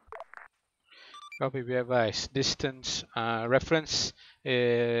 Copy, be advised. Distance reference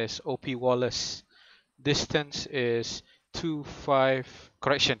is OP Wallace. Distance is 25.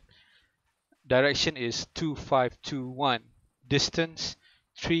 Correction. Direction is 2521. Distance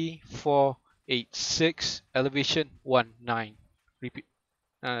 3486. Elevation 19. Repeat.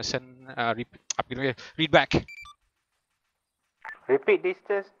 Read back. Repeat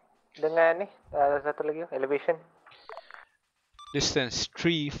distance dengan ni satu lagi elevation. Distance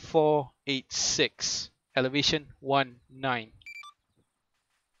 3486. Elevation 19.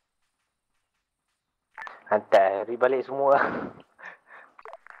 Hantar hari balik semua.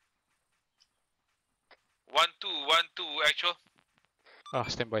 1212 actual.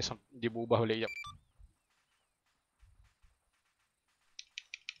 Standby. Dia berubah balik, jap.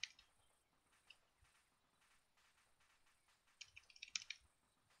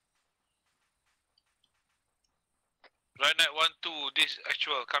 Right night 12, this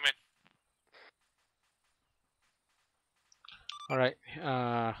actual, come in. Alright,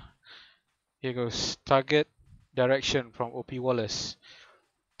 here goes. Target direction from OP Wallace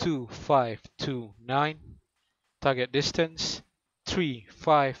 2529. Target distance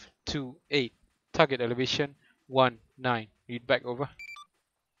 3528. Target elevation 19. Read back, over.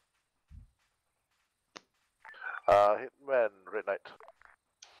 Hitman, Red Knight.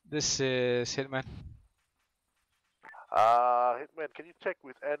 This is Hitman. Hitman, can you check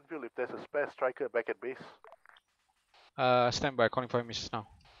with Anvil if there's a spare striker back at base? Standby, calling for missions now.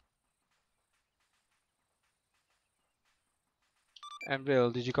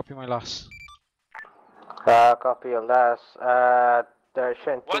 Anvil, did you copy my last? Copy your last.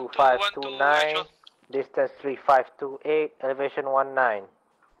 Direction 2529. Distance 3528. Elevation 19.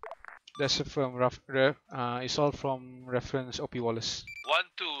 That's from it's all from reference OP Wallace.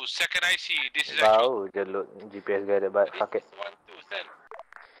 12, second IC, this is actual. Wow, je load GPS guided, but fuck it. 12,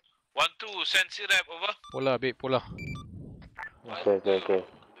 send CRAP, over. Polar, babe, polar. Okay.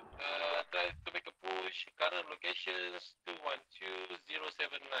 Try to make a push. Current locations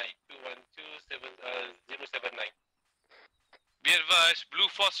 212079. 212079. Be advised, Blue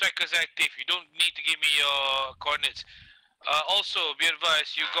Force Strikers active. You don't need to give me your coordinates. Also, be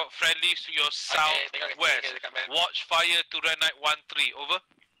advised, you got friendlies to your southwest. Watch fire to Red Knight 13, over.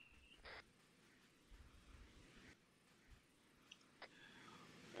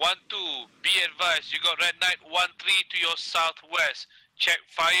 Be advised, you got Red Knight 13 to your southwest. Check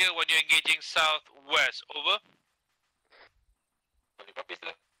fire when you're engaging southwest, over.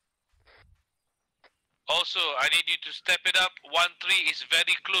 Also, I need you to step it up. 13 is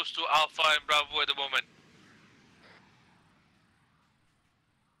very close to Alpha and Bravo at the moment.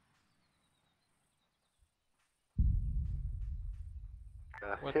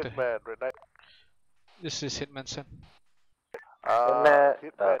 Hitman, Red Knight. This is Hitman, son. Hitman,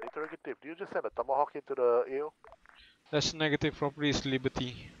 interrogative. Do you just send a tomahawk into the AO? That's negative. Property is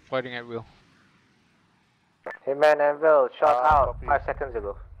Liberty. Fighting at will. Hitman Anvil, shot out 5 seconds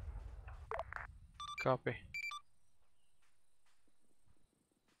ago. Copy.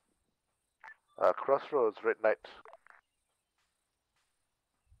 Crossroads, Red Knight.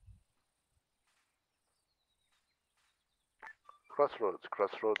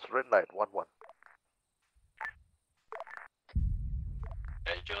 Crossroads, Red Knight, 1-1.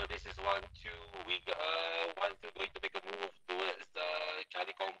 Joe, this is 1-2. We 1-2 going to make a move towards the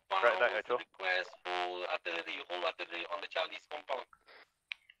Charlie compound. Right, Request hold artillery on the Charlie's compound.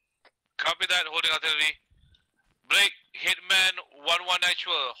 Copy that, holding artillery. Break, Hitman 1-1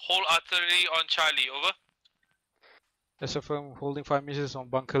 actual. Hold artillery on Charlie, over. That's a firm holding 5 missiles on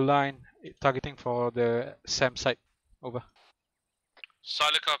bunker line, targeting for the SAM site, over.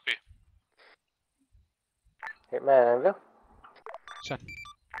 Solid copy. Hitman Anvil. Son.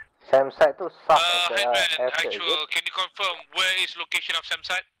 SAM site tu south Hitman actual, can you confirm where is location of SAM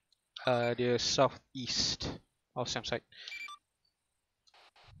site? The southeast of SAM site.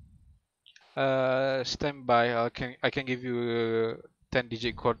 Stand by. I can give you a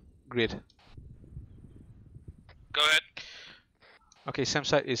 10-digit code grid. Go ahead. Okay, SAM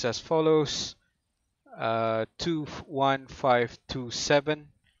site is as follows: 21527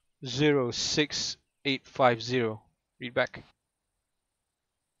 06850. Read back.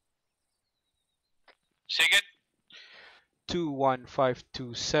 Say again.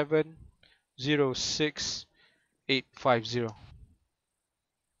 21527 06850.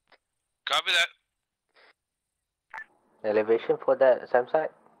 Copy that. Elevation for that SAM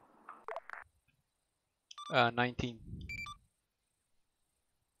site? 19.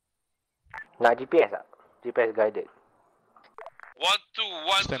 Nak GPS tak? GPS guided.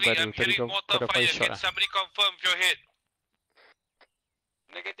 1213, I'm hearing mortar fire. Can somebody confirm if you're hit?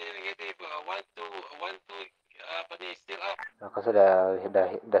 Negative. 12 apa ni, still up. Aku rasa dah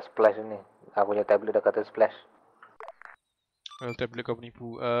splash ni. Aku punya tablet dah kata splash. Well, tablet kau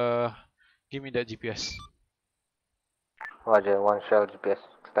penipu. Give me that GPS. Roger, 1 shell GPS.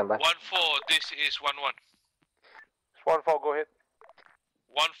 Stand by. 1-4, this is 1-1. 1-4, go ahead.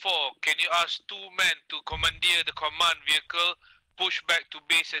 1-4, can you ask 2 men to commandeer the command vehicle, push back to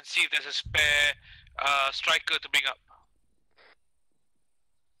base and see if there's a spare striker to bring up?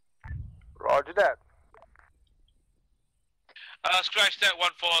 Roger that. Scratch that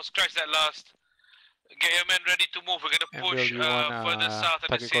 1-4, scratch that last. Get your men ready to move. We're gonna push further south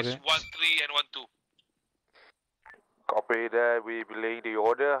and assist 1-3 and 1-2. Copy that. We belay the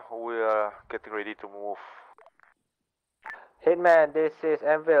order. We are getting ready to move. Hitman, this is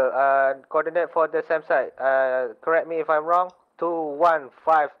Anvil. Coordinate for the SAM site. Correct me if I'm wrong.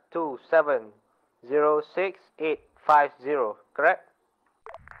 21527068850. Correct?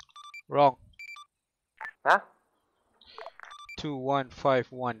 Wrong. Huh?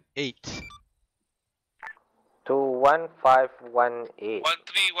 21518. 21518.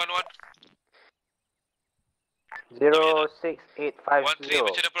 1311. 06850. 13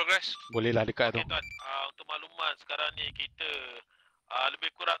 macam mana progress? Boleh lah dekat tu. Tuan, untuk makluman sekarang ni kita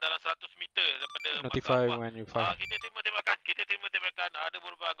lebih kurang dalam 100 meter daripada Notify when you fire. kita terima tembakan. Ada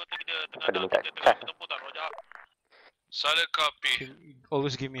beberapa anggota kita tengah bertempur tak Roger. Solid copy.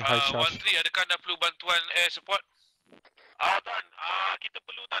 Always give me high charge. 1-3, adakah anda perlu bantuan air support? Tuan, kita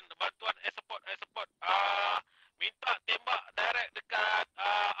perlu bantuan air support. Minta tembak direct dekat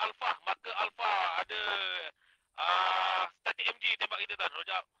Alpha, marker Alpha ada static MG tembak kita tuan,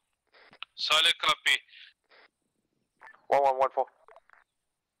 Roger. Solid copy. 1114.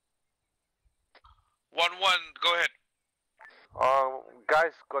 1-1, go ahead.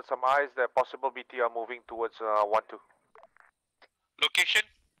 Guys, got some eyes that possible BT are moving towards 1-2. Location?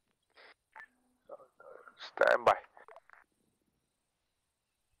 Stand by.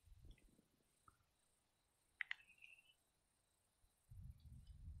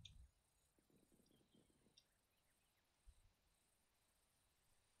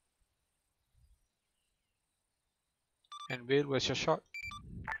 And Bill, where's your shot?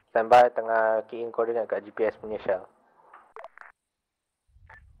 Standby, tengah key in coordinate kat GPS punya shell.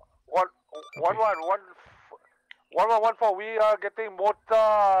 1114, we are getting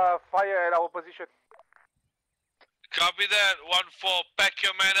mortar fire at our position. Copy that. 1-4, pack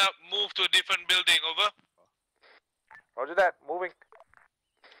your man up, move to a different building, over. Roger that, moving.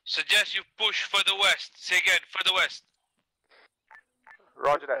 Suggest you push further west. Say again, further west.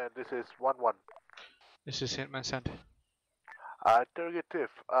 Roger that. This is 1-1. This is Hitman Sand. Interrogative.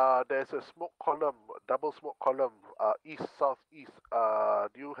 There's a smoke column, double smoke column, east southeast.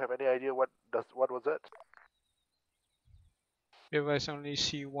 Do you have any idea what was that? If I only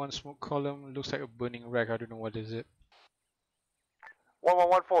see one smoke column, looks like a burning wreck. I don't know what is it.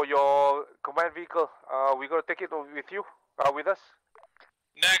 1114, your command vehicle. We're gonna take it with you, with us.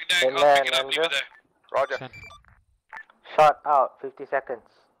 Nag, I'll pick it up. Leave it there. Roger. Send. Shot out. 50 seconds.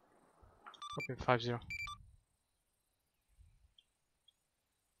 Okay, 5-0.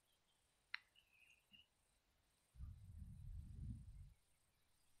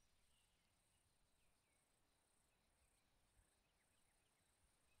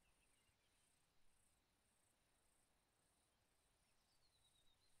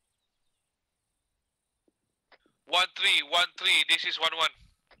 One three. This is 1-1. 1-3,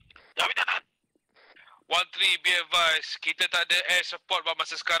 be advised. Kita tak ada air support buat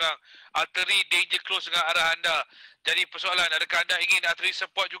masa sekarang. Artillery danger close dengan arah anda. Jadi persoalan, adakah anda ingin artillery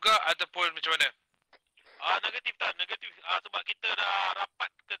support juga ataupun macam mana? Negatif tan, negatif. Sebab kita dah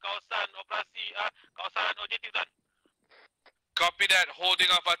rapat ke kawasan operasi, kawasan objektif tan. Copy that.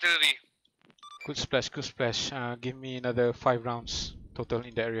 Holding off artillery. Good splash, good splash. Give me another 5 rounds total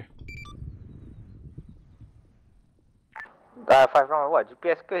in the area. 5 round what?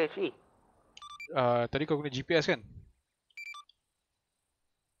 GPS ke HE? Tadi kau guna GPS kan?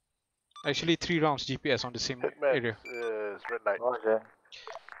 Actually 3 rounds GPS on the same area. Red light. Roger.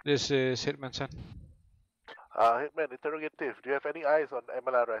 This is Hitman San. Hitman, interrogative. Do you have any eyes on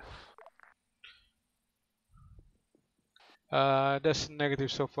MLRS? That's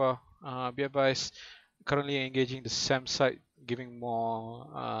negative so far. Be advised, currently engaging the SAM site, giving more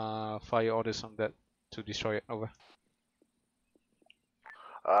fire orders on that to destroy it. Over.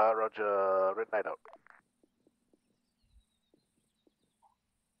 Roger, red light out.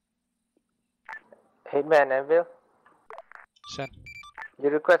 Hitman, Anvil. Send. You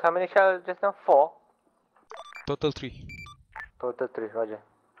request how many shells just now? 4? Total 3. Total 3, roger.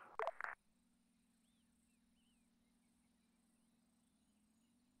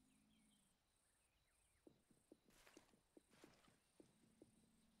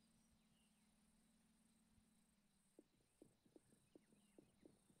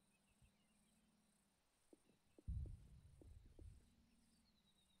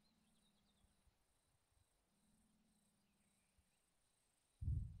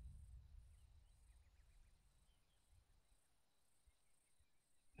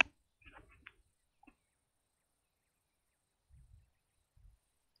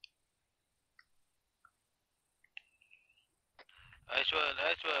 Actual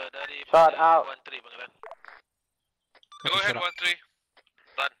dari Shot out. 13 panggilan. Go ahead 13.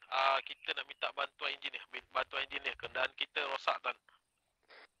 Tan, kita nak minta bantuan engineer. Kenderaan kita rosak, Tan.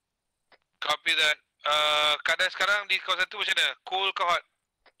 Copy that. Keadaan sekarang di kawasan tu macam mana? Cool ke hot?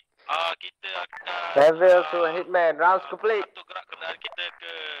 Kita akan Level to hitman, rounds complete. Satu gerak kenderaan kita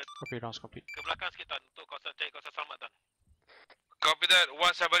ke Copy, rounds complete. ke belakang sikit, Tan, untuk cari kawasan selamat, Tan. Copy that.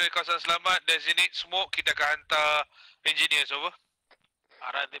 Once sampai di kawasan selamat, designate smoke, kita akan hantar engineers, over.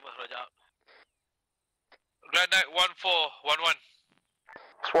 Arah 5, Roger. Grand Knight 1411.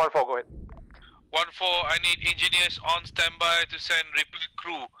 14, go ahead. 14, I need engineers on standby to send repair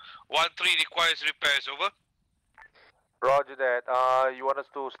crew. 13 requires repairs, over. Roger that. You want us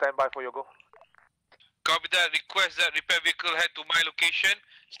to stand by for your go? Copy that. Request that repair vehicle head to my location.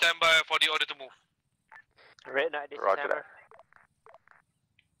 Stand by for the order to move. Red Knight, this is Roger Hammer. that.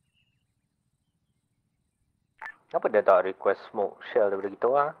 Kenapa dia tak request smoke shell daripada kita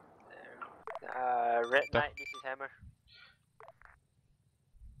orang? Red Knight, this is Hammer.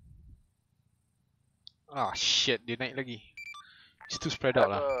 Ah shit, dia naik lagi. It's too spread out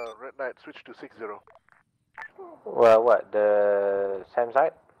lah. Red Knight, switch to 6-0. Well, what? The same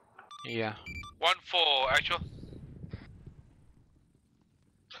side? Yeah. 14, actual.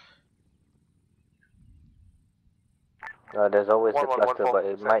 There's always a 1-1, cluster, 1-4, but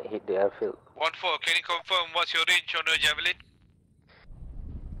it might hit the airfield. 14, can you confirm what's your range on the Javelin?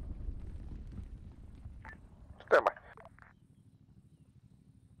 Stand by.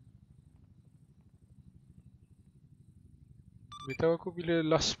 Beritahu aku bila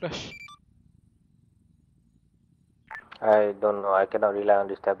last splash. I don't know, I cannot rely on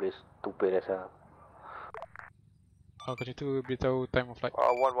this tablet, it's stupid as hell. Macam tu beritahu time of flight.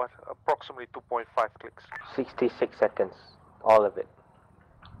 1-1, approximately 2.5 clicks. 66 seconds, all of it.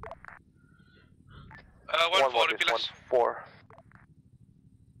 14, 1-1 repeat is last. 1-4.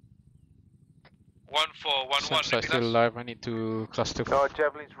 14, 11, Since I'm still alive, I need to cluster.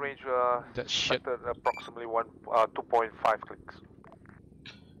 Javelin's range that shit. Approximately 2.5 clicks.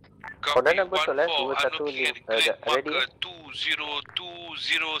 Copy, 14, betul I'm dua satu looking at grid ready? marker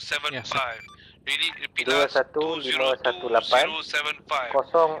 202075. Yes, Really, repeat 21518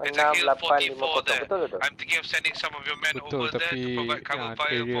 202075. It's a hill 0685 44 there. betul tu? I'm thinking of sending some of your men Betul, over there to tapi provide cover the fire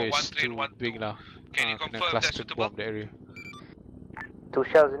area for is 13 too and 12. big lah. Can you Kena confirm that's cluster suitable? bomb the area. 2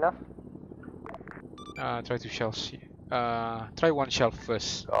 shells enough? Try 2 shells. Try 1 shell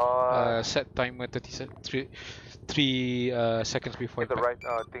first. Set timer 3 seconds before The impact.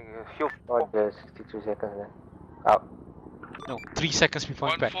 right thing, hill. Oh, there's 63 seconds then. Out. No, 3 seconds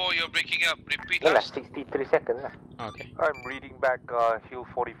before impact. 14, you're breaking up. Repeat No lah, last. 63 seconds lah. Okay. I'm reading back hill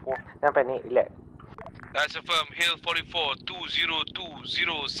 44. Sampai ni, relax. That's a firm. Hill 44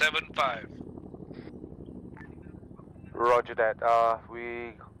 202075. Roger that.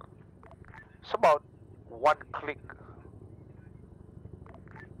 It's about 1 click.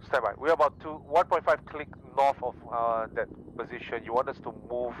 Stand by. We're about 1.5 click north of that position. You want us to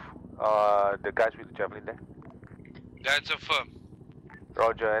move the guys with the javelin there? That's a firm.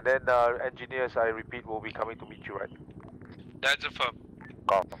 Roger. And then engineers, I repeat, will be coming to meet you, right? That's a firm.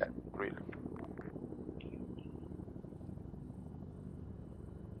 Copy that. Really.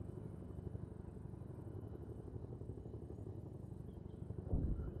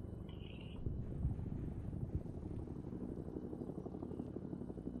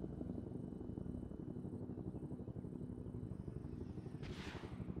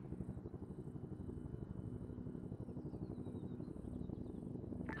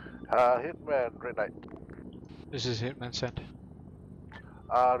 Hitman, Red Knight. This is Hitman sent.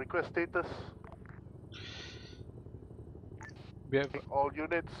 Request status. We have All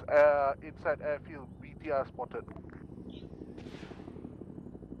units inside airfield, BTR spotted.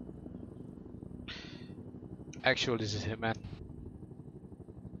 actual. This is Hitman.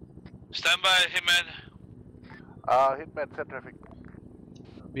 Stand by, Hitman. Hitman, set traffic.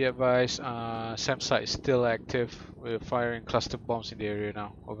 Be advised, SAM site is still active. We're firing cluster bombs in the area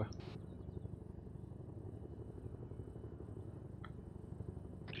now. Over.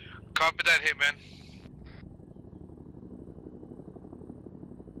 Copy that, Hitman.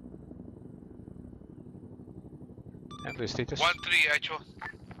 And the status? 1-3, actual.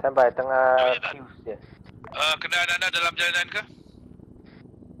 Standby, tengah fuse dia. Kenderaan anda dalam jalanan ke?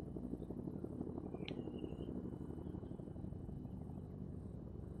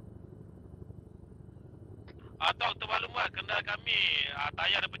 Atau termaklumat kenderaan kami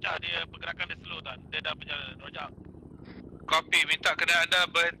tayar dia pecah, dia pergerakan dia slow kan. Dia dah berjalan. Roger. Copy, minta kenderaan anda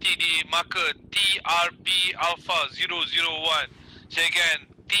berhenti di marker TRP Alpha 001. Say again,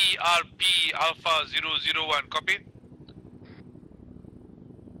 TRP Alpha 001. Copy?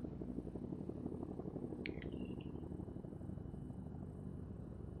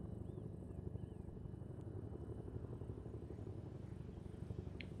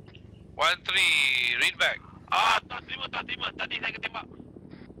 1-3, read back. Tak terima. Tadi saya ketembak.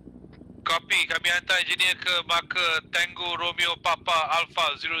 Copy, kami hantar engineer ke marker Tango Romeo Papa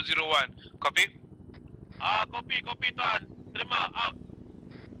Alpha 001. Copy? Copy tuan. Terima, out.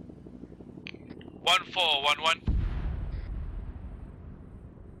 1411.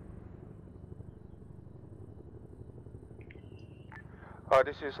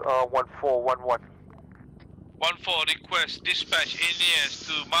 This is 1411. 14, request dispatch aliens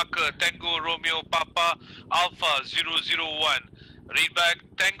to marker Tango Romeo Papa Alpha 001. Read back,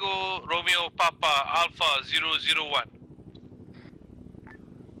 Tango Romeo Papa Alpha 001.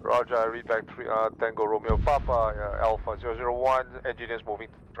 Roger, I read back Tango Romeo Papa Alpha 001. Engineers moving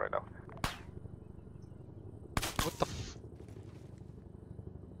right now. What the f...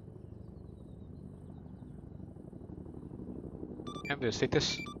 Ambulance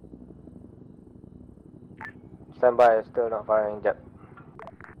status. Stand by, still not firing jet.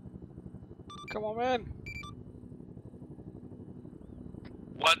 Come on, man.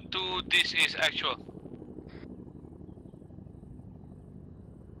 1-2, this is actual.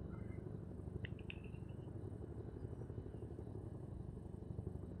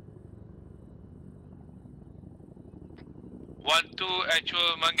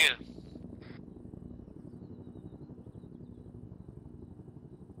 Actual manggil.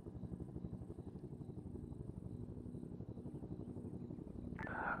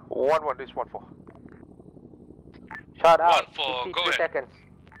 One, this 1-4. Shot out. 1-4, go 53 ahead. seconds.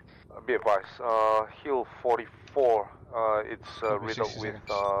 Be advised, Hill 44, it's riddled with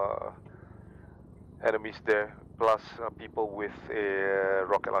enemies there, plus people with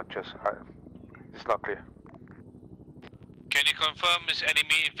rocket launchers. It's not clear. Can you confirm it's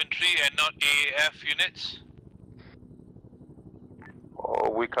enemy infantry and not AAF units?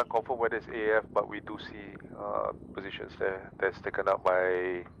 We can't confirm whether it's AAF, but we do see positions there that's taken up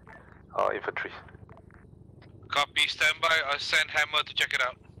by infantry. Copy, stand by. I'll send Hammer to check it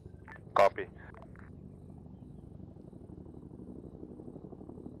out. Copy.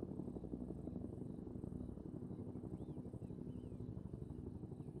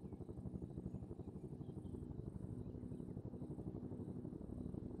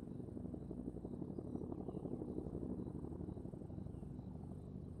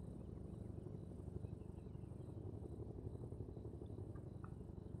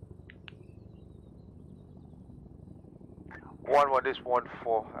 One, this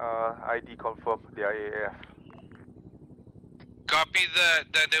 1-4. ID confirmed. They are AAF. Copy that.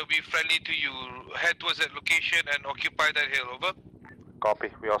 Then they'll be friendly to you. Head towards that location and occupy that hill. Over. Copy.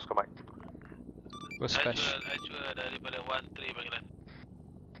 We Oscar Mike. Actual daripada 1-3 panggilan.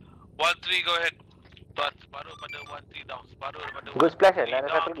 1-3, go ahead. Tuan, separuh pada 1-3 down. Separuh daripada 1-3 Good splash, ada down.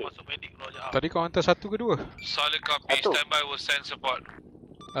 satu lagi. Masuk medik, roger out. Tadi kau hantar satu ke dua? Solid copy. Satu. Stand by. Will send support.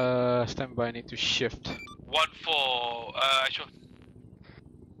 Stand by. Need to shift. 1-4. Actual.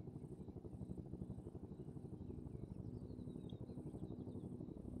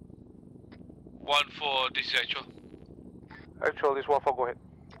 This is actual. Actual, this 1-4. Go ahead.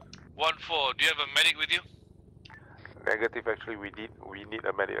 1-4. Do you have a medic with you? Negative. Actually, we need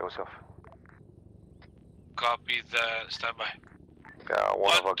a medic ourselves. Copy that. Stand by. Yeah,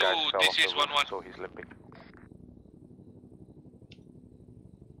 one of our guys fell this off the is roof, 1-1. so he's limping.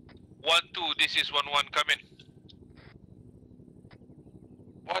 1-2. This is 1-1. Come in.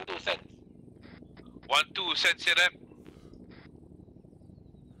 1-2 send. 1-2. Send Serap.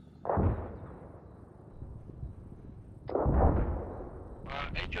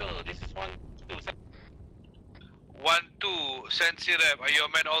 Actual, this is 1-2 send. 1-2. Send Serap. Are your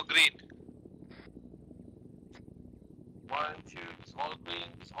men all green? 1-2. It's all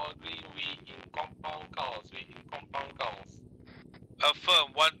green. We in compound cows. Affirm.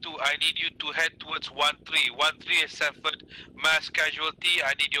 1-2. I need you to head towards 1-3. 1-3 has suffered mass casualty.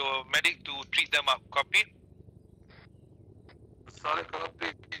 I need your medic to treat them up. Copy? Solid copy.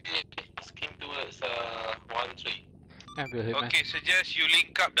 Asking towards 1-3. Okay, suggest you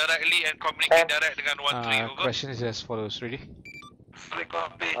link up directly and communicate direct dengan 1-3. Over. Question is as follows. Ready? Solid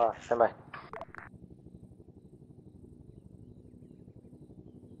copy. Stand by.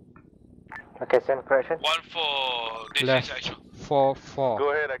 Okay, send correction. 1-4. This Left. is actual. 4-4. Go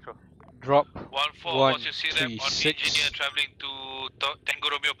ahead, actual. Drop. 1-4. 1, What's your CREP 3, on the 6. engineer traveling to Tango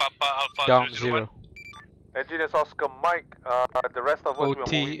Romeo Papa Alpha Down 001? 0. Engineers Oscar Mike. The rest of us we are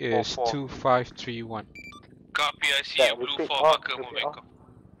OT moving is 4-4. 2531. Copy, I see a blue 4 marker moving.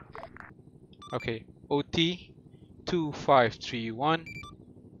 Okay. OT 2531.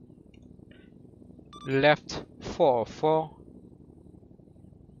 Left 4-4.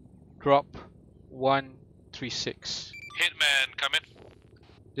 Drop 136. Hitman, come in.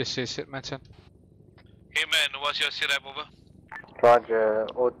 Just say sit, man, son. Hey man, what's your CRAP over? Roger,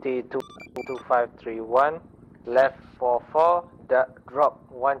 OT 22531, left 44, drop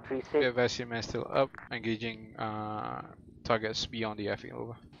 136. The vessel man still up, engaging targets beyond the airfield,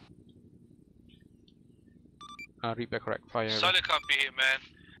 over. Read back correct, fire. Solid copy here, man.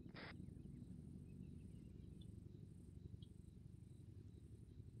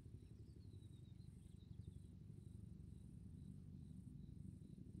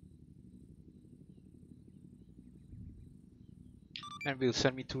 And we'll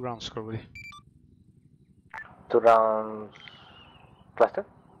send me 2 rounds, probably. 2 rounds cluster?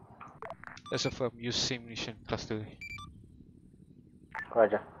 That's a firm, use same munition, cluster.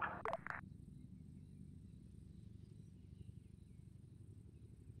 Roger.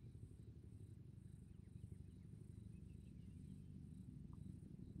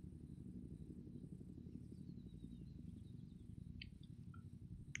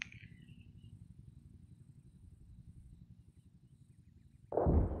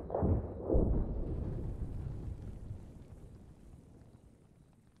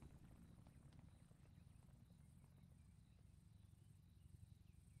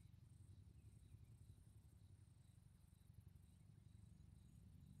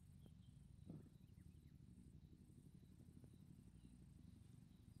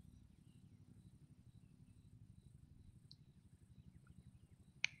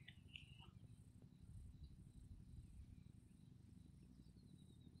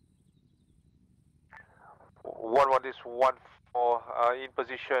 This 1-4 in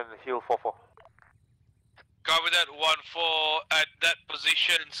position, hill 4-4. Cover that 1-4 at that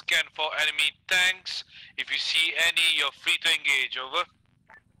position, scan for enemy tanks. If you see any, you're free to engage, over.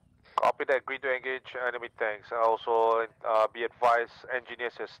 Copy that, agree to engage enemy tanks. Also, be advised,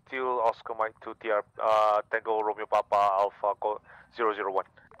 engineers are still Oscar Mike 2 TR, Tango Romeo Papa Alpha 001.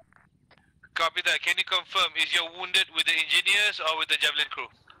 Copy that, can you confirm, is you wounded with the engineers or with the javelin crew?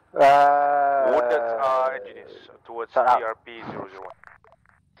 Wounded engineers towards TRP 001.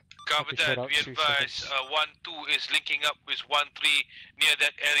 Copy that, be advised, 1-2 is linking up with 1-3 near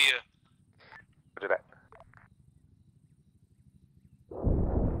that area. Roger that.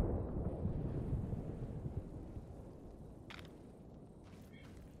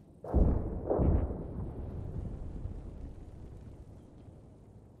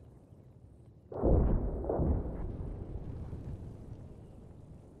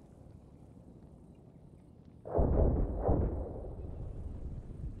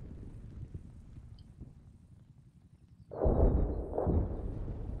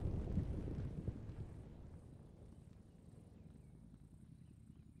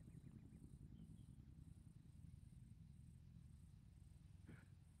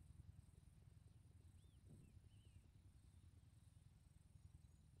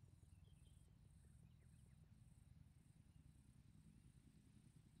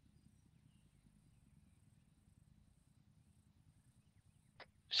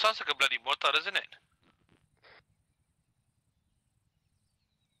 Sounds like a bloody mortar, doesn't it?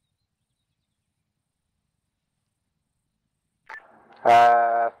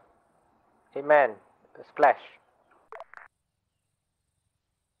 Hey man, splash.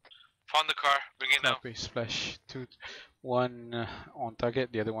 Found the car, bring it now. Copy, splash. 1 on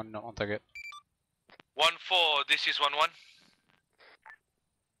target, the other one not on target. 1-4, this is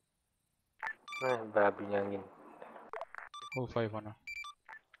 1-1. Babi angin. 5-1.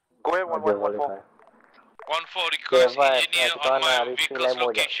 Go ahead, 1-1-1-4. 1-4, request engineer on my vehicle's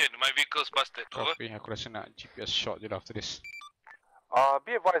location. My vehicle's busted, over. Copy, aku rasa nak GPS shot je after this.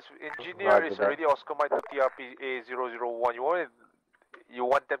 Be advised, engineer is already Oscar Mike 2 TRP A001. You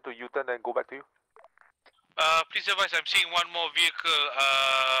want them to U-turn and go back to you? Please advise, I'm seeing one more vehicle,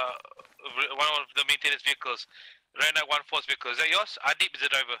 one of the maintenance vehicles. Right now, 1-4's vehicle. Is that yours? Adib is the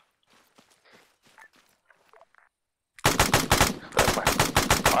driver.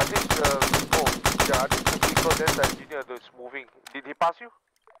 Adib's the vehicle, there's the engineer that's moving. Did he pass you?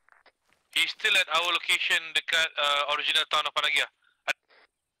 He's still at our location, the original town of Panagia.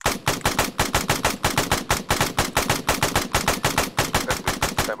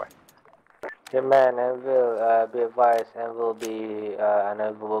 Stand by. Hey man, Anvil, be advised, Anvil will be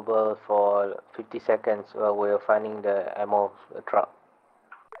unavailable for 50 seconds while we're finding the ammo truck.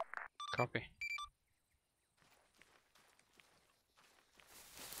 Copy.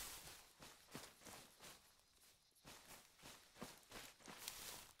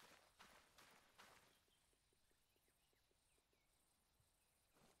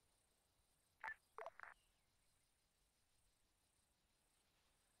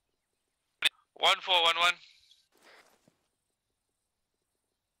 One 4 1 1.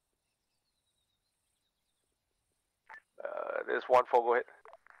 There's 1-4, go ahead.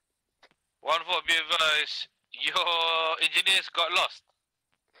 1-4, be advised, your engineers got lost.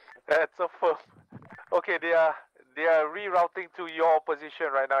 That's a firm. Okay, they are rerouting to your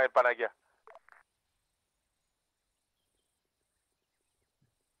position right now in Panagia.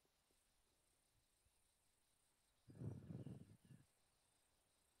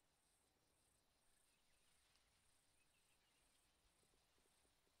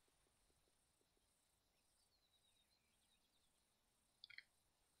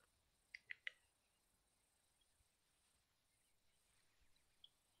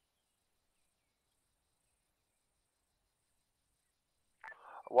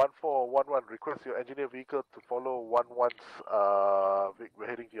 One four one one. Request your engineer vehicle to follow 1-1's. We're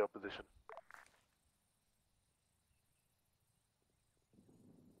heading to your position.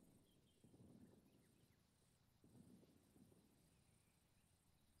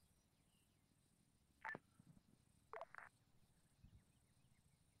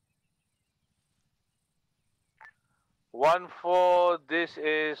 One four. This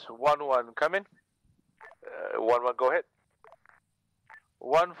is 1-1. Come in. 1-1. Go ahead.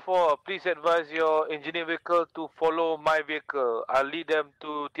 1-4, please advise your engineer vehicle to follow my vehicle. I'll lead them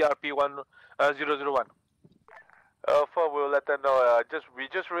to TRP 001. Firm, we'll let them know. We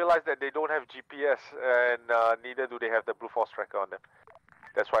just realized that they don't have GPS, and neither do they have the Blue Force tracker on them.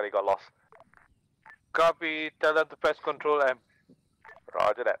 That's why they got lost. Copy. Tell them to press Control M.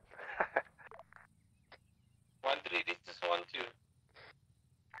 Roger that. 1-3, this is 1-2.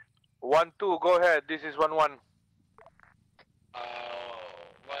 1-2, go ahead. This is 1-1.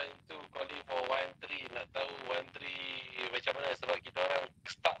 1-2 calling for 1-3. Nak tahu 1-3 macam mana sebab kita orang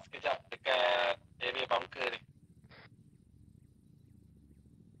stuck sekejap dekat area bunker ni.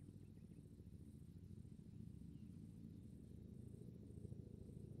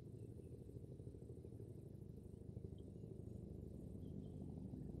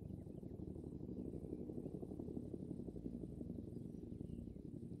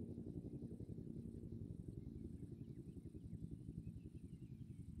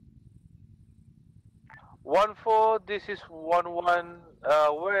 One four. This is 1-1.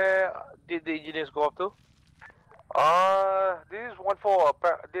 Where did the engineers go up to? This is 1-4.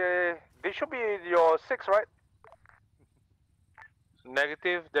 They should be in your 6, right?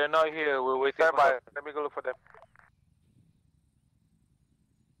 Negative. They're not here. We're waiting Stand for by. them. Let me go look for them.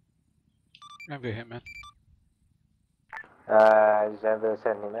 I'm here, man. Xavier,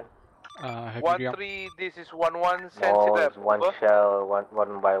 send him in. 1-3. This is 1-1. Send Oh, them. it's one shell,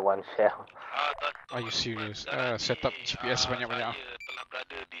 one by one shell. Are you serious? Set up GPS banyak-banyak. Telah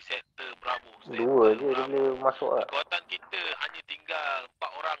berada di sektor Bravo. Dua je dia boleh masuk lah. Kekuatan kita hanya tinggal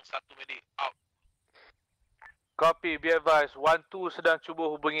 4 orang, 1 medik. Out. Copy. Be advised. 1-2 sedang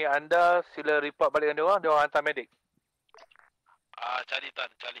cuba hubungi anda. Sila report balik dengan dia orang hantar medik. Charlie Tan,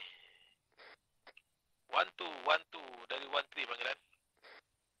 Charlie. 1-2 dari 1-3 panggilan.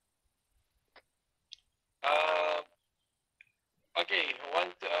 Okay,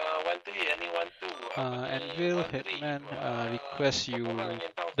 1-3, any 1-2. Anvil, Hitman, request you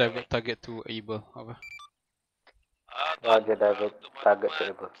divert target to Able. Apa? Roger, divert target to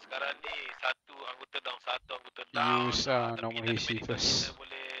Able. Sekarang ni satu anggota down. Use normal AC first.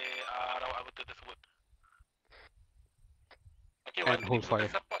 Boleh rawat anggota tersebut. Okay, And hold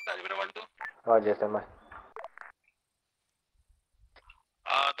fire. Support tak daripada 1-2? Roger, standby.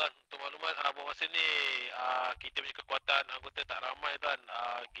 Tuan, untuk maklumat bahawa sini kita punya kekuatan anggota tak ramai tuan.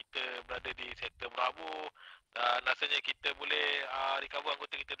 Kita berada di sektor Bravo dan rasanya kita boleh recover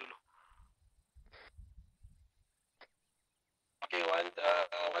anggota kita dulu. Okay,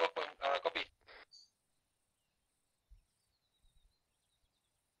 copy.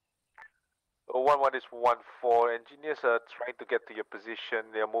 One is 1-4. Engineers are trying to get to your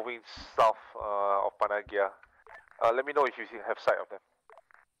position. They are moving south of Panagia. Let me know if you have sight of them.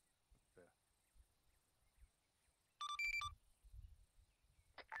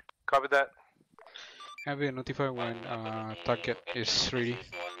 Copy that. Have you notify when target is ready?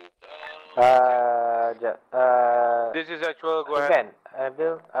 This is actual. Go ahead.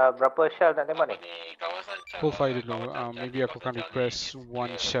 Bill, berapa shell nak tembak ni? Hold fire dulu. Maybe aku akan request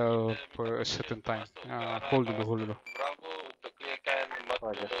one shell per a certain time. Hold dulu.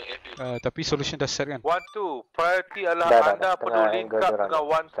 Tapi solution dah set kan? 1-2, priority adalah anda perlu link up dengan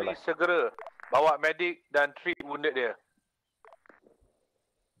 1-3 segera. Bawa medic dan treat wounded dia.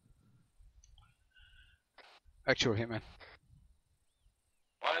 Actual Hitman.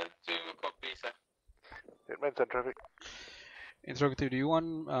 1-2, copy, sir. Hitman's on traffic. Interrogative, do you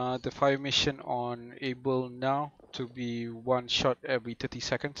want the fire mission on Able now to be one shot every 30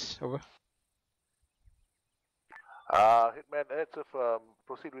 seconds? Over. Hitman, let's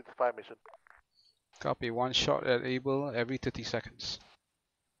proceed with the fire mission. Copy. 1 shot at Able every 30 seconds.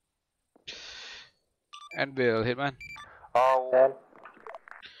 Anvil, Hitman.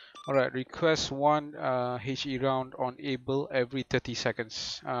 Alright, request 1 HE round on Able every 30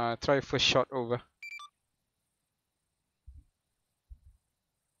 seconds. Try first shot over.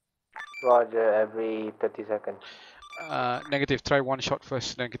 Roger, every 30 seconds. Negative, try 1 shot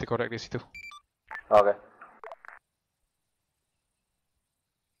first, then kita correct di situ. Okay.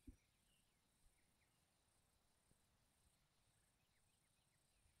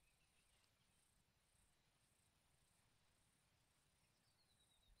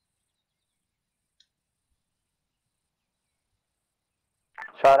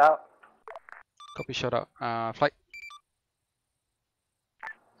 Shot out. Copy, shot out. Flight.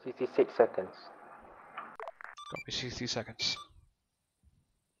 66 seconds. Copy, 60 seconds.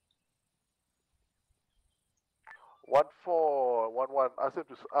 1411, ask him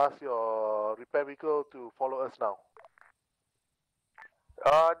to ask your repair vehicle to follow us now.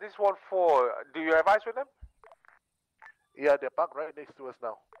 This 14, do you have eyes with them? Yeah, they're parked right next to us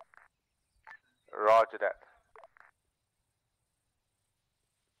now. Roger that.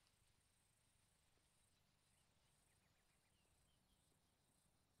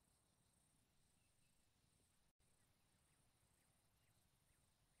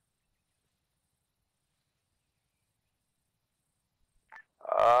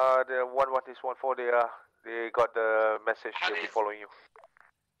 The 114, they got the message. They'll be following you.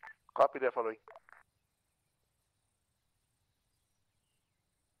 Copy, they're following.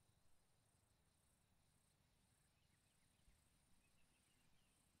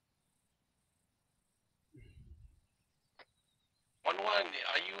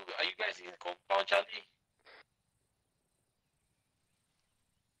 Are you guys in compound, Charlie?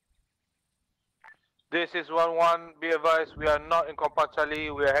 This is 1-1, be advised, we are not in compound Charlie,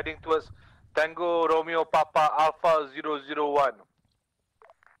 we are heading towards Tango Romeo Papa Alpha 001.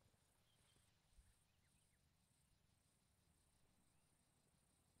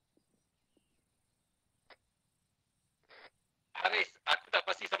 Haris, aku tak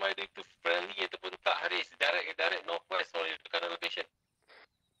pasti sama ada itu friendly ataupun tak, Haris. Direct northwest from the current location.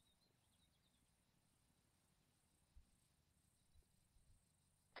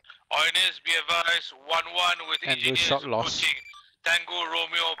 Oiners, be advised, 1-1 with engineers shot loss. approaching Tango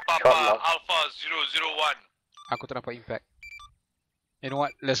Romeo Papa Alpha 001. Aku tak nampak impact. You know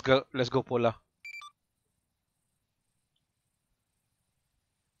what? Let's go polar.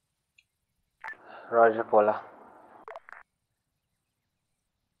 Roger, polar.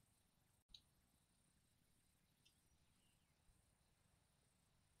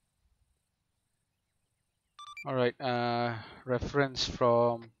 Alright, reference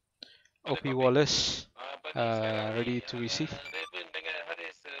from OP Wallace, ready to receive. Raven dengan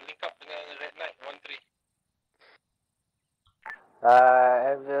Haris link up dengan red light 13.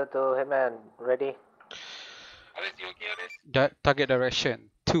 Anvil to Hitman, ready? Haris, you okay, Haris? Target direction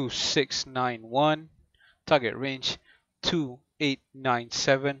 2691, target range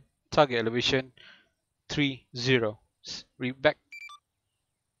 2897, target elevation 30. Back.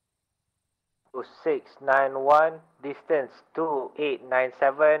 2691, distance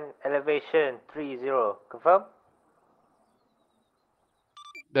 2897, elevation 30. Confirm?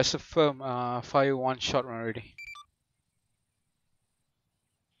 That's a firm. Fire 1 shot already.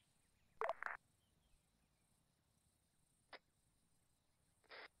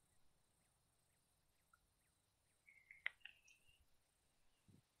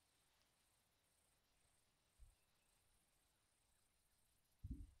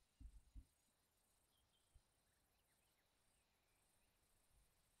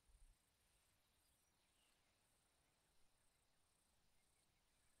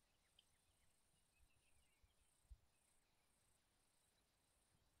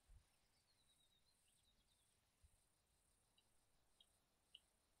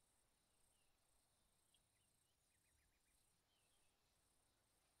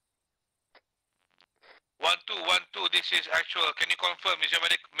 One two. This is actual. Can you confirm? Is your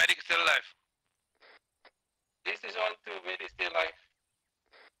medic still alive? This is 1-2, medic still alive.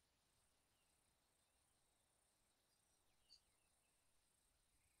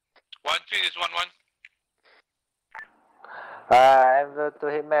 One three is 1-1. Anvil to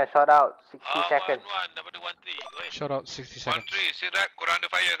Hitman, shot out 60 seconds. 1-1 daripada 1-3. Shot out 60 seconds. 1-3, Sirak, korang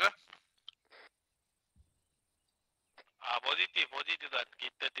under fire ke? Positif kan.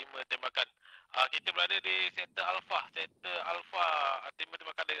 Kita terima tembakan. Kita berada di sektor Alpha. Terima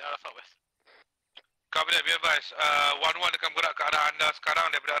tembakan dari arah southwest. Copy that, be advised. 1-1 akan bergerak ke arah anda sekarang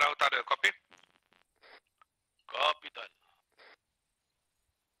daripada arah utara. Copy? Copy, Tuan.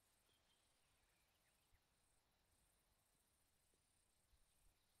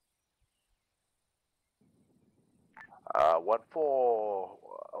 Uh, 1-4,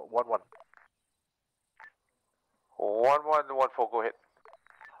 1-1. 1-1-1-4, go ahead.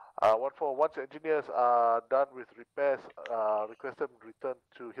 1-4, once engineers are done with repairs, request them return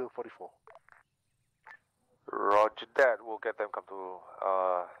to Hill 44. Roger that. We'll get them come to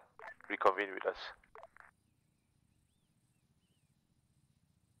reconvene with us.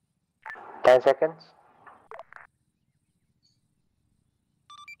 10 seconds.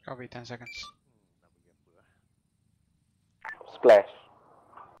 Copy, 10 seconds. Splash.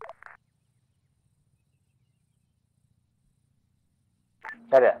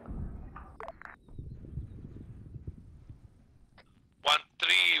 Ada.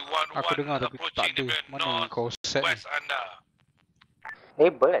 1311 Aku dengar tapi tak ada. Mana kau set ni? west anda.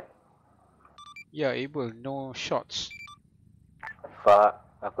 Able. Ya, able. No shots. Fuck.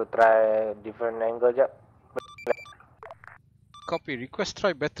 Aku try different angle jap. Copy. Request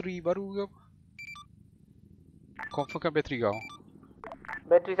try battery baru ke apa? Confirmkan battery kau.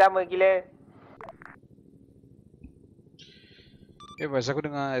 Bateri sama gila. Bas, aku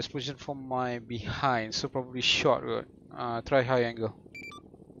dengar explosion from my behind, so probably shot kot. Try high angle.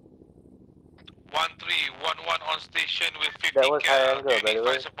 1311 on station with 50 That was high angle, by the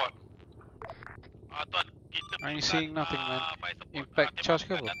way. support. Tuan, kita I ain't seeing nothing, man. Impact charge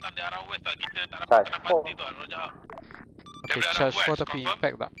ke apa? datang di arah west tak, kita tak dapat Charge kena 4. pasti tuan, Roger. Okay, charge 4 tapi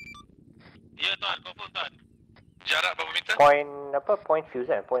impact tak? Ya tuan, confirm tuan. Jarak berapa meter? Point apa? Point fuse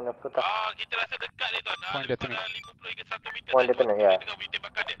kan? Point apa tak? Kita rasa dekat dia tuan. Point detonate. 50 hingga 1 meter. Point detonate, ya. Dengan winter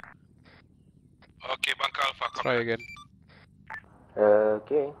bakar dia. Okay, Bangka Alpha. Try again.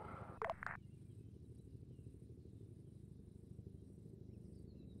 Okay.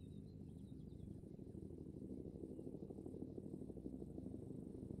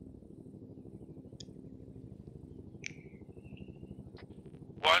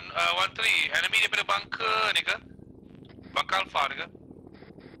 One three, enemy daripada bunker ni ke? Bunker Alpha ni ke?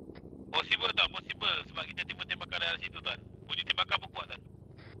 Possible tak? Possible sebab kita timbul tembakan dari situ tuan. Bunyi tembakan pun kuat tuan.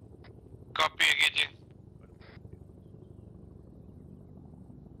 Copy, engaging.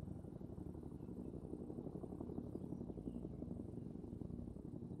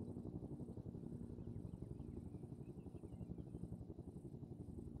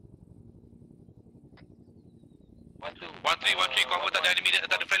 One three, confirm tak ada enemy,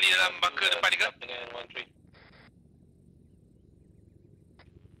 tak ada friendly dalam bunker depan ni ke? Dengan 1-3.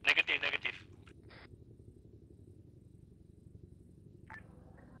 Negatif.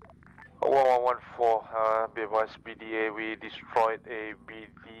 1114, be advised BDA, we destroyed a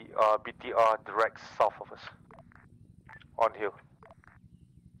BTR direct south of us. On hill.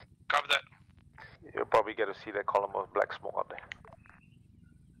 Copy that. You'll probably get to see that column of black smoke up there.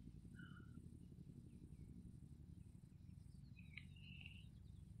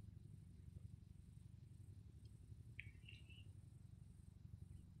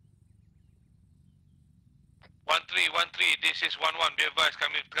 One three, this is 11. Be advised,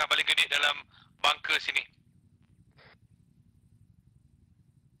 kami tengah baling grenade dalam bunker sini.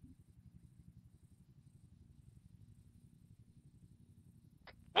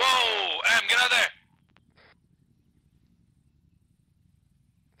 Whoa! Get out there!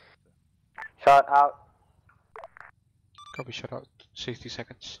 Shot out. Copy, shot out. 60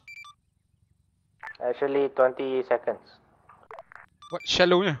 seconds. Actually 20 seconds. What?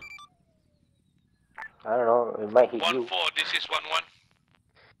 Shallownya? I don't know, it might hit 1-4, you. this is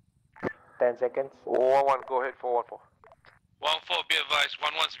 1-1. 10 seconds. 1-1, go ahead for 1-4. 1-4, be advised,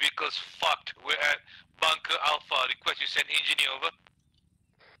 1-1's vehicle's fucked. We're at Bunker Alpha. Request you send engineer over.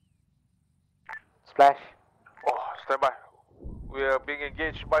 Splash. Oh, stand by. We are being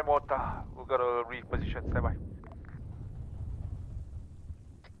engaged by mortar. We're gonna reposition, stand by.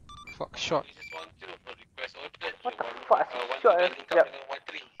 Fuck, shot. What the fuck? Shot. Yep.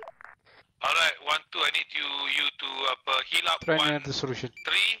 Alright, 1-2, I need you to heal up. Try another solution.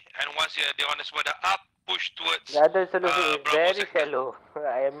 3, and once they're on the spot, up, push towards. The other solution is very shallow.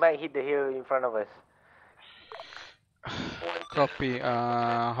 I might hit the hill in front of us. Copy.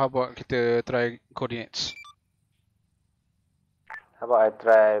 How about kita try coordinates? How about I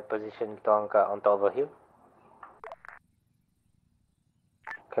try position kita orang kat on top of a hill?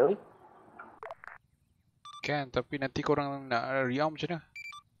 Can we? Can, tapi nanti korang nak rearm macam mana?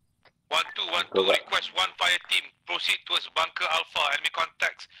 1-2, request one fire team. Proceed towards Bunker Alpha. Enemy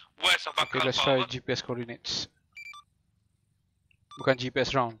contacts west of Bunker Okay, let's Alpha. try GPS coordinates. Bukan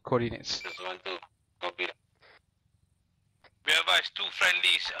GPS round, coordinates. Be advised, 2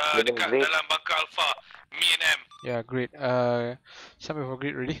 friendlies Living dekat great. dalam bunker Alpha. Me and M. Yeah, great. Somebody for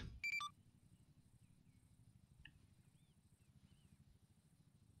grid ready?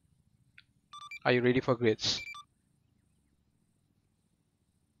 Are you ready for grids?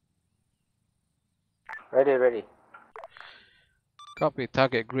 Ready. Copy.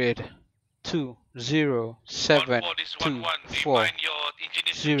 Target grid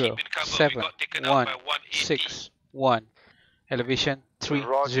 20724071661. Elevation 30.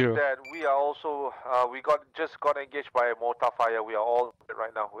 Roger that. We are also just got engaged by a mortar fire. We are all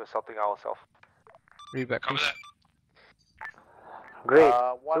right now. We're sorting ourselves. Read back, please. Grade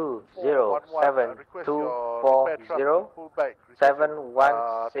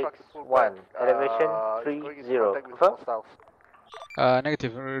 20724071661. Elevation 30. Confirm?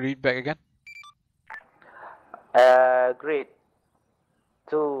 Negative. Read back again. Grade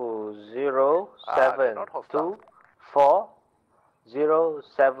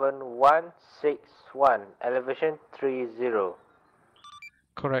 20724071661. Elevation 30.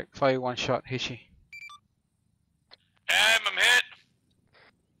 Correct. Fire 1 shot. Hishi. I'm hit.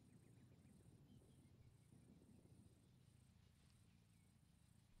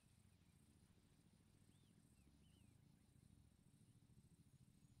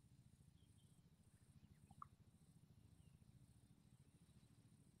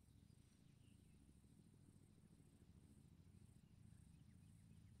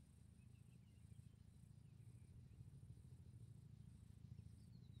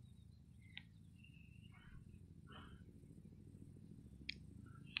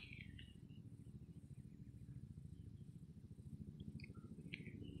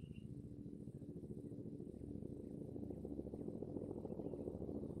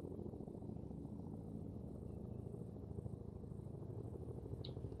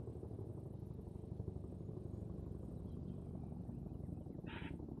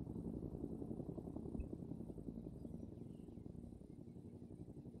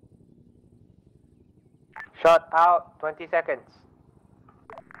 Shot out 20 seconds.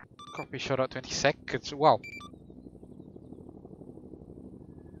 Copy. Shot out 20 seconds. Wow.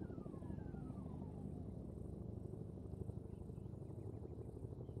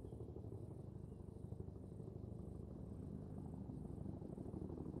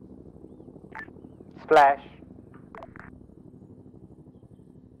 Splash.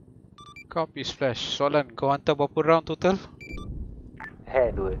 Copy. Splash. Soalan, kau hantar berapa round total?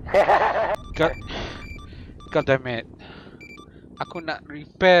 2. God damn it. Aku nak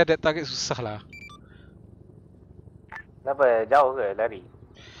repair that target susah lah. Kenapa? Jauh ke lari?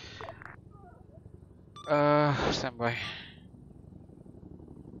 Standby.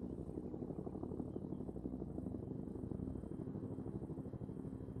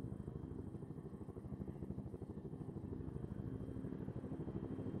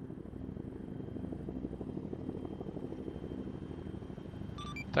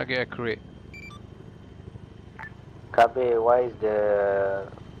 Target accurate. KB, why is the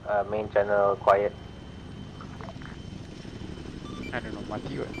main channel quiet? I don't know,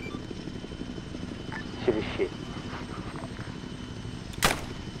 mati kot. Shit.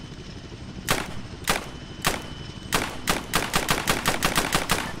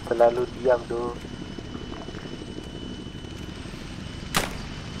 Terlalu diam tu.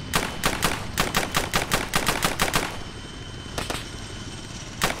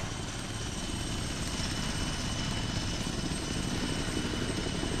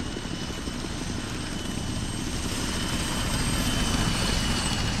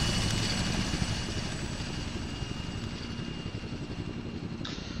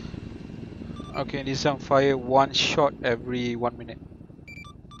 Okay, this time fire 1 shot every 1 minute.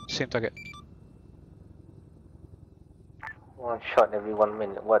 Same target. 1 shot every 1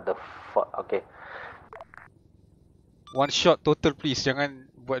 minute. What the fuck? Okay. 1 shot total please. Jangan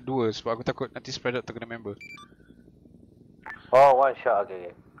buat 2 sebab aku takut nanti spread out terkena member. Oh, 1 shot.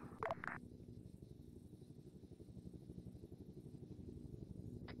 Okay.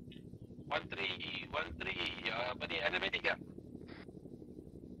 13, apa ni, animatic tak?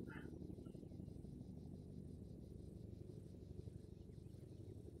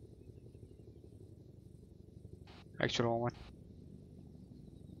 Actual one.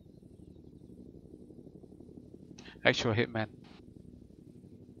 Actual hitman.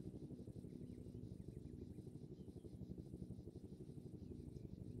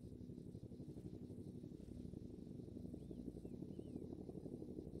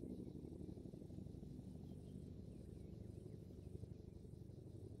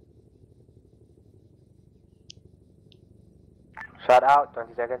 Shot out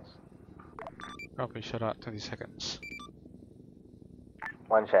 20 seconds. Copy, shut out 20 seconds.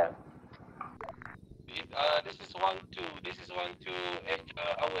 One shell. This is 1-2. This is 1-2.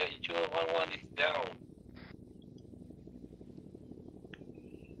 Our HO 1-1 is down.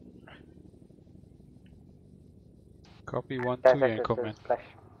 Copy 1-2, you're in command.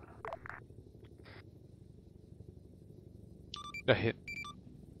 Dah hit.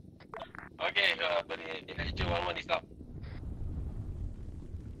 Okay, HO 1-1 is up.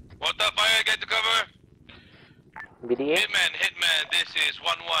 Water fire, get to cover. BDA? Hitman, this is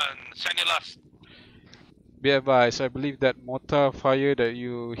 1-1. Send your last. Be advised, I believe that mortar fire that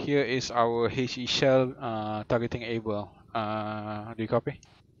you hear is our HE shell targeting Able. Do you copy?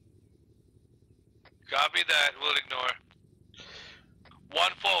 Copy that, we'll ignore.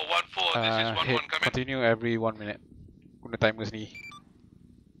 1-4, this is 1-1 hit. coming. Continue every 1 minute. Guna timer sendiri.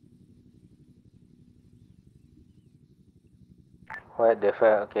 What the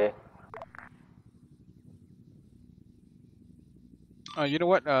fuck, okay. You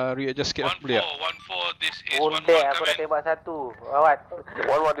know what? Readjust sikit lah, boleh tak? 1-4, this is 1-1 Undek aku dah coming. tembak satu. Awat.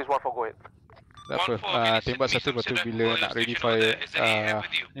 1-1 this 1-4, go ahead. Tak apa, tembak satu lepas tu bila nak ready fire.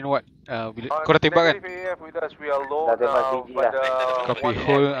 You know what? Kau dah tembak kan? AAF with us, we are low Dah tembak now, BG but lah. Copy,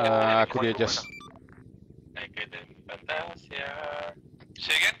 hold, aku readjust.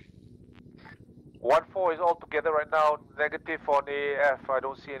 Say again? 1-4 is all together right now, negative on AAF, I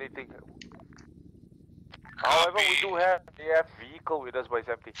don't see anything. However, we do have AAF vehicle with us, but it's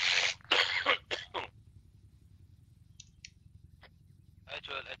empty.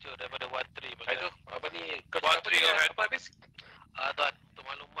 Acuh daripada 1-3 apa ni? 1-3 overhead. Apa habis? Tuan, untuk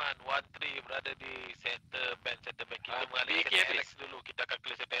makluman 1-3 berada di center band kita mengalih center Alex dulu. Kita akan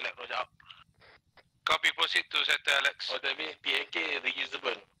clear center Alex, roger out. Copy, proceed to center Alex. Oh, that means PNK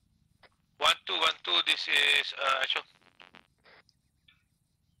reusable. 1-2, this is Ashok.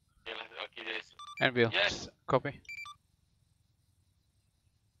 Okay, yes. Anvil, Yes. copy.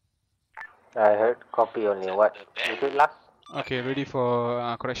 I heard copy only. What? You did last? Okay, ready for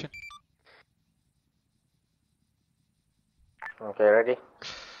correction. Okay, ready?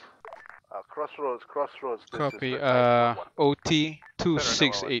 Crossroads. This Copy. is OT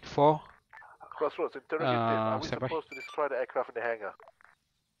 2684. Crossroads, interrogative. Are we standby. supposed to destroy the aircraft in the hangar?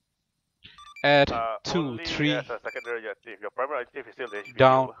 Add Only 2-3 as a secondary objective. Your primary objective is still the HVU.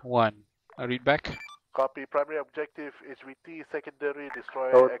 down 1. Read back. Copy. Primary objective is HVT. Secondary,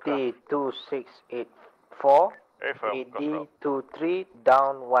 destroy OT aircraft. 2684. Affirm, AD 23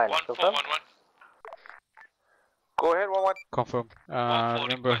 down 1. Confirm? Go ahead, 1-1. Confirm.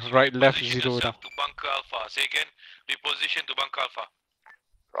 Remember, right, left, 0 down. To bunker Alpha. Say again, reposition to bunker Alpha.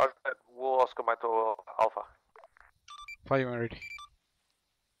 Roger that, we'll Oscar Mito Alpha. Fire when ready.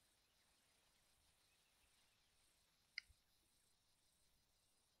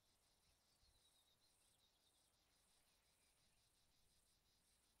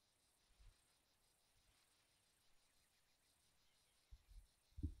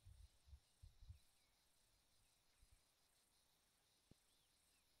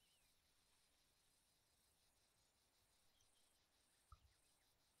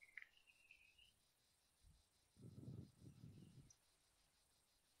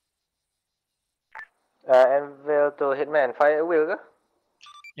 Anvil to Hitman. Fire wheel ke?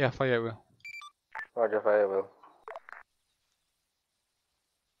 Yeah, fire at will. Roger, fire wheel.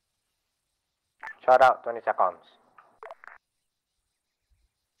 Shot out, 20 seconds.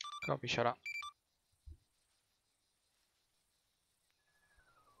 Copy, shut up.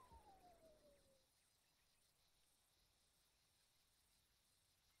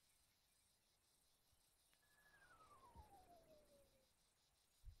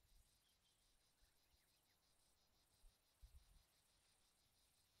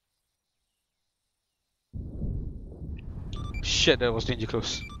 Shit, that was danger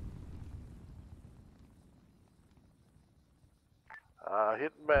close.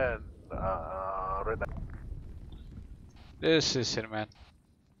 Hitman. Red. This is Hitman.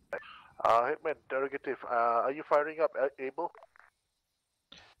 Hitman, interrogative. Are you firing up Able?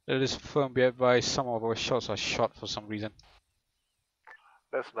 Let us firm be advised, some of our shots are shot for some reason.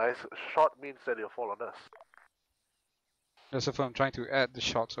 That's nice. Shot means that you'll fall on us. Let's affirm, trying to add the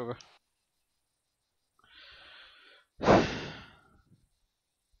shots over.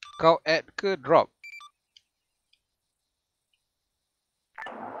 Kau add ke drop?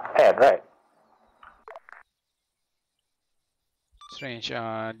 Add, right? Strange,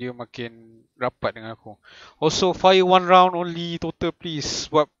 dia makin rapat dengan aku. Also, fire 1 round only total please.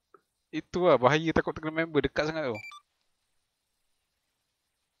 Sebab itu lah, bahaya takut kena member dekat sangat tu.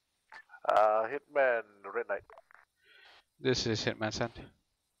 Hitman, Red Knight. This is Hitman Sand.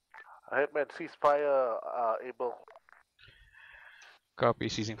 Hitman, ceasefire, Able.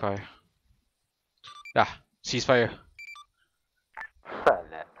 Copy, ceasing fire. Dah, ceasefire.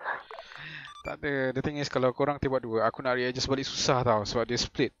 Tak ada, the thing is kalau korang tembak dua, aku nak readjust balik susah tau sebab dia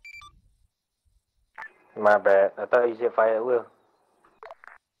split. My bad. I thought you said fire at will.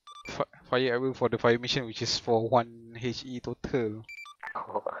 Fire at will for the fire mission, which is for 1 HE total.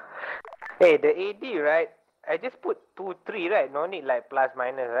 Hey, the AD, right? I just put 2-3, right? No need like plus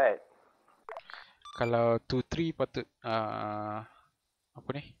minus, right? Kalau 2-3 patut apa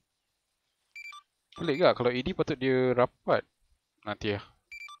ni? Pelik ke? Kalau AD patut dia rapat. Nanti lah.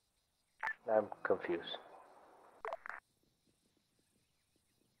 I'm confused.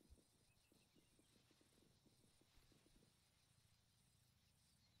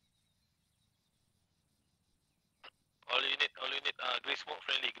 All you need, grey smoke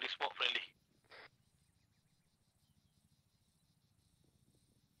friendly.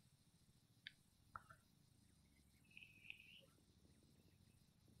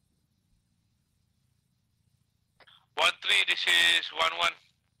 One three, this is 1-1.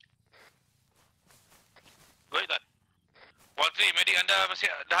 Go ahead, Tan. 1-3, medik anda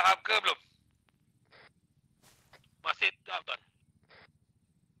masih dah up ke belum? Masih up, Tan.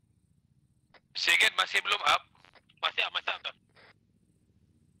 Say again, masih belum up? Masih up, Tan.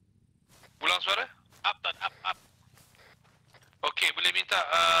 Ulang suara? Up, Tan, up. Okey, boleh minta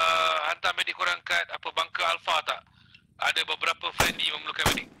hantar medik korang kat apa bunker Alpha tak? Ada beberapa friendly memerlukan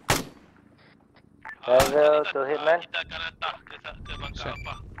medik. Level to hitman. Kita akan hantar ke bunker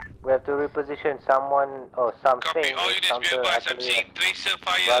Alpha. We have to reposition someone or something. Copy, all units be advised, I'm seeing tracer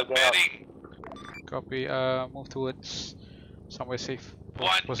fire bearing. Copy, move towards somewhere safe.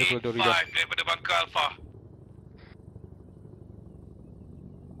 185 daripada bunker Alpha.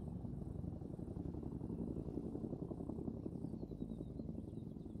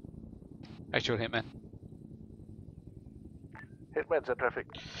 Actual hitman. Hitman's in traffic.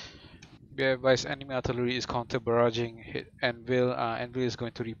 Be advised, enemy artillery is counter barraging. Hit Anvil. Anvil is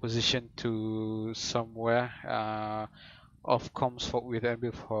going to reposition to somewhere off comms with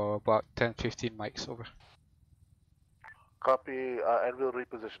Anvil for about 10-15 mics. Over. Copy. Anvil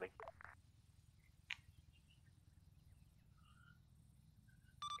repositioning.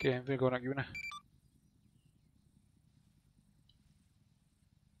 Okay, Anvil kau nak gimana?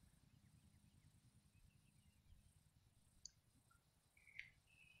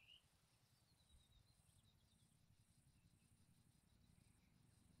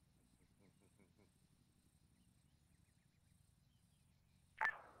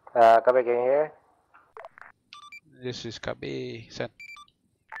 KB, can you hear? This is KB, send.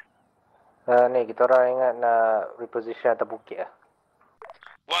 Ni, kita orang ingat nak reposition atas bukit lah.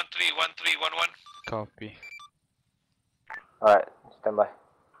 1-3, 1-3, 1-1. Copy. Alright, stand by.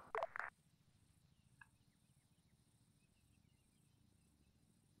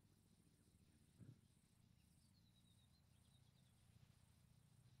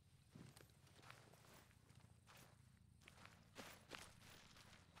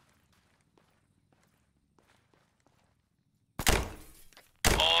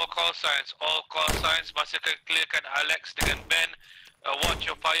 All call signs, masih akan clearkan Alex dengan Ben. Watch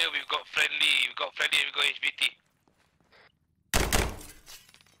your fire, we've got friendly and we've got HBT.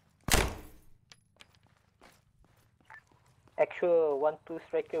 Actual 1-2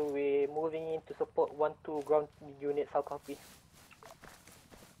 Striker, we're moving in to support 1-2 ground units, how copy?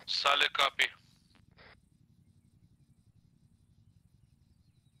 Solid copy.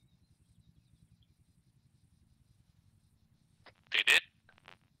 They did?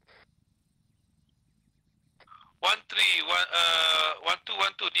 1-3,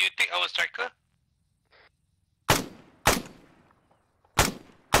 1-2, do you take our Striker?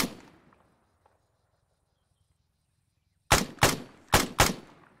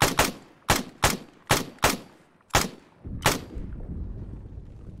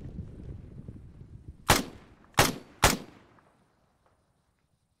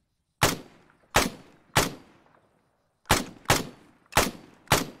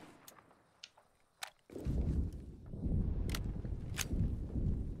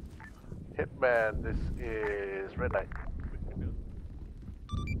 Hitman, this is red light.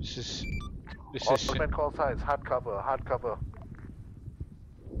 This is Ultimate call signs, hard cover.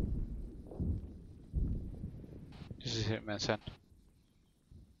 This is hitman, send.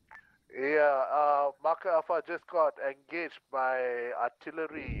 Yeah, Marker Alpha just got engaged by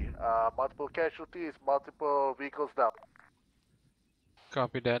artillery. Multiple casualties, multiple vehicles down.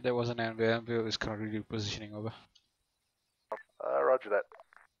 Copy that. There was an Anvil. Anvil is currently repositioning. Over. Roger that.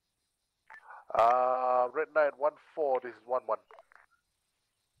 Red 914, this is 1-1.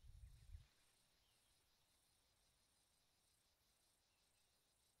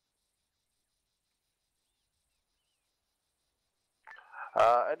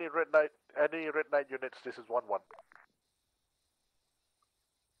 Any red knight units, this is 1-1.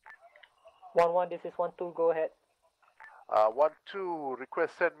 1-1, this is 1-2, go ahead. 1-2,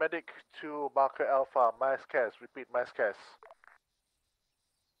 request send medic to marker Alpha, mass cas, repeat mass cas.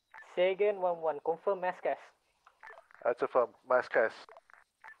 Say again, 1-1, confirm mass cas. That's affirm, mass cas.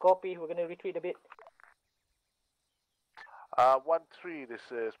 Copy, we're gonna retreat a bit. 1-3, this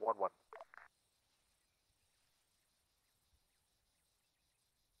is 1-1.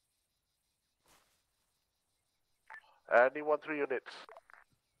 Any 1-3 units?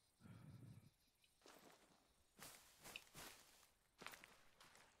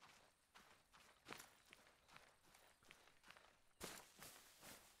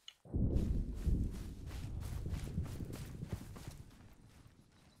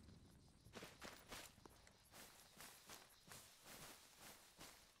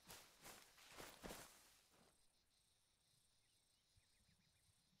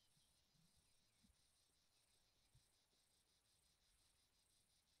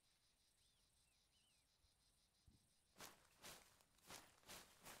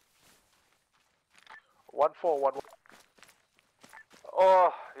 One four.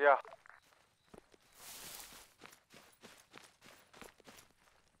 Oh, yeah.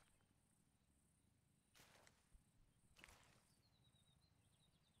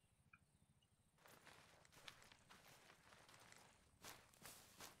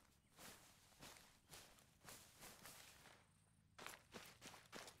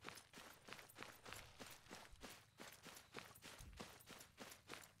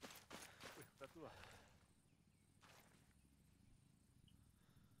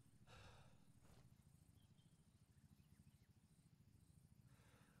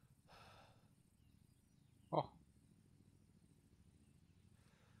 Oh.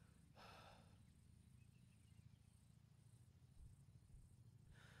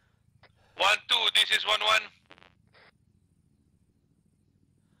 One two, this is 1-1.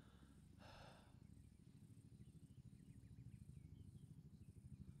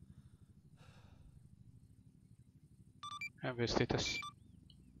 Anvil status.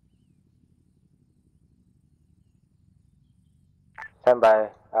 Stand by.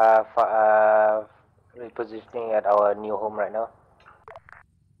 Repositioning at our new home right now.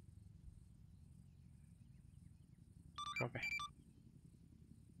 Copy.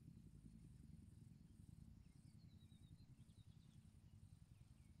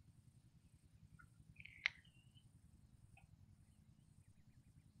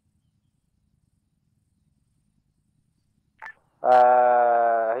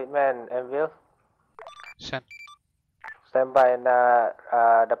 Hitman, Anvil. Send. Stand by nak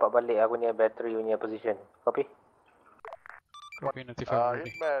dapat balik aku punya battery punya position. Copy? Copy, notify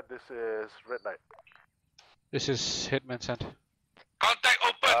me. Hitman, this is Red Knight. This is Hitman sent. Contact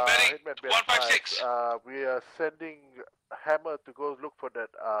open, bearing Hitman, 156. We are sending Hammer to go look for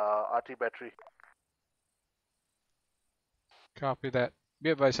that RT battery. Copy that.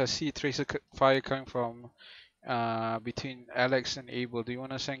 Be advised, I see tracer fire coming from between Alex and Abel. Do you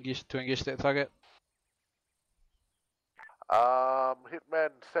want us to engage that target?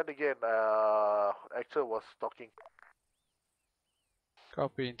 Hitman, send again. Axel was talking.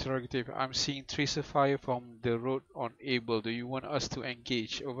 Copy, interrogative. I'm seeing tracer fire from the road on Abel. Do you want us to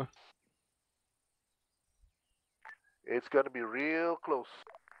engage? Over. It's gonna be real close.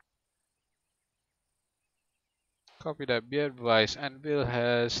 Copy that. Be advised, Anvil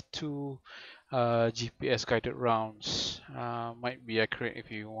has 2 GPS guided rounds. Might be accurate if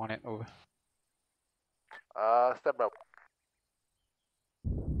you want it. Over. Stand by.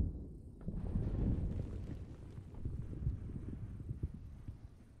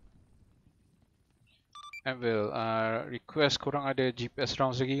 Anvil, request korang ada GPS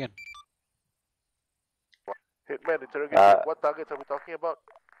rounds lagi kan? Hitman, interrogating. What targets are we talking about?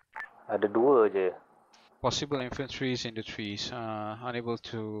 Ada 2 je. Possible infantries in the trees. Unable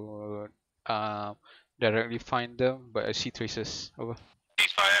to directly find them, but I see traces. Over.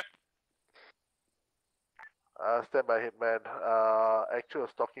 Ceasefire. Stand by, Hitman. Axel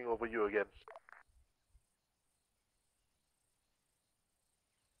is talking over you again.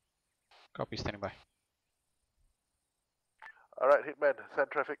 Copy, standing by. Alright, Hitman, send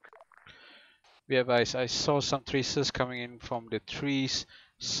traffic. Be advised, I saw some traces coming in from the trees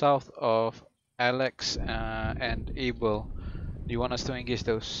south of Alex and Abel. Do you want us to engage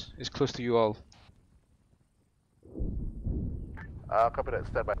those? It's close to you all. Copy that,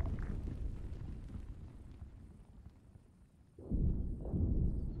 stand by.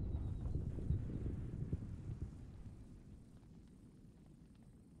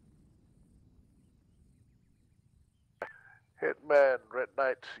 Hitman, Red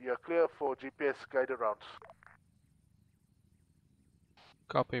Knight, you're clear for GPS guided rounds.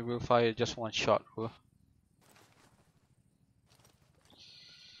 Copy, we'll fire just one shot. Over.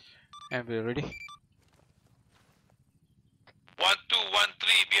 And we're ready.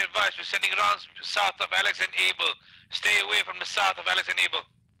 1213, be advised, we're sending rounds south of Alex and Abel. Stay away from the south of Alex and Abel.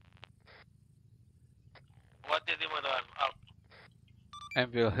 What did you want out?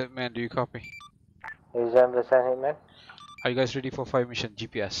 Anvil, Hitman, do you copy? Is Anvil sent Hitman? Are you guys ready for fire mission?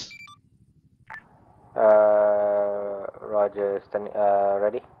 GPS. Roger,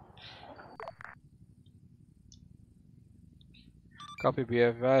 ready? Copy, be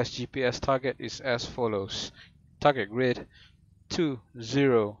advised, GPS target is as follows. Target grid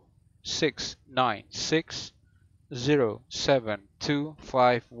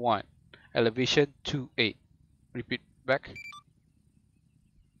 206960721. Elevation 28. Repeat back.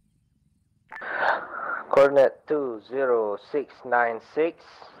 Coordinate 20696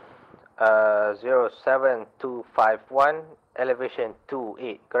 07251, elevation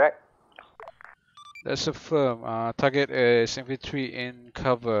 28, correct? That's affirm. Target is infantry in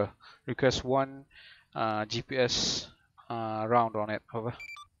cover. Request one GPS round on it. Over. 1-2,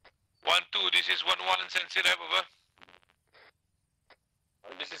 this is 1-1 and Sensei Rep, over.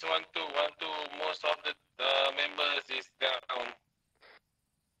 This is 1-2, 1-2, most of the members is down.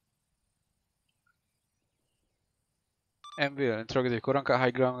 Anvil, interrogative. Korang kat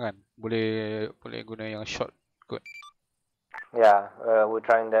high ground kan? Boleh guna yang short. Good. Yeah, we're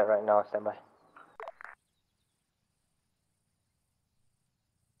trying that right now, standby.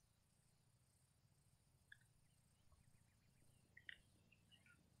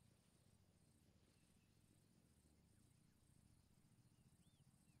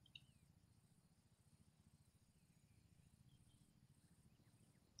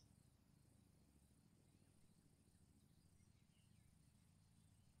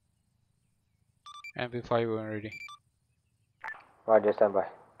 Anvil fire when ready. Roger, standby.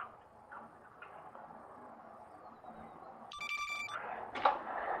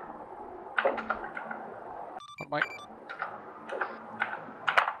 Hot mic.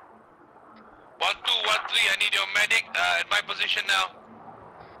 1213, I need your medic at my position now.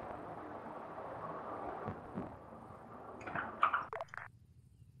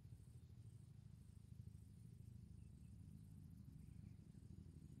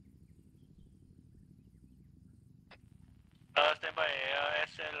 Standby,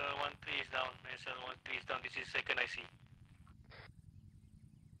 SL13 is down. SL13 is down. This is second IC.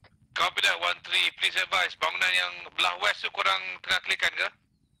 Copy that 13. Please advise, bangunan yang belah west tu korang tengah clearkan ke?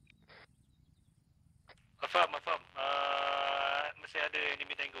 Affirm. Masih ada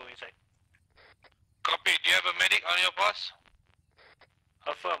enemy tango inside. Copy. Do you have a medic on your post?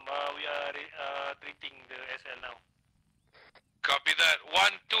 Affirm. We are treating the SL now. Copy that.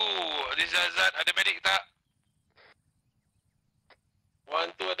 1-2. This is Azad. Ada medic tak?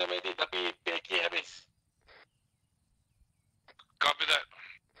 1-2 ada medic tapi PK habis. Copy that.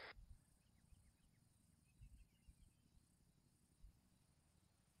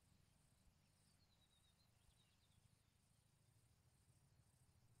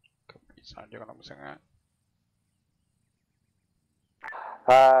 Saja kalau sangat.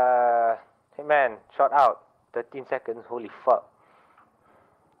 Hey man, shot out. 13 seconds, holy fuck.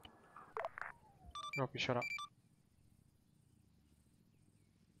 Copy, shut up.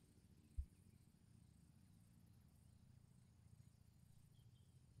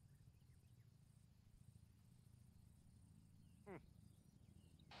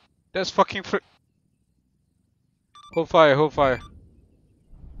 That's fucking Hold fire. Hitman,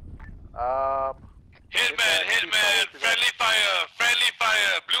 friendly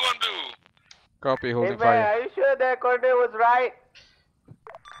fire, blue on blue. Copy, holding Hey man, fire. are you sure that coordinate was right?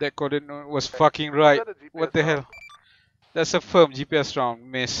 That coordinate was fucking right. What the hell? That's a firm GPS round.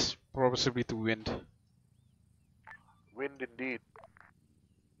 Miss, possibly to wind. Wind indeed.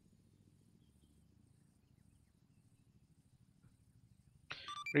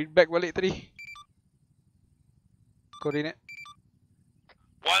 Read back balik tadi. Coordinate.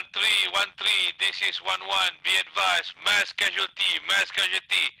 13, this is 1-1. Be advised, mass casualty.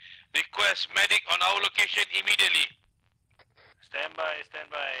 Request medic on our location immediately. Standby.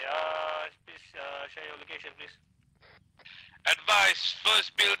 Please share your location, please. Advise,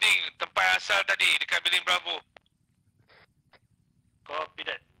 first building, tempat asal tadi, dekat building Bravo. Copy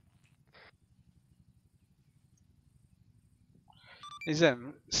that.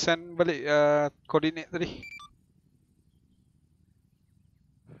 Izan, send balik coordinate tadi.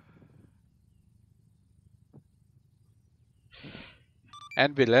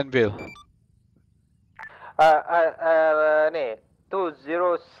 Anvil. Ni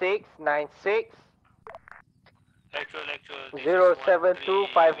 20696 Actual,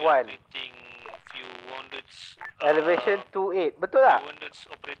 07251. few woundeds. Elevation 28. Betul tak? Woundeds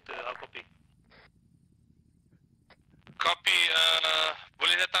operator, how copy? Copy,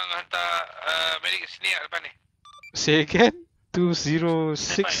 boleh datang hantar medic sini kat depan ni. Say again?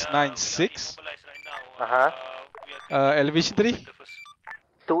 20696. Elevation tadi?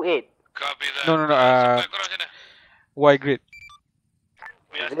 28. Copy that. No. Y grade.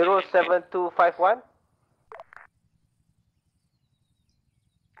 07251.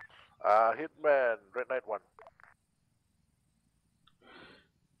 Hitman, Red Knight 1.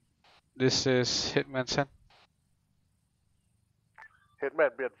 This is Hitman Sen. Hitman,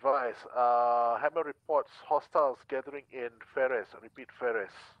 be advised. Hammer reports hostiles gathering in Ferret. Repeat, Ferret.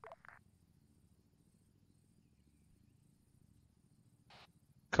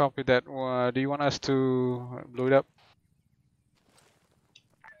 Copy that. Do you want us to blow it up?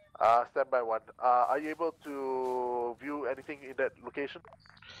 Standby 1. Are you able to view anything in that location?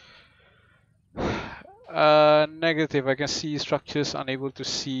 Negative. I can see structures, unable to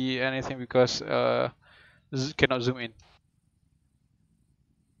see anything because cannot zoom in.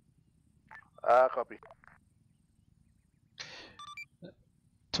 Copy.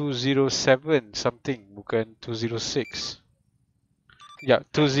 207 something, bukan 206. Ya,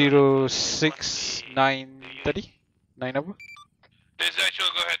 2069 tadi? 9 apa? This is actual,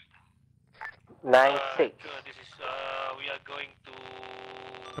 go ahead. 96. This is, we are going to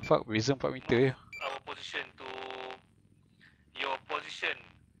The fuck, beza 4 meter je. our position to your position,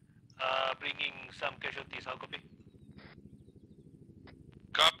 bringing some casualties, how copy?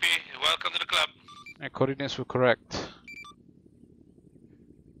 Copy, welcome to the club. My coordinates were correct.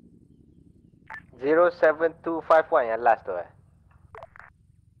 07251 yang last tu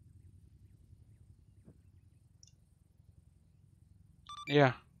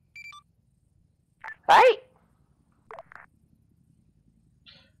Yeah. Hai.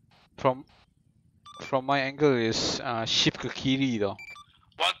 From my angle is shift ke kiri tau.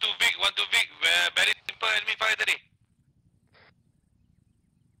 1-2 Vic, very simple enemy fire tadi.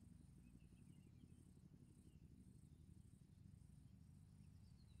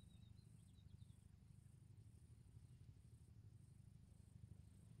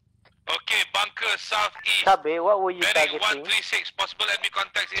 Okay, bunker southeast. Sabe, what were you Bearing targeting? 136, possible enemy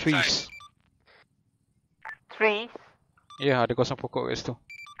contacts inside. Trees. Trees? Yeah, ada kosong pokok kat situ.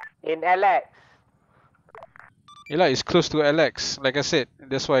 In Alex. Yelah, it's close to Alex. Like I said,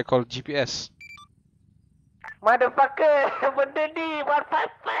 that's why I call GPS. Motherfucker, benda ni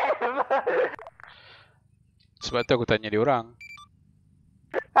 155. Sebab tu aku tanya dia orang.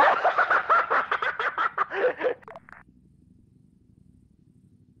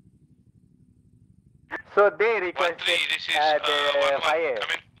 So they requested the fire.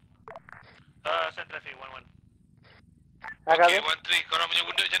 Send traffic, 1-1. Okay, 1-3, korang punya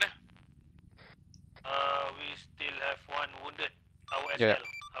wounded macam mana? We still have one wounded. Our SL, Yeah.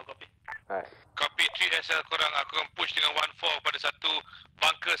 how copy? Copy 3 SL korang, aku akan push dengan 1-4 pada satu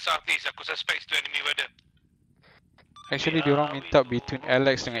bunker southeast. Aku suspect itu enemy weather. Actually, dia orang minta between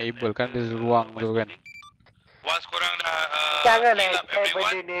Alex dengan Abel kan, there's ruang tu kan. Once korang dah Jangan heal up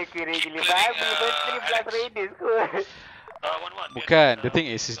everyone, benda ni kira gila babi, benda plus radius kot. Bukan, the thing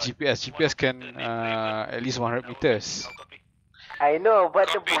is GPS. GPS can at least 100 meters. I know, but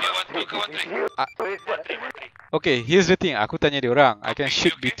the Okay, here's the thing. Aku tanya dia orang. I can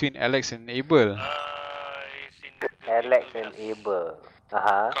shoot between Alex and Abel. Alex and Abel.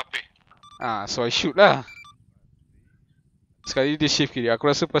 So I shoot lah. Sekali dia shift kiri. Aku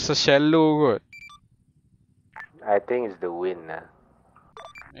rasa pasal shallow kot. I think it's the wind lah.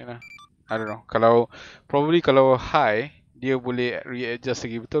 Yalah. I don't know. Probably kalau high, dia boleh readjust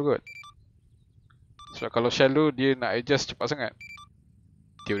lagi betul kot. Sebab kalau shallow, dia nak adjust cepat sangat.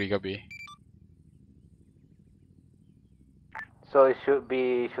 Teori kabeh. So it should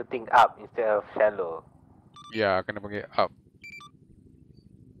be shooting up instead of shallow. Ya, kena panggil up.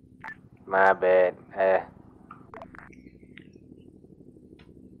 My bad.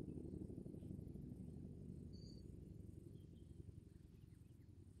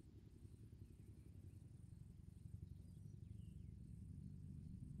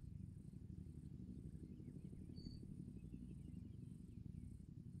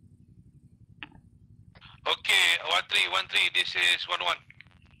 Okay, 1-3, this is 1-1.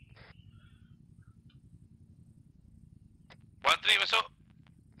 1-3 masuk.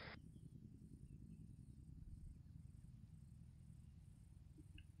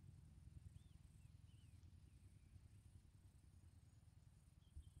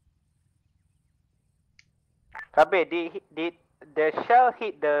 Kabe, did the shell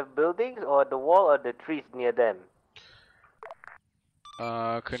hit the buildings or the wall or the trees near them?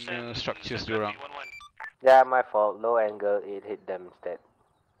 Kena structures diorang. Yeah, my fault. Low angle, it hit them instead.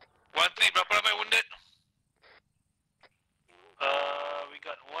 1-3, berapa ramai wounded? We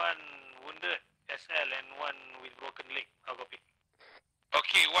got 1 wounded SL and 1 with broken leg. How copy?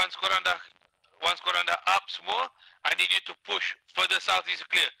 Okay, once korang dah up semua, I need you to push. Further south is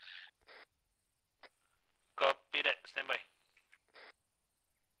clear. Copy that, stand by.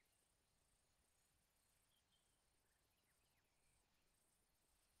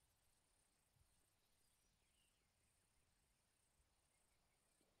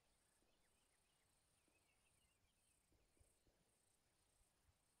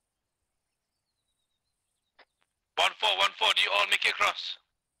 One four, do you all make it across?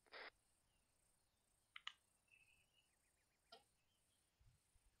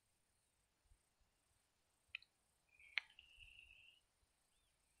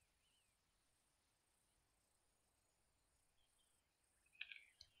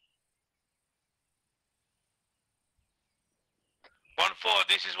 One four,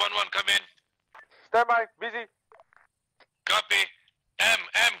 this is 1-1, come in. Stand by, busy. Copy. M,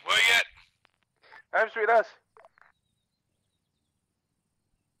 where you at? M's with us.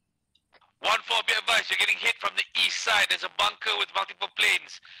 1-4, be advised, you're getting hit from the east side. There's a bunker with multiple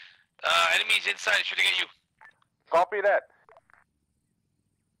planes. Enemies inside, shooting at you. Copy that.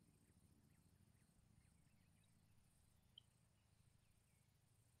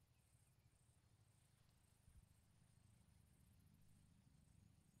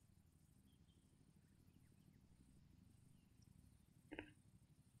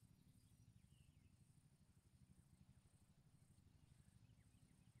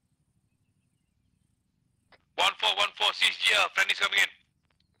 One four, CGL, friendly's coming in.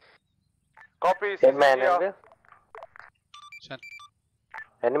 Copy, Hitman, CGL. Anvil.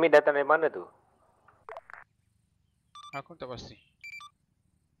 Enemy datang dari mana tu? Aku tak pasti.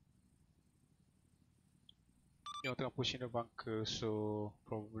 Yang tengah push in the bunker, so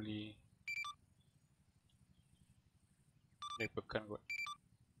probably they pekan kot.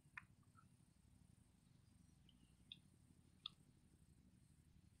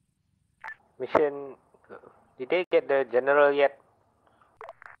 Mission, did they get the general yet?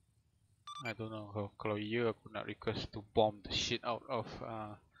 I don't know. Kalau ya, aku nak request to bomb the shit out of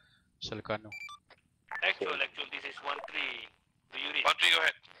Selakano. Actual, this is 1-3. Do you read? 1-3, go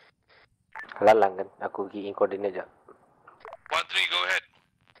ahead. Lalang kan, aku pergi in coordinate je. 1-3, go ahead.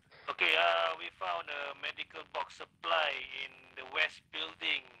 Okay, we found a medical box supply in the west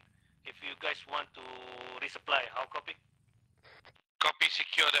building. If you guys want to resupply, how copy? Copy,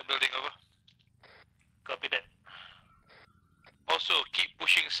 secure that building, over. Copy that. Also, keep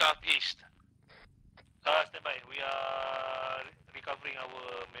pushing southeast. Stand by, we are recovering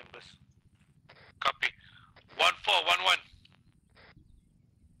our members. Copy. 1-4, 1-1.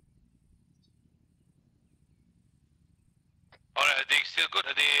 Alright, are they still good?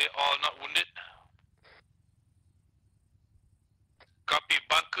 Are they all not wounded? Copy.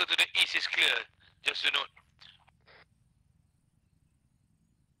 Bunker to the east is clear. Just a note.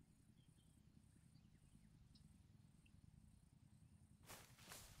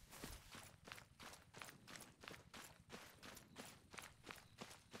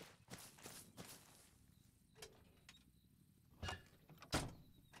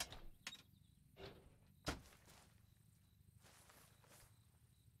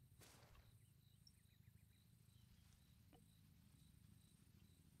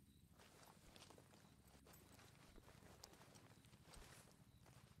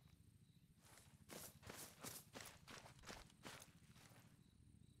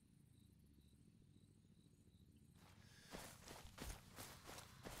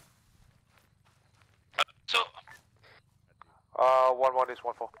 So, 1-1 is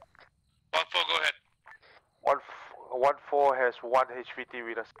 1-4. 1-4, go ahead. 1-4 has 1 HVT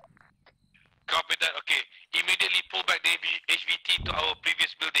with us. Copy that, okay. Immediately pull back the HVT to our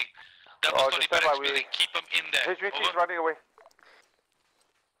previous building. Double-story barracks building, keep them in there. HVT Over. is running away.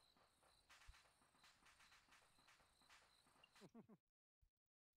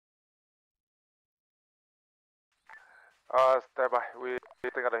 Stand by, we're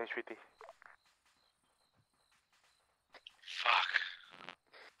taking out the HVT. Fuck.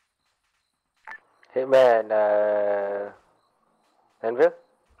 Hitman, Anvil?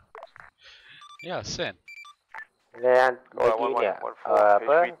 Yeah, send. Dan bagi ni apa?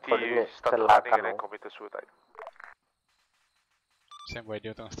 HVT Koordinat start running and then Selakano. committed suicide. Send by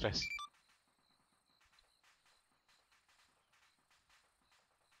dia tengah stress.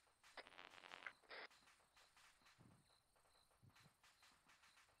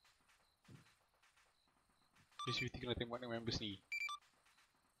 SVT kena tembak dengan members ni.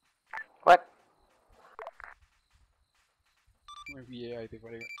 What? Maybe AI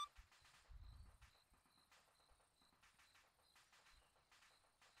tembak dia.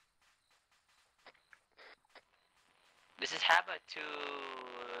 This is Hammer to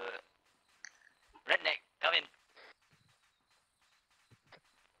Redneck. Come in.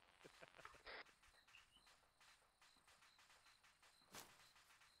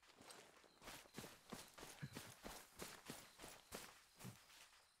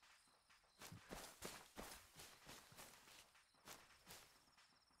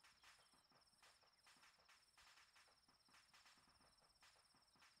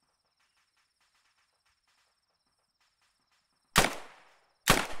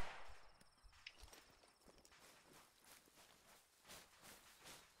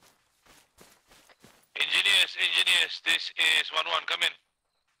 Engineers, this is 1-1, come in.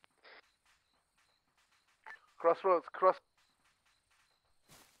 Crossroads, cross.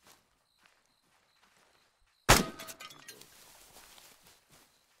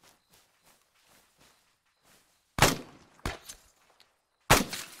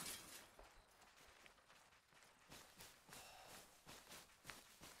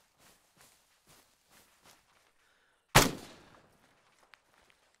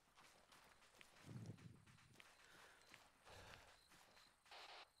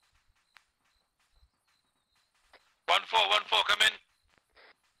 One four, come in.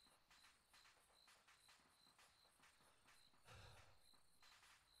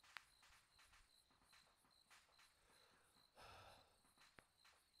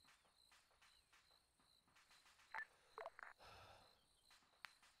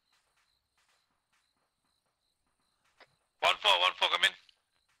 One four, come in.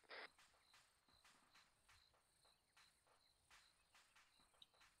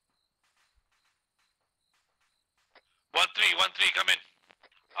 1-3, come in.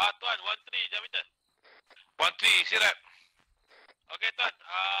 Tuan, 1-3, jam meter. 1-3, sirap. Okey tuan,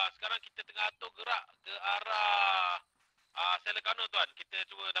 sekarang kita tengah atur gerak ke arah Selakano tuan. Kita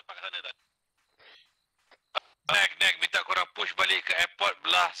cuba dapat ke sana tuan. Neg, minta korang push balik ke airport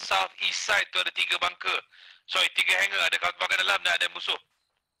belah south east side tu ada 3 bunker. Sorry, 3 hangar, ada kapal kat dalam dan ada musuh.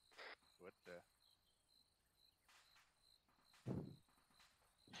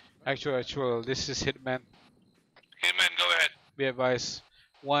 Actual, this is Hitman. Hitman, go ahead. Be advised,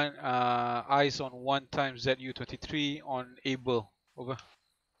 eyes on 1 times ZU-23 on Able. Over.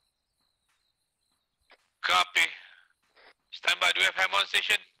 Copy. Stand by, do we have hammer on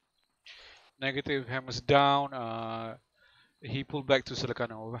station? Negative, Hammer's down. He pulled back to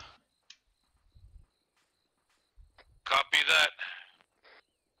Selakano. Over. Copy that.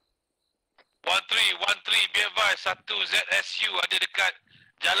 1-3, be advised, 1 ZSU ada dekat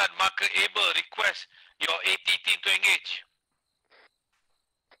jalan marker Able. Request your AT team to engage.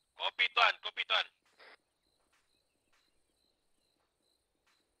 Copy tuan.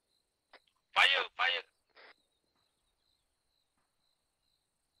 Fire.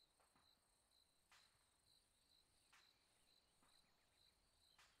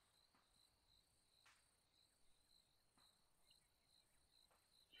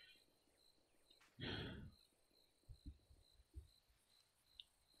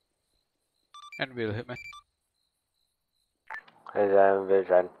 Anvil, Hitman.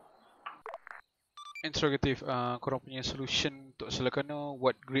 Vision. Interrogative, korang punya solution untuk Selakano,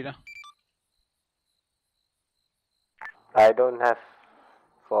 what grid lah? I don't have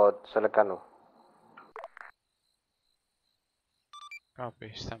for Selakano.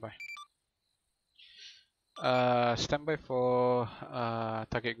 Copy, standby. Standby for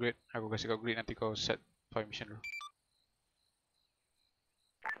target grid. Aku kasih kau grid, nanti kau set fire mission dulu.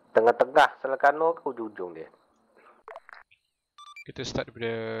 Tengah-tengah Selakano ke hujung dia? Kita start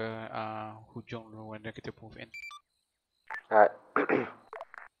daripada hujung dulu, and then kita move in. Alright.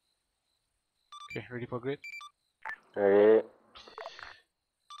 Okay, ready for grid? Ready.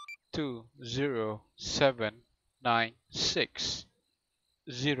 20796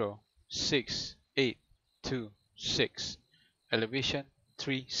 06826. Elevation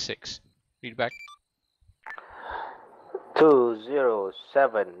 36. Read back.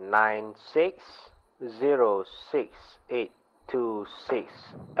 20796 06826.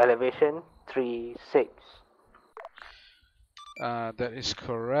 Elevation 36. That is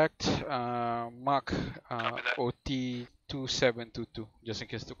correct. Mark OT 2722, just in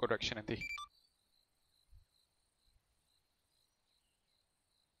case to correction nanti.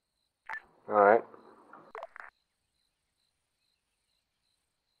 Alright.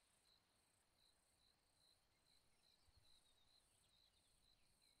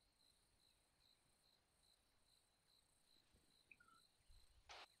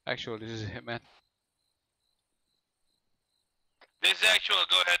 Actual, this is Hitman. This is actual,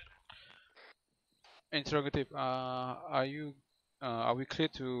 go ahead. Interrogative, are we clear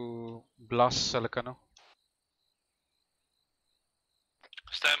to blast Selakano?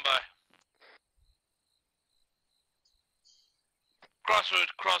 Stand by.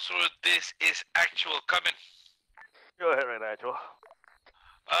 Crossroad, this is actual, coming. Go ahead, right, actual.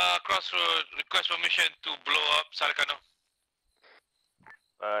 Crossroad, request permission to blow up Selakano.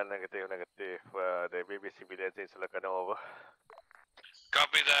 Negative. There may be civilians in Selakano, over.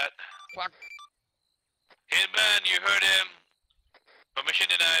 Copy that. Fuck. Hitman, you heard him. Permission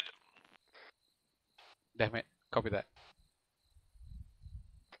denied. Damn it, copy that.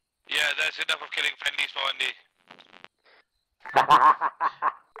 Yeah, that's enough of killing friendlies for one day.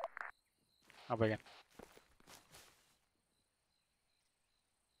 Apa again?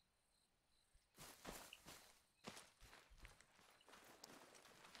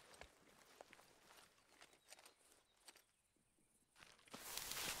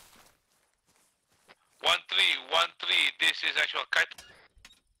 One three. This is actual.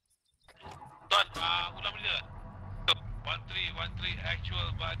 Tuan, ulang bila? 13 actual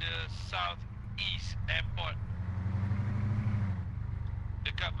pada southeast airport.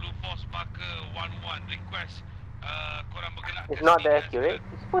 Dekat Blue Force marker 11 request. Korang bergerak It's not that accurate.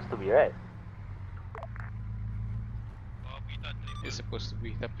 It's supposed to be, right? It's supposed to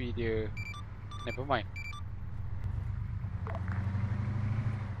be, tapi dia never mind.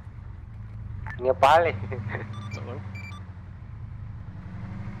 Ngepale. Tak tahu.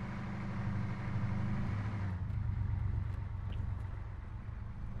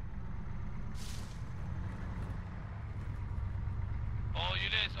 All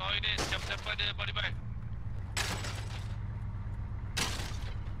units, siapa-siapa ada body bag?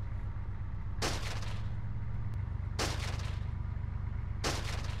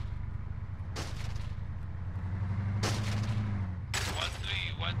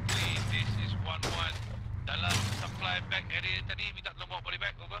 This is 11. Dalam supply bag area tadi minta tolong bawa body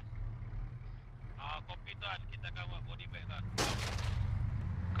bag, over. Copy tuan, kita akan bawa body bag tuan.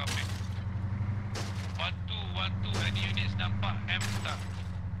 Copy. 12, any units nampak M tak?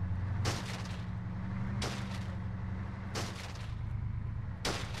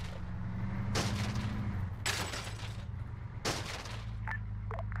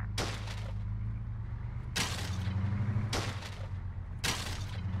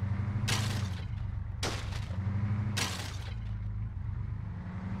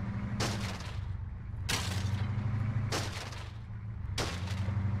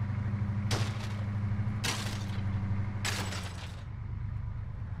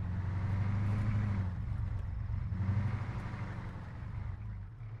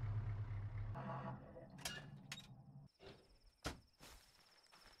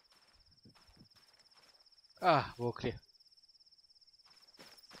 Ball clear.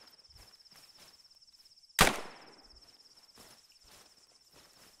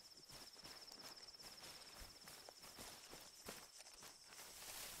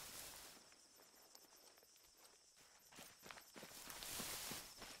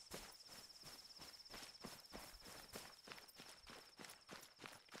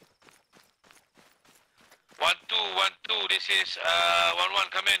 One two. This is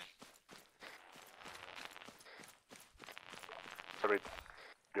 11. Come in. Sorry.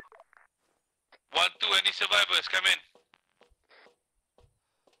 12. Any survivors? Come in.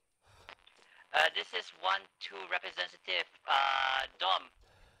 This is 1-2 representative Dom.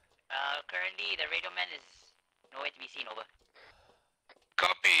 Currently the radio man is nowhere to be seen, over.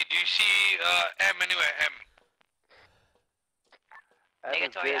 Copy. Do you see M anywhere? M.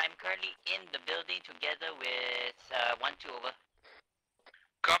 Negatory, I'm currently in the building together with 1-2, over.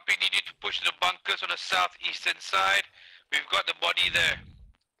 Copy. Need you to push the bunkers on the southeastern side. We've got the body there.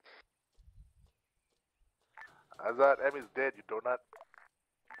 Azad, M is dead, you donut.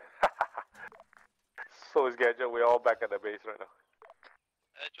 So is Gadget, we're all back at the base right now.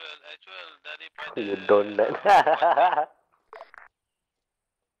 Actual, daripada... You donut.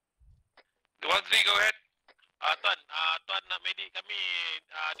 1-3, go ahead. Tuan nak medik kami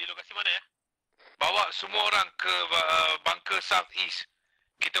di lokasi mana ya? Bawa semua orang ke bunker southeast.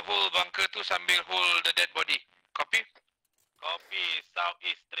 Kita hold bunker tu sambil hold the dead body. Copy? Copy,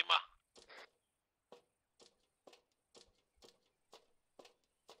 southeast, terima.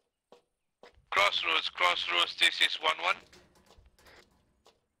 Crossroads, this is 11.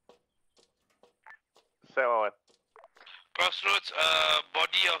 7-1. Crossroads,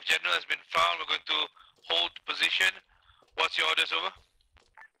 body of general has been found. We're going to hold position. What's your orders, over?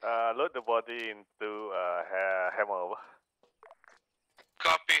 Load the body into hammer, over.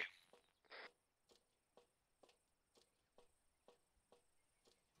 Copy.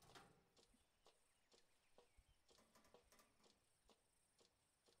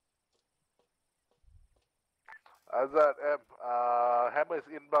 Azad M, Hammer is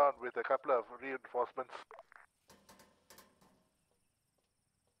inbound with a couple of reinforcements.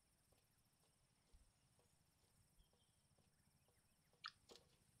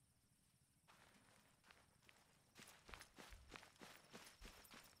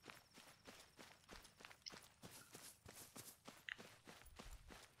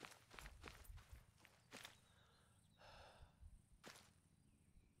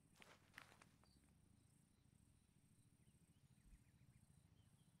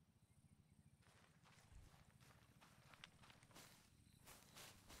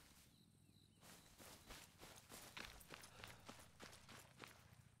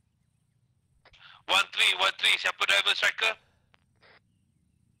 One three. Siapa driver striker?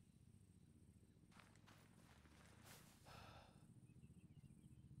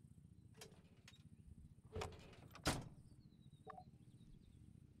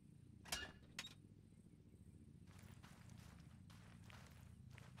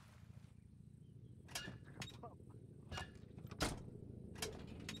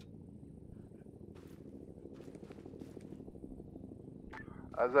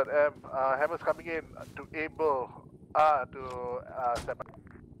 Azad M, Hammer's coming in to able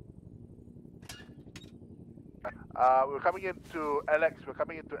we're coming into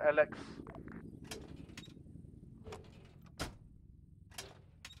Alex.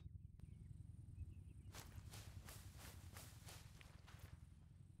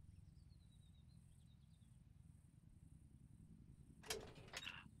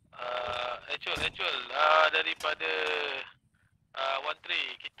 Actual, daripada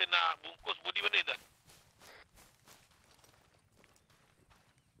 13, kita nak bungkus body mana tu?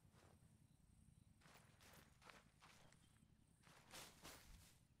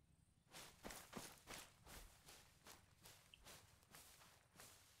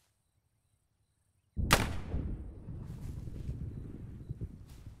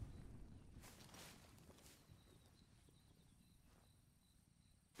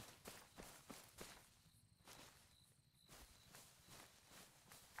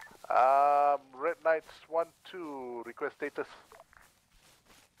 Red Knights 1-2, request status.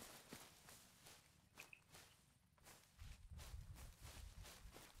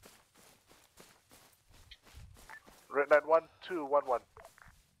 Red Knight 1-2-1-1.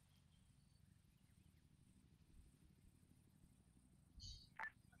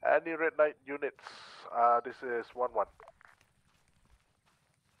 Any Red Knight units, this is 1-1.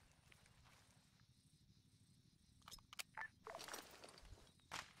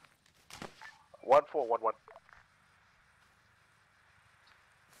 One four.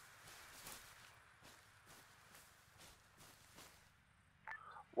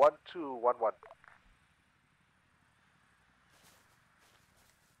 1-2-1-1.